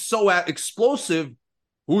because he's so explosive.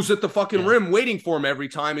 Who's at the fucking Yeah. rim waiting for him every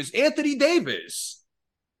time is Anthony Davis,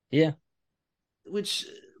 Yeah. which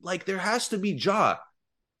like there has to be like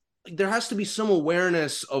there has to be some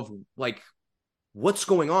awareness of like what's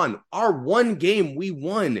going on. Our one game we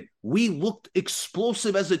won, we looked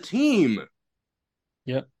explosive as a team.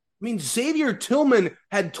 Yep. I mean, Xavier Tillman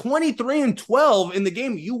had 23 and 12 in the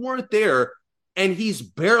game. You weren't there, and he's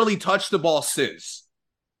barely touched the ball since.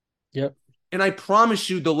 Yep. And I promise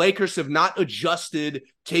you, the Lakers have not adjusted,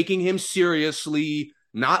 taking him seriously,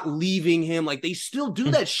 not leaving him. Like they still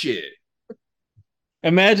do that shit.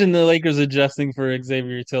 Imagine the Lakers adjusting for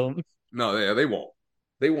Xavier Tillman. No, they won't.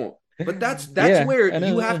 They won't. But that's Yeah, where I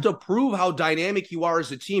you have know. to prove how dynamic you are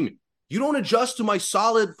as a team. You don't adjust to my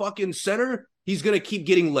solid fucking center, he's gonna keep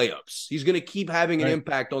getting layups. He's gonna keep having an Right.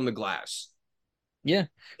 impact on the glass. Yeah.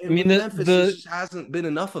 I And mean with Memphis, it the just hasn't been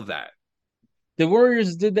enough of that. the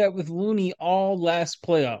Warriors did that with Looney all last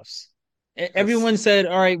playoffs. That's Everyone said,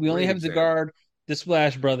 "All right, we only great have to example. guard the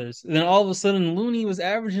Splash Brothers." And then all of a sudden, Looney was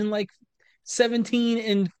averaging like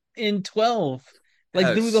 17 and 12,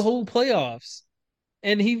 like through the Yes. whole playoffs,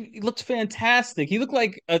 and he looked fantastic. He looked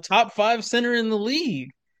like a top five center in the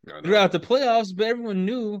league I know. throughout the playoffs. But everyone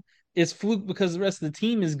knew it's fluke because the rest of the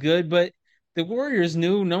team is good. But the Warriors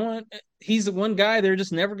knew no one. He's the one guy they're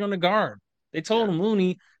just never going to guard. They told Yeah. him,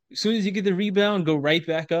 Looney, as soon as you get the rebound, go right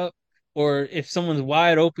back up. Or if someone's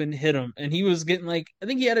wide open, hit him. And he was getting like, I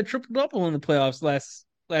think he had a triple double in the playoffs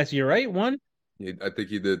last year, right? One. I think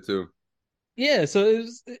he did too. Yeah, so it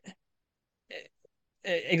was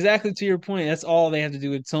exactly to your point. That's all they have to do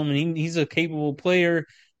with Tillman. He's a capable player.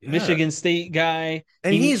 Yeah. Michigan State guy.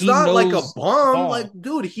 And he's He not like a knows bum. Like, ball.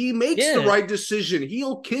 dude, he makes the Yeah, right decision.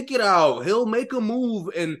 He'll kick it out. He'll make a move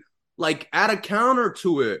and like add a counter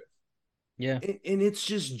to it. yeah, And it's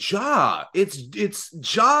just Ja. It's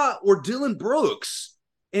Ja or Dylan Brooks.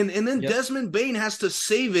 And then yep. Desmond Bain has to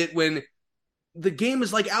save it when the game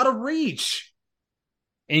is like out of reach.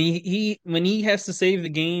 And he when he has to save the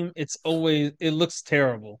game, it looks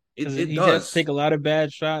terrible It because it he has to take does. a lot of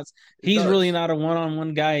bad shots. It He's really does. not a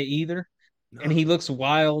one-on-one guy either, and No. he looks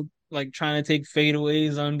wild, like trying to take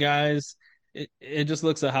fadeaways on guys. It just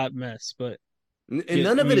looks a hot mess. But And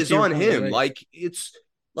none I of it mean, is to your on point, you're him. right. Like it's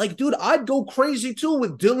like, dude, I'd go crazy too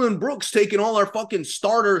with Dylan Brooks taking all our fucking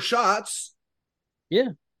starter shots. Yeah,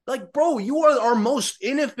 Like, bro, you are our most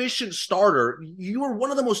inefficient starter. You are one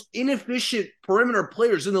of the most inefficient perimeter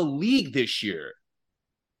players in the league this year.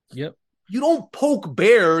 yep, You don't poke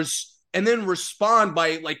bears and then respond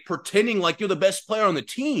by like pretending like you're the best player on the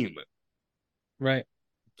team. right,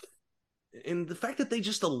 And the fact that they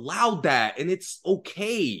just allowed that and it's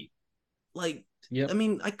okay. Like, I yep.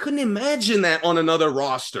 mean, I couldn't imagine that on another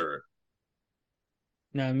roster.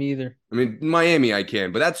 Not me either. I mean, Miami, I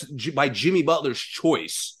can, but that's by Jimmy Butler's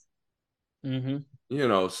choice.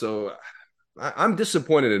 Mm-hmm. So I'm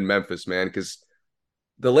disappointed in Memphis, man, because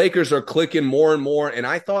the Lakers are clicking more and more, and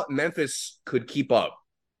I thought Memphis could keep up.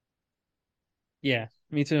 Yeah,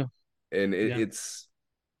 me too. And Yeah, it's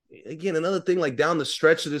again another thing like down the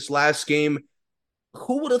stretch of this last game.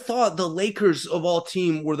 Who would have thought the Lakers of all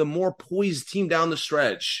team were the more poised team down the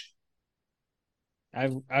stretch?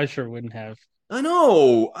 I sure wouldn't have. I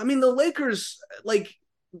know. I mean, the Lakers, like,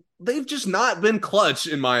 they've just not been clutch,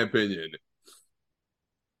 in my opinion.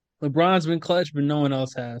 LeBron's been clutch, but no one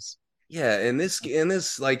else has. Yeah, and this,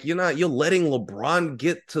 like, you're letting LeBron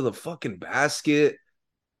get to the fucking basket.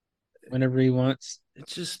 Whenever he wants.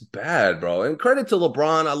 It's just bad, bro. And credit to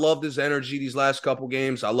LeBron. I loved his energy these last couple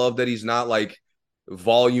games. I love that he's not like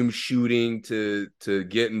volume shooting to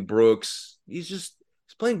getting Brooks. He's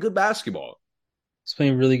playing good basketball. He's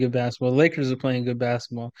playing really good basketball. The Lakers are playing good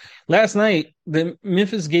basketball. Last night, the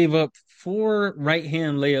Memphis gave up four right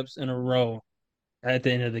hand layups in a row at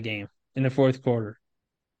the end of the game in the fourth quarter.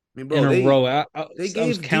 I mean, In bro, a they row. they I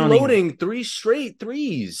was gave counting them. deloading three straight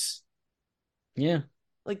threes. Yeah.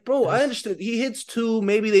 Like, bro, I That's understand he hits two.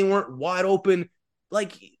 Maybe they weren't wide open.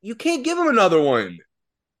 Like, you can't give him another one.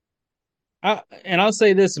 and I'll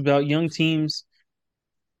say this about young teams,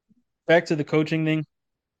 back to the coaching thing.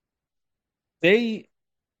 They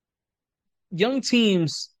young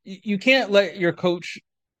teams, you can't let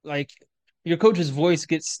like your coach's voice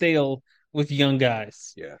get stale with young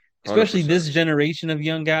guys, Yeah, especially 100%. this generation of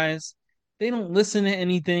young guys. They don't listen to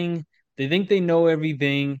anything. They think they know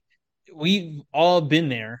everything. We've all been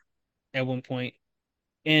there at one point,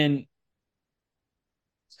 and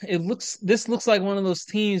this looks like one of those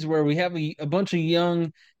teams where we have a bunch of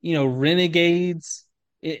young, renegades.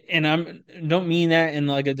 And I'm don't mean that in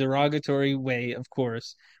like a derogatory way, of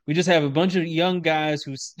course. We just have a bunch of young guys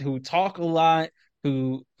who talk a lot,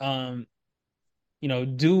 who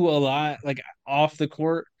do a lot like off the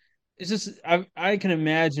court. It's just I can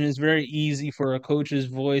imagine it's very easy for a coach's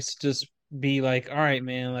voice to just be like, all right,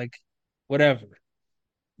 man, like whatever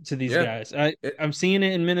to these Yeah. guys. It, I'm seeing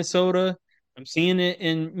it in Minnesota. I'm seeing it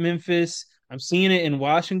in Memphis. I'm seeing it in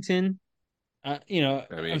Washington. I mean,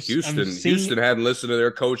 I'm Houston hadn't listened to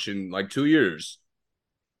their coach in like 2 years.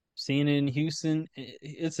 seeing it in Houston.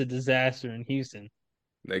 It's a disaster in Houston.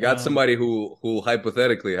 They got Um, somebody who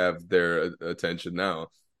hypothetically have their attention now.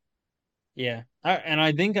 yeah, and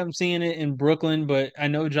I think I'm seeing it in Brooklyn, but I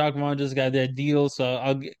know Jock Vaughn just got that deal,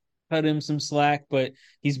 so cut him some slack. But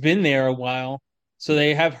he's been there a while, so Yeah.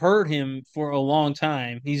 they have heard him for a long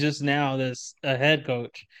time. He's just now this a head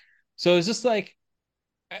coach, so it's just like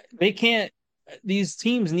they can't. These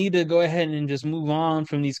teams need to go ahead and just move on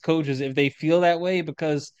from these coaches if they feel that way,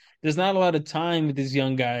 because there's not a lot of time with these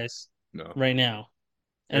young guys No. right now.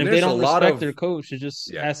 And And if they there's a don't lot respect of their coach, it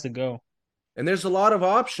just yeah. has to go. And there's a lot of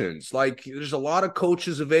options. Like there's a lot of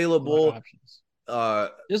coaches A lot of available. options. Uh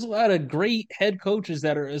There's a lot of great head coaches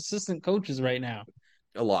that are assistant coaches right now.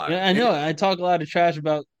 a lot. Yeah, I know I talk a lot of trash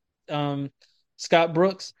about um, Scott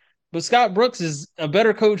Brooks, but Scott Brooks is a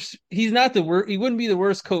better coach. He's not the worst. He wouldn't be the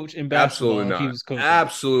worst coach in Absolutely basketball if he not. was coaching.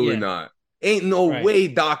 Absolutely Yeah, not. Ain't no right. way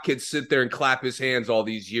Doc could sit there and clap his hands all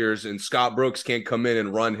these years and Scott Brooks can't come in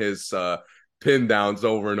and run his pin downs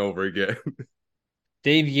over and over again.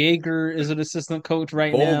 Dave Yeager is an assistant coach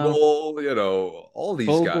right now. Vogel, all these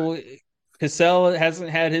guys. Vogel, Cassell hasn't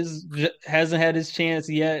had his chance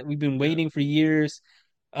yet. We've been Yeah. waiting for years.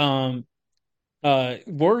 Um,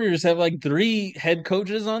 Warriors have like three head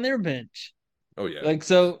coaches on their bench. Oh yeah. Like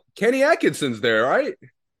so, Kenny Atkinson's there, right?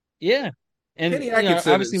 yeah. And Kenny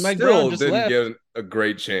Atkinson obviously Mike Brown still just didn't left, get a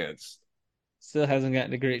great chance. still hasn't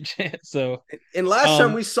gotten a great chance. So, And last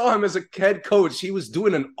time um, we saw him as a head coach, he was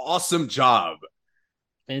doing an awesome job.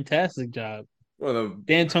 fantastic job. One of the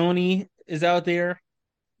D'Antoni is out there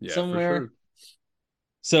yeah, for somewhere. sure.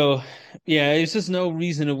 So, yeah, it's just no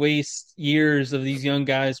reason to waste years of these young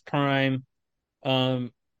guys' prime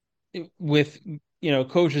um, with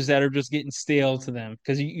coaches that are just getting stale to them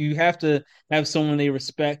because you have to have someone they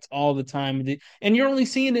respect all the time, and you're only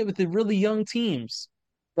seeing it with the really young teams.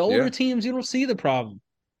 The older Yeah. teams, you don't see the problem.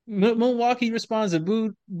 Milwaukee responds to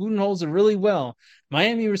Budenholzer really well.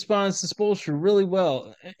 Miami responds to Spoelstra really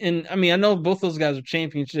well, and I mean I know both those guys are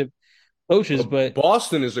championship coaches, but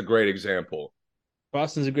Boston is a great example.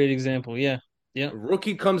 Boston's a great example. Yeah, yeah, A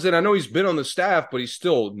rookie comes in. I know he's been on the staff, but he's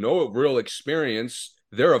still no real experience.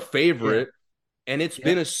 They're a yeah, favorite, and it's yeah.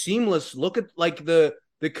 been a seamless look at like the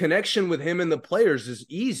connection with him and the players is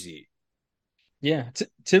easy. Yeah,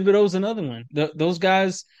 Thibodeau's another one. Those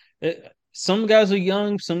guys, uh, some guys are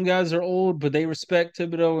young, some guys are old, but they respect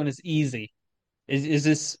Thibodeau, and it's easy. Is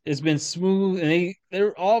this? It's been smooth, and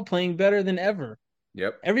they're all playing better than ever.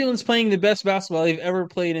 Yep. Everyone's playing the best basketball they've ever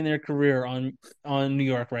played in their career on New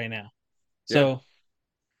York right now. Yeah. So,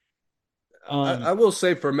 I will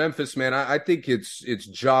say for Memphis, man, I think it's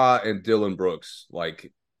Ja and Dylan Brooks.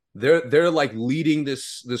 Like they're like leading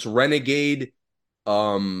this renegade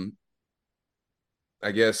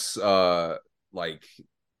I guess like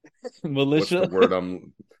what's the militia. word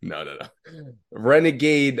I'm no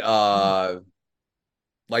renegade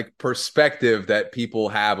like perspective that people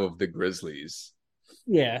have of the Grizzlies.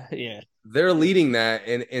 Yeah, yeah. They're leading that,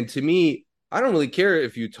 and to me, I don't really care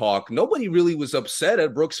if you talk. Nobody really was upset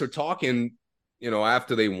at Brooks or talking,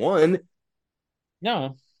 after they won.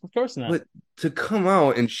 No, of course not. But to come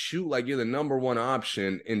out and shoot like you're the number one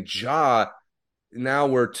option, and Ja, now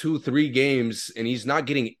we're 2, 3 games, and he's not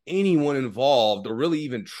getting anyone involved or really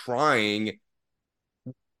even trying.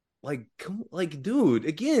 Like, like, dude,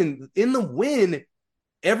 again, in the win,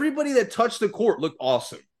 everybody that touched the court looked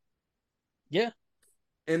awesome. Yeah,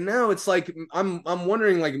 And now it's like I'm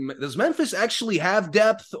wondering, like, does Memphis actually have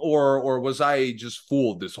depth, or was I just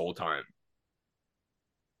fooled this whole time?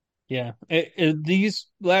 yeah. These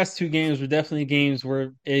last two games were definitely games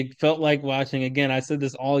where it felt like watching. Again, I said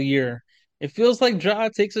this all year. It feels like Ja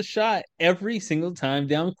takes a shot every single time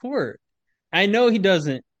down court. I know he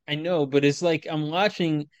doesn't. I know, but it's like I'm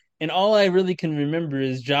watching, and all I really can remember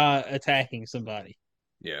is Ja attacking somebody.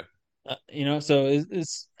 Yeah, So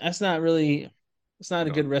that's not really, it's not a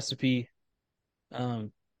no. good recipe.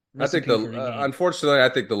 I think Recipe for the game. unfortunately, I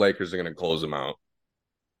think the Lakers are going to close them out.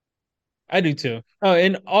 I do too. Oh,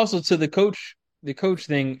 and also to the coach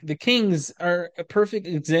thing, the Kings are a perfect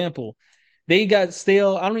example. They got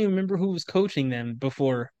stale. I don't even remember who was coaching them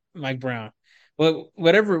before Mike Brown. But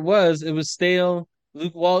whatever it was stale.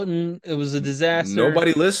 Luke Walton, it was a disaster.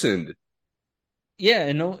 Nobody listened. Yeah,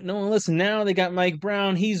 and no one listened. Now they got Mike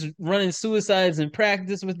Brown. He's running suicides in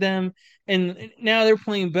practice with them, and now they're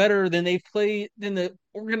playing better than the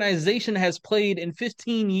organization has played in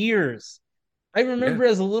 15 years. I Yeah, remember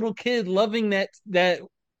as a little kid loving that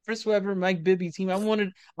Chris Webber, Mike Bibby team. I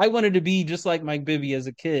wanted to be just like Mike Bibby as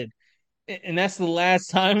a kid, and that's the last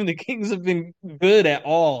time the Kings have been good at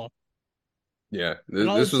all. yeah. And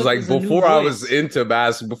all This it was took like was a new before I was voice. into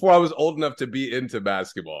basketball, before I was old enough to be into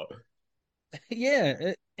basketball.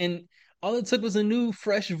 Yeah, and all it took was a new,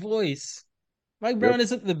 fresh voice. Mike Yep. Brown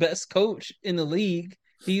isn't the best coach in the league.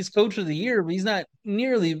 He's coach of the year, but he's not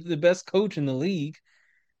nearly the best coach in the league.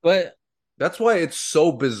 But That's why it's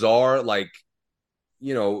so bizarre. Like,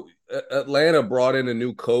 Atlanta brought in a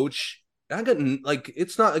new coach. I got like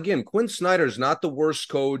it's not again. Quinn Snyder's not the worst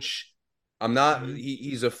coach. I'm not. Mhm.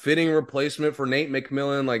 He's a fitting replacement for Nate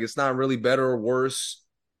McMillan. Like it's not really better or worse.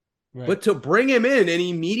 right, But to bring him in and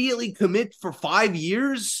immediately commit for 5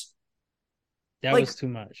 years, that like was too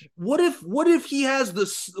much, what if he has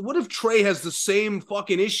this? What if Trey has the same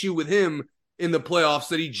fucking issue with him in the playoffs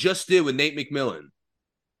that he just did with Nate McMillan?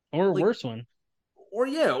 or a Like, worse one. or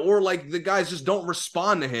yeah, or like the guys just don't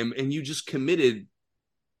respond to him, and you just committed.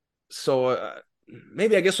 So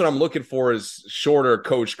maybe I guess what I'm looking for is shorter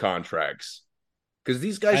coach contracts because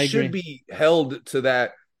these guys I should agree. be held to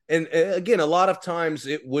that. And again, a lot of times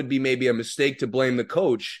it would be maybe a mistake to blame the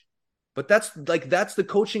coach, but that's the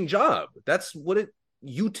coaching job. That's what it.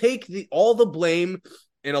 You take the all the blame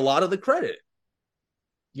and a lot of the credit.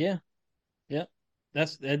 Yeah, yeah,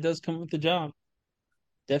 that does come with the job.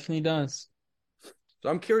 Definitely does. So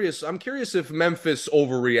I'm curious. I'm curious if Memphis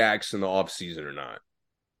overreacts in the offseason or not.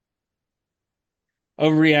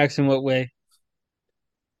 Overreacts in what way?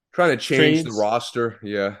 Trying to change the trades. roster.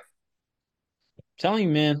 Yeah. Telling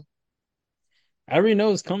you, man, I already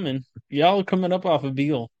know it's coming. Y'all are coming up off of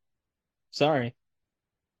Beal. Sorry.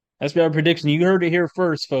 That's our prediction. You heard it here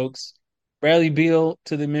first, folks. Bradley Beal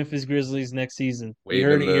to the Memphis Grizzlies next season. You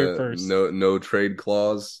heard Waving it here the first. no trade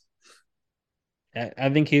clause. I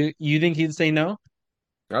think you think he'd say no?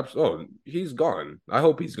 Oh, he's gone. I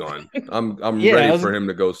hope he's gone. I'm Yeah, ready for him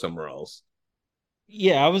to go somewhere else.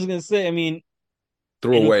 I was gonna say, I mean,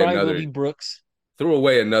 Threw it'll away probably will another be Brooks. threw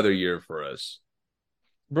away another year for us.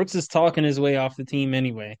 Brooks is talking his way off the team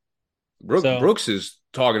anyway. So Brooks is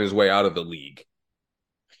talking his way out of the league.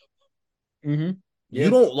 You yeah.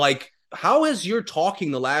 don't like how has your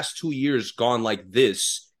talking the last 2 years gone like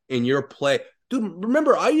this in your play? Dude,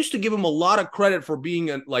 remember, I used to give him a lot of credit for being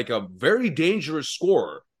like a very dangerous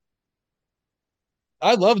scorer.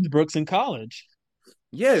 I loved Brooks in college.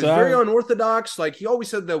 Yeah, So he's very I unorthodox. Like he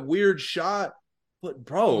always had that weird shot. But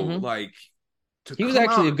bro, mhm. like to He was come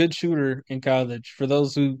actually a out, good shooter in college. For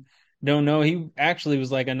those who don't know, he actually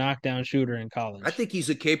was like a knockdown shooter in I college. think he's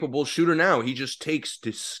a capable shooter now. He just takes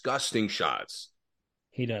disgusting shots,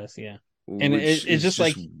 He does, yeah. And which it's is just just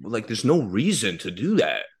like like there's no reason to do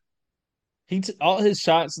that. all his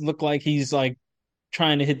shots look like he's like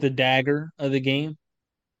trying to hit the dagger of the game,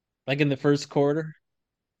 like in the first quarter.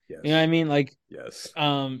 You know what I Yes. mean? Like, Yes.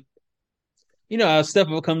 um, how Steph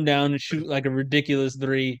will come down and shoot like a ridiculous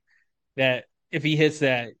three that if he hits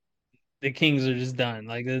that, the Kings are just done.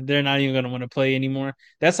 Like they're not even gonna want to play anymore.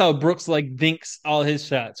 That's how Brooks like thinks all his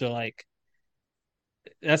shots are like.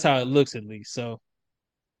 That's how it looks at least. So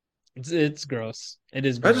it's gross. It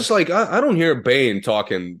is I just gross. like I don't hear Bane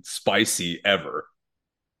talking spicy ever.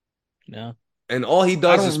 No, And all he I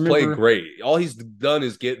does don't is play remember. great. All he's done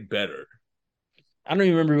is get better. I don't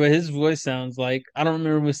even remember what his voice sounds like. I don't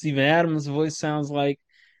remember what Steven Adams' voice sounds like.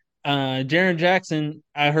 Jaren Jackson,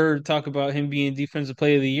 I heard talk about him being Defensive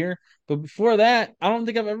Player of the Year, but before that, I don't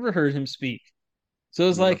think I've ever heard him speak. So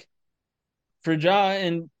it's No. like for Ja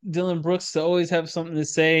and Dylan Brooks to always have something to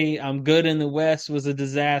say. I'm good in the West was a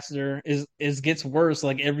disaster. Is gets worse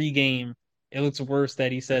like every game. It looks worse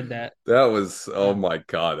that he said that. That was oh Uh, my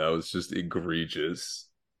God, that was just egregious.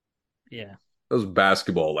 yeah, That was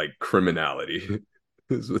basketball like criminality.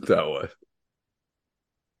 Is what that was.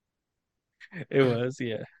 it was.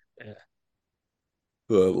 Yeah, yeah,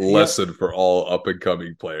 The yep. lesson for all up and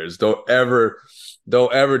coming players. Don't ever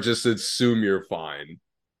just assume you're fine.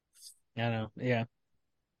 I know. Yeah.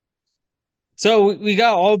 So we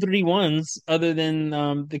got all three ones other than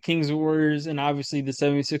the Kings Warriors and obviously the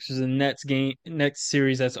 76ers and Nets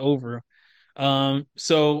series that's over.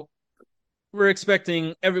 So we're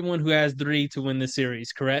expecting everyone who has three to win the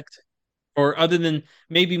series, correct? Or other than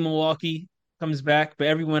maybe Milwaukee comes back, but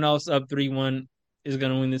everyone else up 3-1 is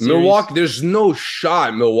going to win the series. Milwaukee, there's no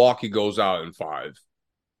shot Milwaukee goes out in five.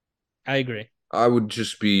 I agree. I would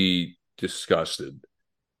just be disgusted.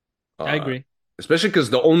 I Uh, agree. Especially because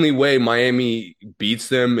the only way Miami beats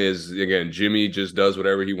them is again Jimmy just does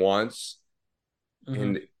whatever he wants. Hmm.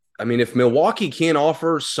 And I mean, if Milwaukee can't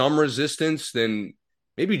offer some resistance, then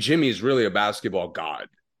maybe Jimmy is really a basketball god.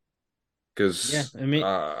 Yeah, Because I mean,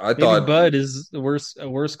 I maybe thought, Bud is a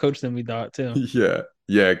worse coach than we thought too.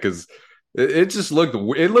 yeah, because it just looked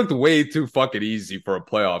way too fucking easy for a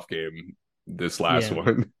playoff game. This last Yeah,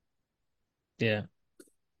 one, yeah,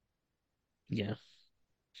 yeah.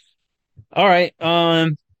 All right.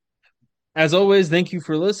 As always, thank you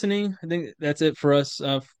for listening. I think that's it for us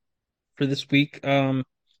for this week.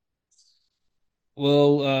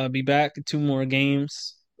 We'll be back in two more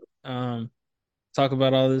games. Um, talk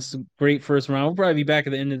about all this great first round. We'll probably be back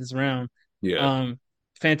at the end of this round. yeah. Um,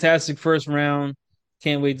 fantastic first round.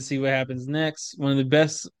 Can't wait to see what happens next. One of the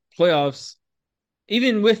best playoffs,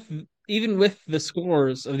 even with even with the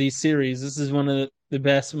scores of these series. This is one of the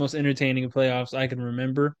best, most entertaining playoffs I can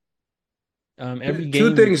remember. Every Two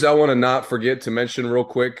game. things I want to not forget to mention real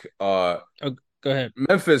quick. Oh, go ahead.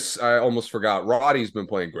 Memphis, I almost forgot. Roddy's been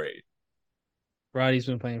playing great. Roddy's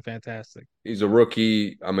been playing fantastic. He's a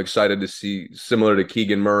rookie. I'm excited to see, similar to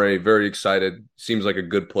Keegan Murray, very excited. Seems like a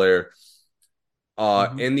good player.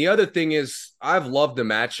 Hmm. And the other thing is, I've loved the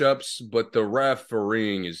matchups, but the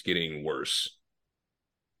refereeing is getting worse.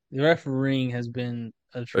 The refereeing has been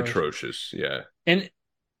atrocious. Atrocious. Yeah. And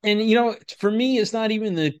for me, it's not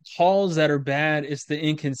even the calls that are bad, it's the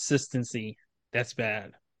inconsistency that's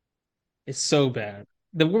bad. It's so bad.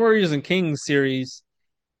 The Warriors and Kings series,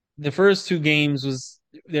 the first two games was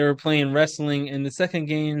they were playing wrestling, and the second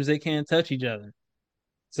games they can't touch each other.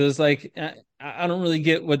 So it's like I don't really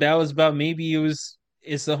get what that was about. Maybe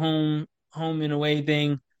it's a home and away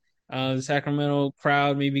thing. The Sacramento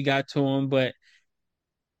crowd maybe got to them, but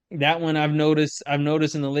That one I've noticed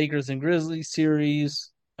in the Lakers and Grizzlies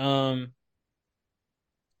series. Um,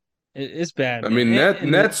 it's bad, I man. mean,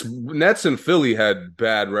 And Nets and Philly had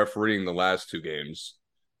bad refereeing the last two games.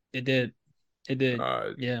 it did. It did.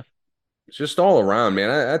 Uh, Yeah. it's just all around, man.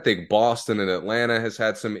 I think Boston and Atlanta has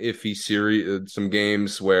had some iffy series, some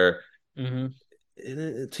games where, Hmm.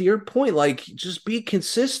 to your point, like just be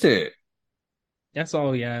consistent. That's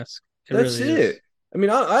all we ask. It That's really it. is. I mean,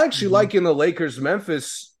 I actually Hmm. like in the Lakers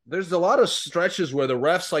Memphis. There's a lot of stretches where the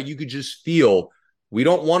refs like you could just feel we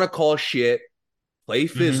don't want to call shit, play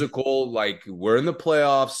Hmm. physical, like we're in the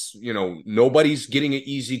playoffs. Nobody's getting an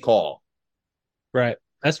easy call. Right.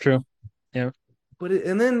 That's true. Yeah.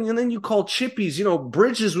 And then you call chippies.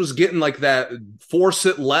 Bridges was getting like that, force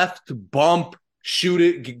it left, bump, shoot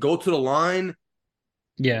it, go to the line.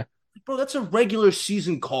 Yeah. Bro, that's a regular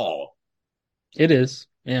season call. It is.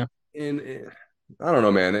 Yeah. And I don't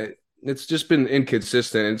know, man. It's just been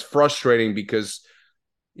inconsistent. It's frustrating because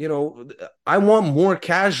I want more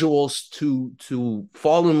casuals to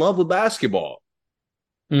fall in love with basketball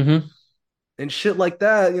Hmm. and shit like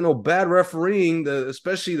that. Bad refereeing,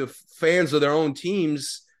 especially the fans of their own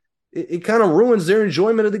teams, it kind of ruins their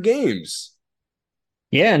enjoyment of the games.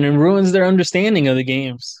 Yeah, and it ruins their understanding of the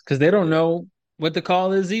games because they don't Yeah, know what the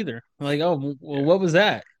call is either. Like, oh, well, yeah, what was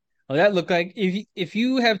that? Well, that looked like if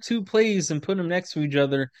you have two plays and put them next to each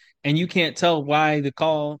other and you can't tell why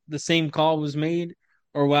the same call was made,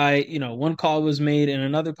 or why, one call was made and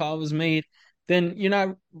another call was made, then you're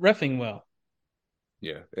not reffing well.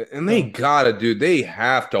 yeah. And So they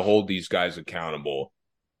have to hold these guys accountable.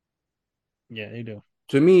 yeah, they do.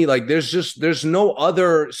 To me, like there's no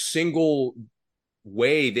other single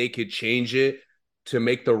way they could change it to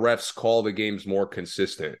make the refs call the games more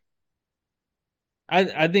consistent.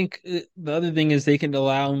 I think the other thing is they can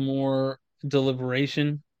allow more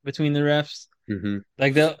deliberation between the refs. Mm-hmm.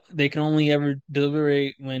 Like they can only ever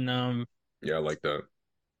deliberate when Yeah, I like that.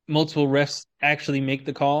 multiple refs actually make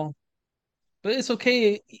the call. But it's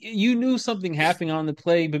okay. You knew something happening on the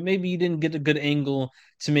play, but maybe you didn't get a good angle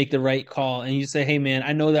to make the right call. And you say, "Hey, man,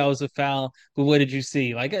 I know that was a foul, but what did you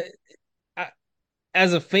see?" Like, I,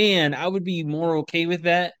 as a fan, I would be more okay with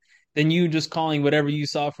that than you just calling whatever you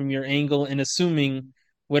saw from your angle and assuming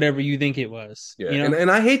whatever you think it was. Yeah, You and know?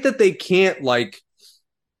 and I hate that they can't like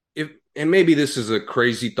if and maybe this is a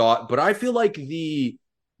crazy thought, but I feel like the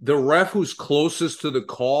ref who's closest to the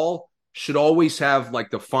call should always have like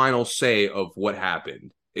the final say of what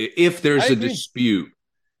happened if I there's a agree. dispute.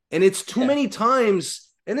 And it's too Yeah. many times,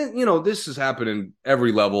 and this has happened in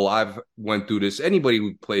every level. I've went through this. Anybody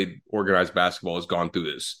who played organized basketball has gone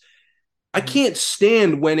through this. I Mhm. can't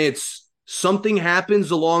stand when it's something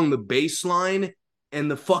happens along the baseline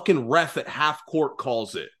and the fucking ref at half court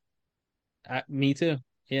calls it. Me too.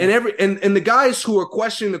 And Yeah. the guys who are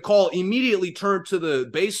questioning the call immediately turn to the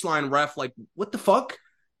baseline ref like, what the fuck?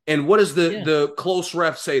 And what does the Yeah. the close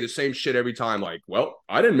ref say? The same shit every time. Like, well,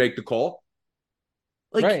 I didn't make the call.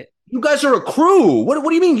 Like, Right. you guys are a crew. What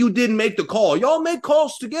do you mean you didn't make the call? Y'all make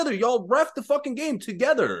calls together. Y'all ref the fucking game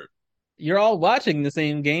together. You're all watching the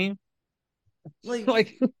same game. Like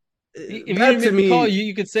Like, if you that didn't to make the call, me,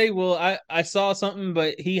 you could say, "Well, I saw something,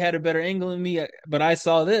 but he had a better angle than me, but I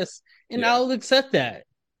saw this," and yeah, I'll accept that.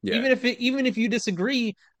 yeah, Even if you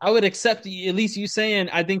disagree, I would accept at least you saying,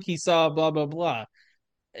 "I think he saw blah blah blah."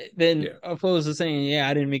 Then yeah. opposed to saying, "Yeah,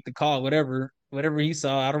 I didn't make the call, whatever he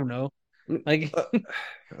saw, I don't know." Like, Uh,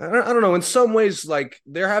 I don't know. In some ways, like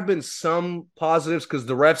there have been some positives because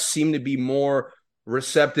the refs seem to be more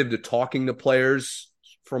receptive to talking to players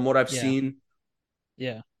from what I've yeah, seen.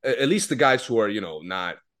 yeah, At least the guys who are,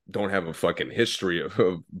 not don't have a fucking history of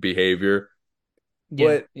behavior, yeah,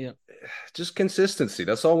 but yeah. just consistency.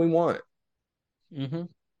 That's all we want. Hmm.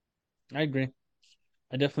 I agree.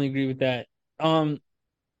 I definitely agree with that. Um,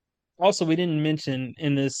 Also, we didn't mention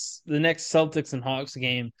in the next Celtics and Hawks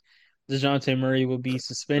game, DeJounte Murray will be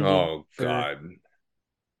suspended Oh for God.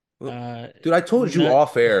 Well, uh dude, I told you nut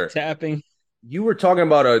off air. tapping. You were talking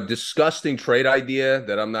about a disgusting trade idea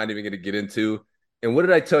that I'm not even going to get into. And what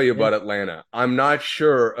did I tell you Yeah, about Atlanta? I'm not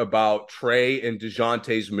sure about Trey and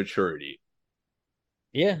DeJounte's maturity.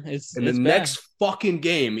 yeah, In the it's bad. next fucking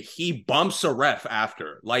game, he bumps a ref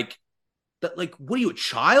after. Like that, like, what are you, a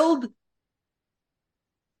child?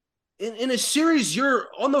 In a series you're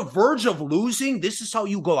on the verge of losing, this is how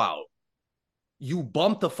you go out. You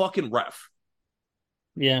bump the fucking ref.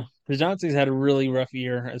 Yeah, DeJounte's had a really rough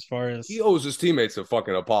year as far He as owes his teammates a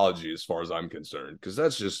fucking apology as far as I'm concerned. Because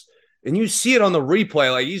that's just and you see it on the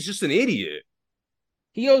replay, like he's just an idiot.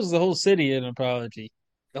 he owes the whole city an apology,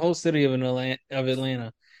 the whole city of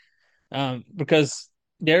Atlanta, because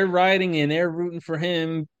they're riding and they're rooting for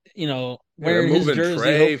him, Yeah, they're wearing his moving jersey,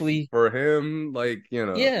 Trey hopefully. for him, like,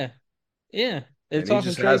 Yeah, yeah. They're and he talking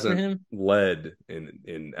just trade for hasn't him. led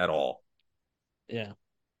in at all. Yeah,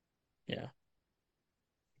 yeah.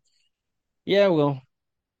 Yeah, well,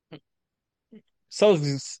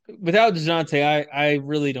 Celtics without DeJounte, I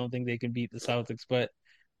really don't think they can beat the Celtics, but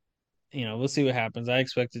we'll see what happens. I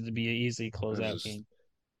expect it to be an easy I closeout just game.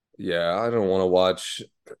 Yeah, I don't want to watch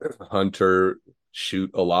Hunter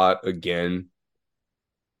shoot a lot again.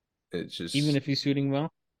 It's Even just if he's shooting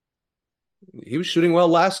well. he was shooting well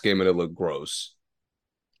last game and it looked gross.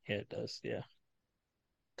 Yeah, it does. Yeah.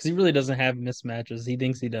 Because he really doesn't have mismatches. He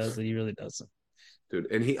thinks he does, but he really doesn't. Dude,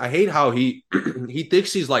 and I hate how he he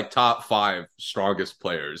thinks he's like top 5 strongest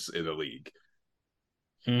players in the league.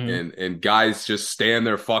 Hmm. And guys just stand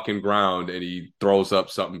their fucking ground and he throws up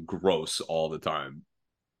something gross all the time.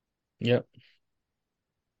 Yep.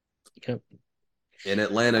 Yep. And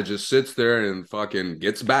Atlanta just sits there and fucking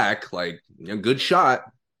gets back like good shot.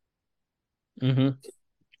 Hmm.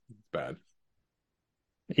 Bad.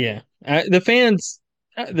 Yeah.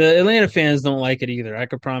 The Atlanta fans don't like it either. I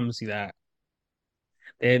could promise you that.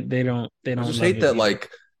 They I don't just love hate it that either.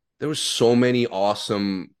 like there was so many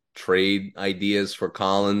awesome trade ideas for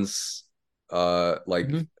Collins like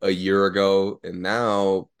Hmm. a year ago and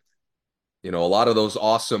now a lot of those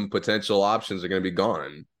awesome potential options are going to be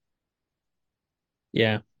gone.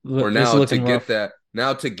 Yeah. Or It's looking rough.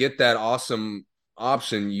 now to get that awesome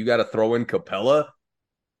option, you got to throw in Capella.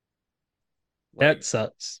 That Like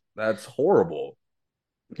sucks. that's horrible.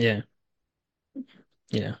 Yeah.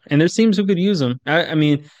 Yeah. And there's teams who could use him. I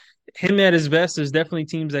mean, him at his best, there's definitely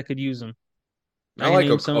teams that could use him. I I can like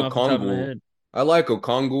name some off the top of my Okongwu. head. I like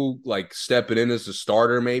Okongwu like stepping in as a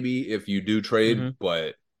starter maybe if you do trade, Hmm.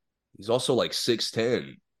 but he's also like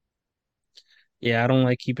 6'10". Yeah, I don't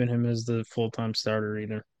like keeping him as the full-time starter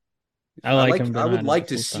either. I like him, I but would not as a like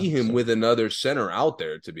to see full-time him starter. with another center out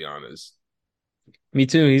there, to be honest. Me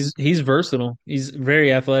too. He's versatile. He's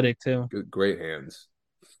very athletic too. Great hands.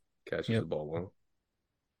 Catches the Yep. ball well.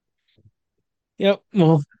 Yep.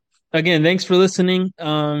 Well, again, thanks for listening.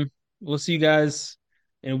 We'll see you guys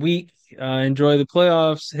in a week. Enjoy the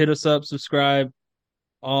playoffs. Hit us up, subscribe,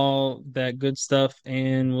 all that good stuff,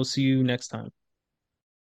 and we'll see you next time.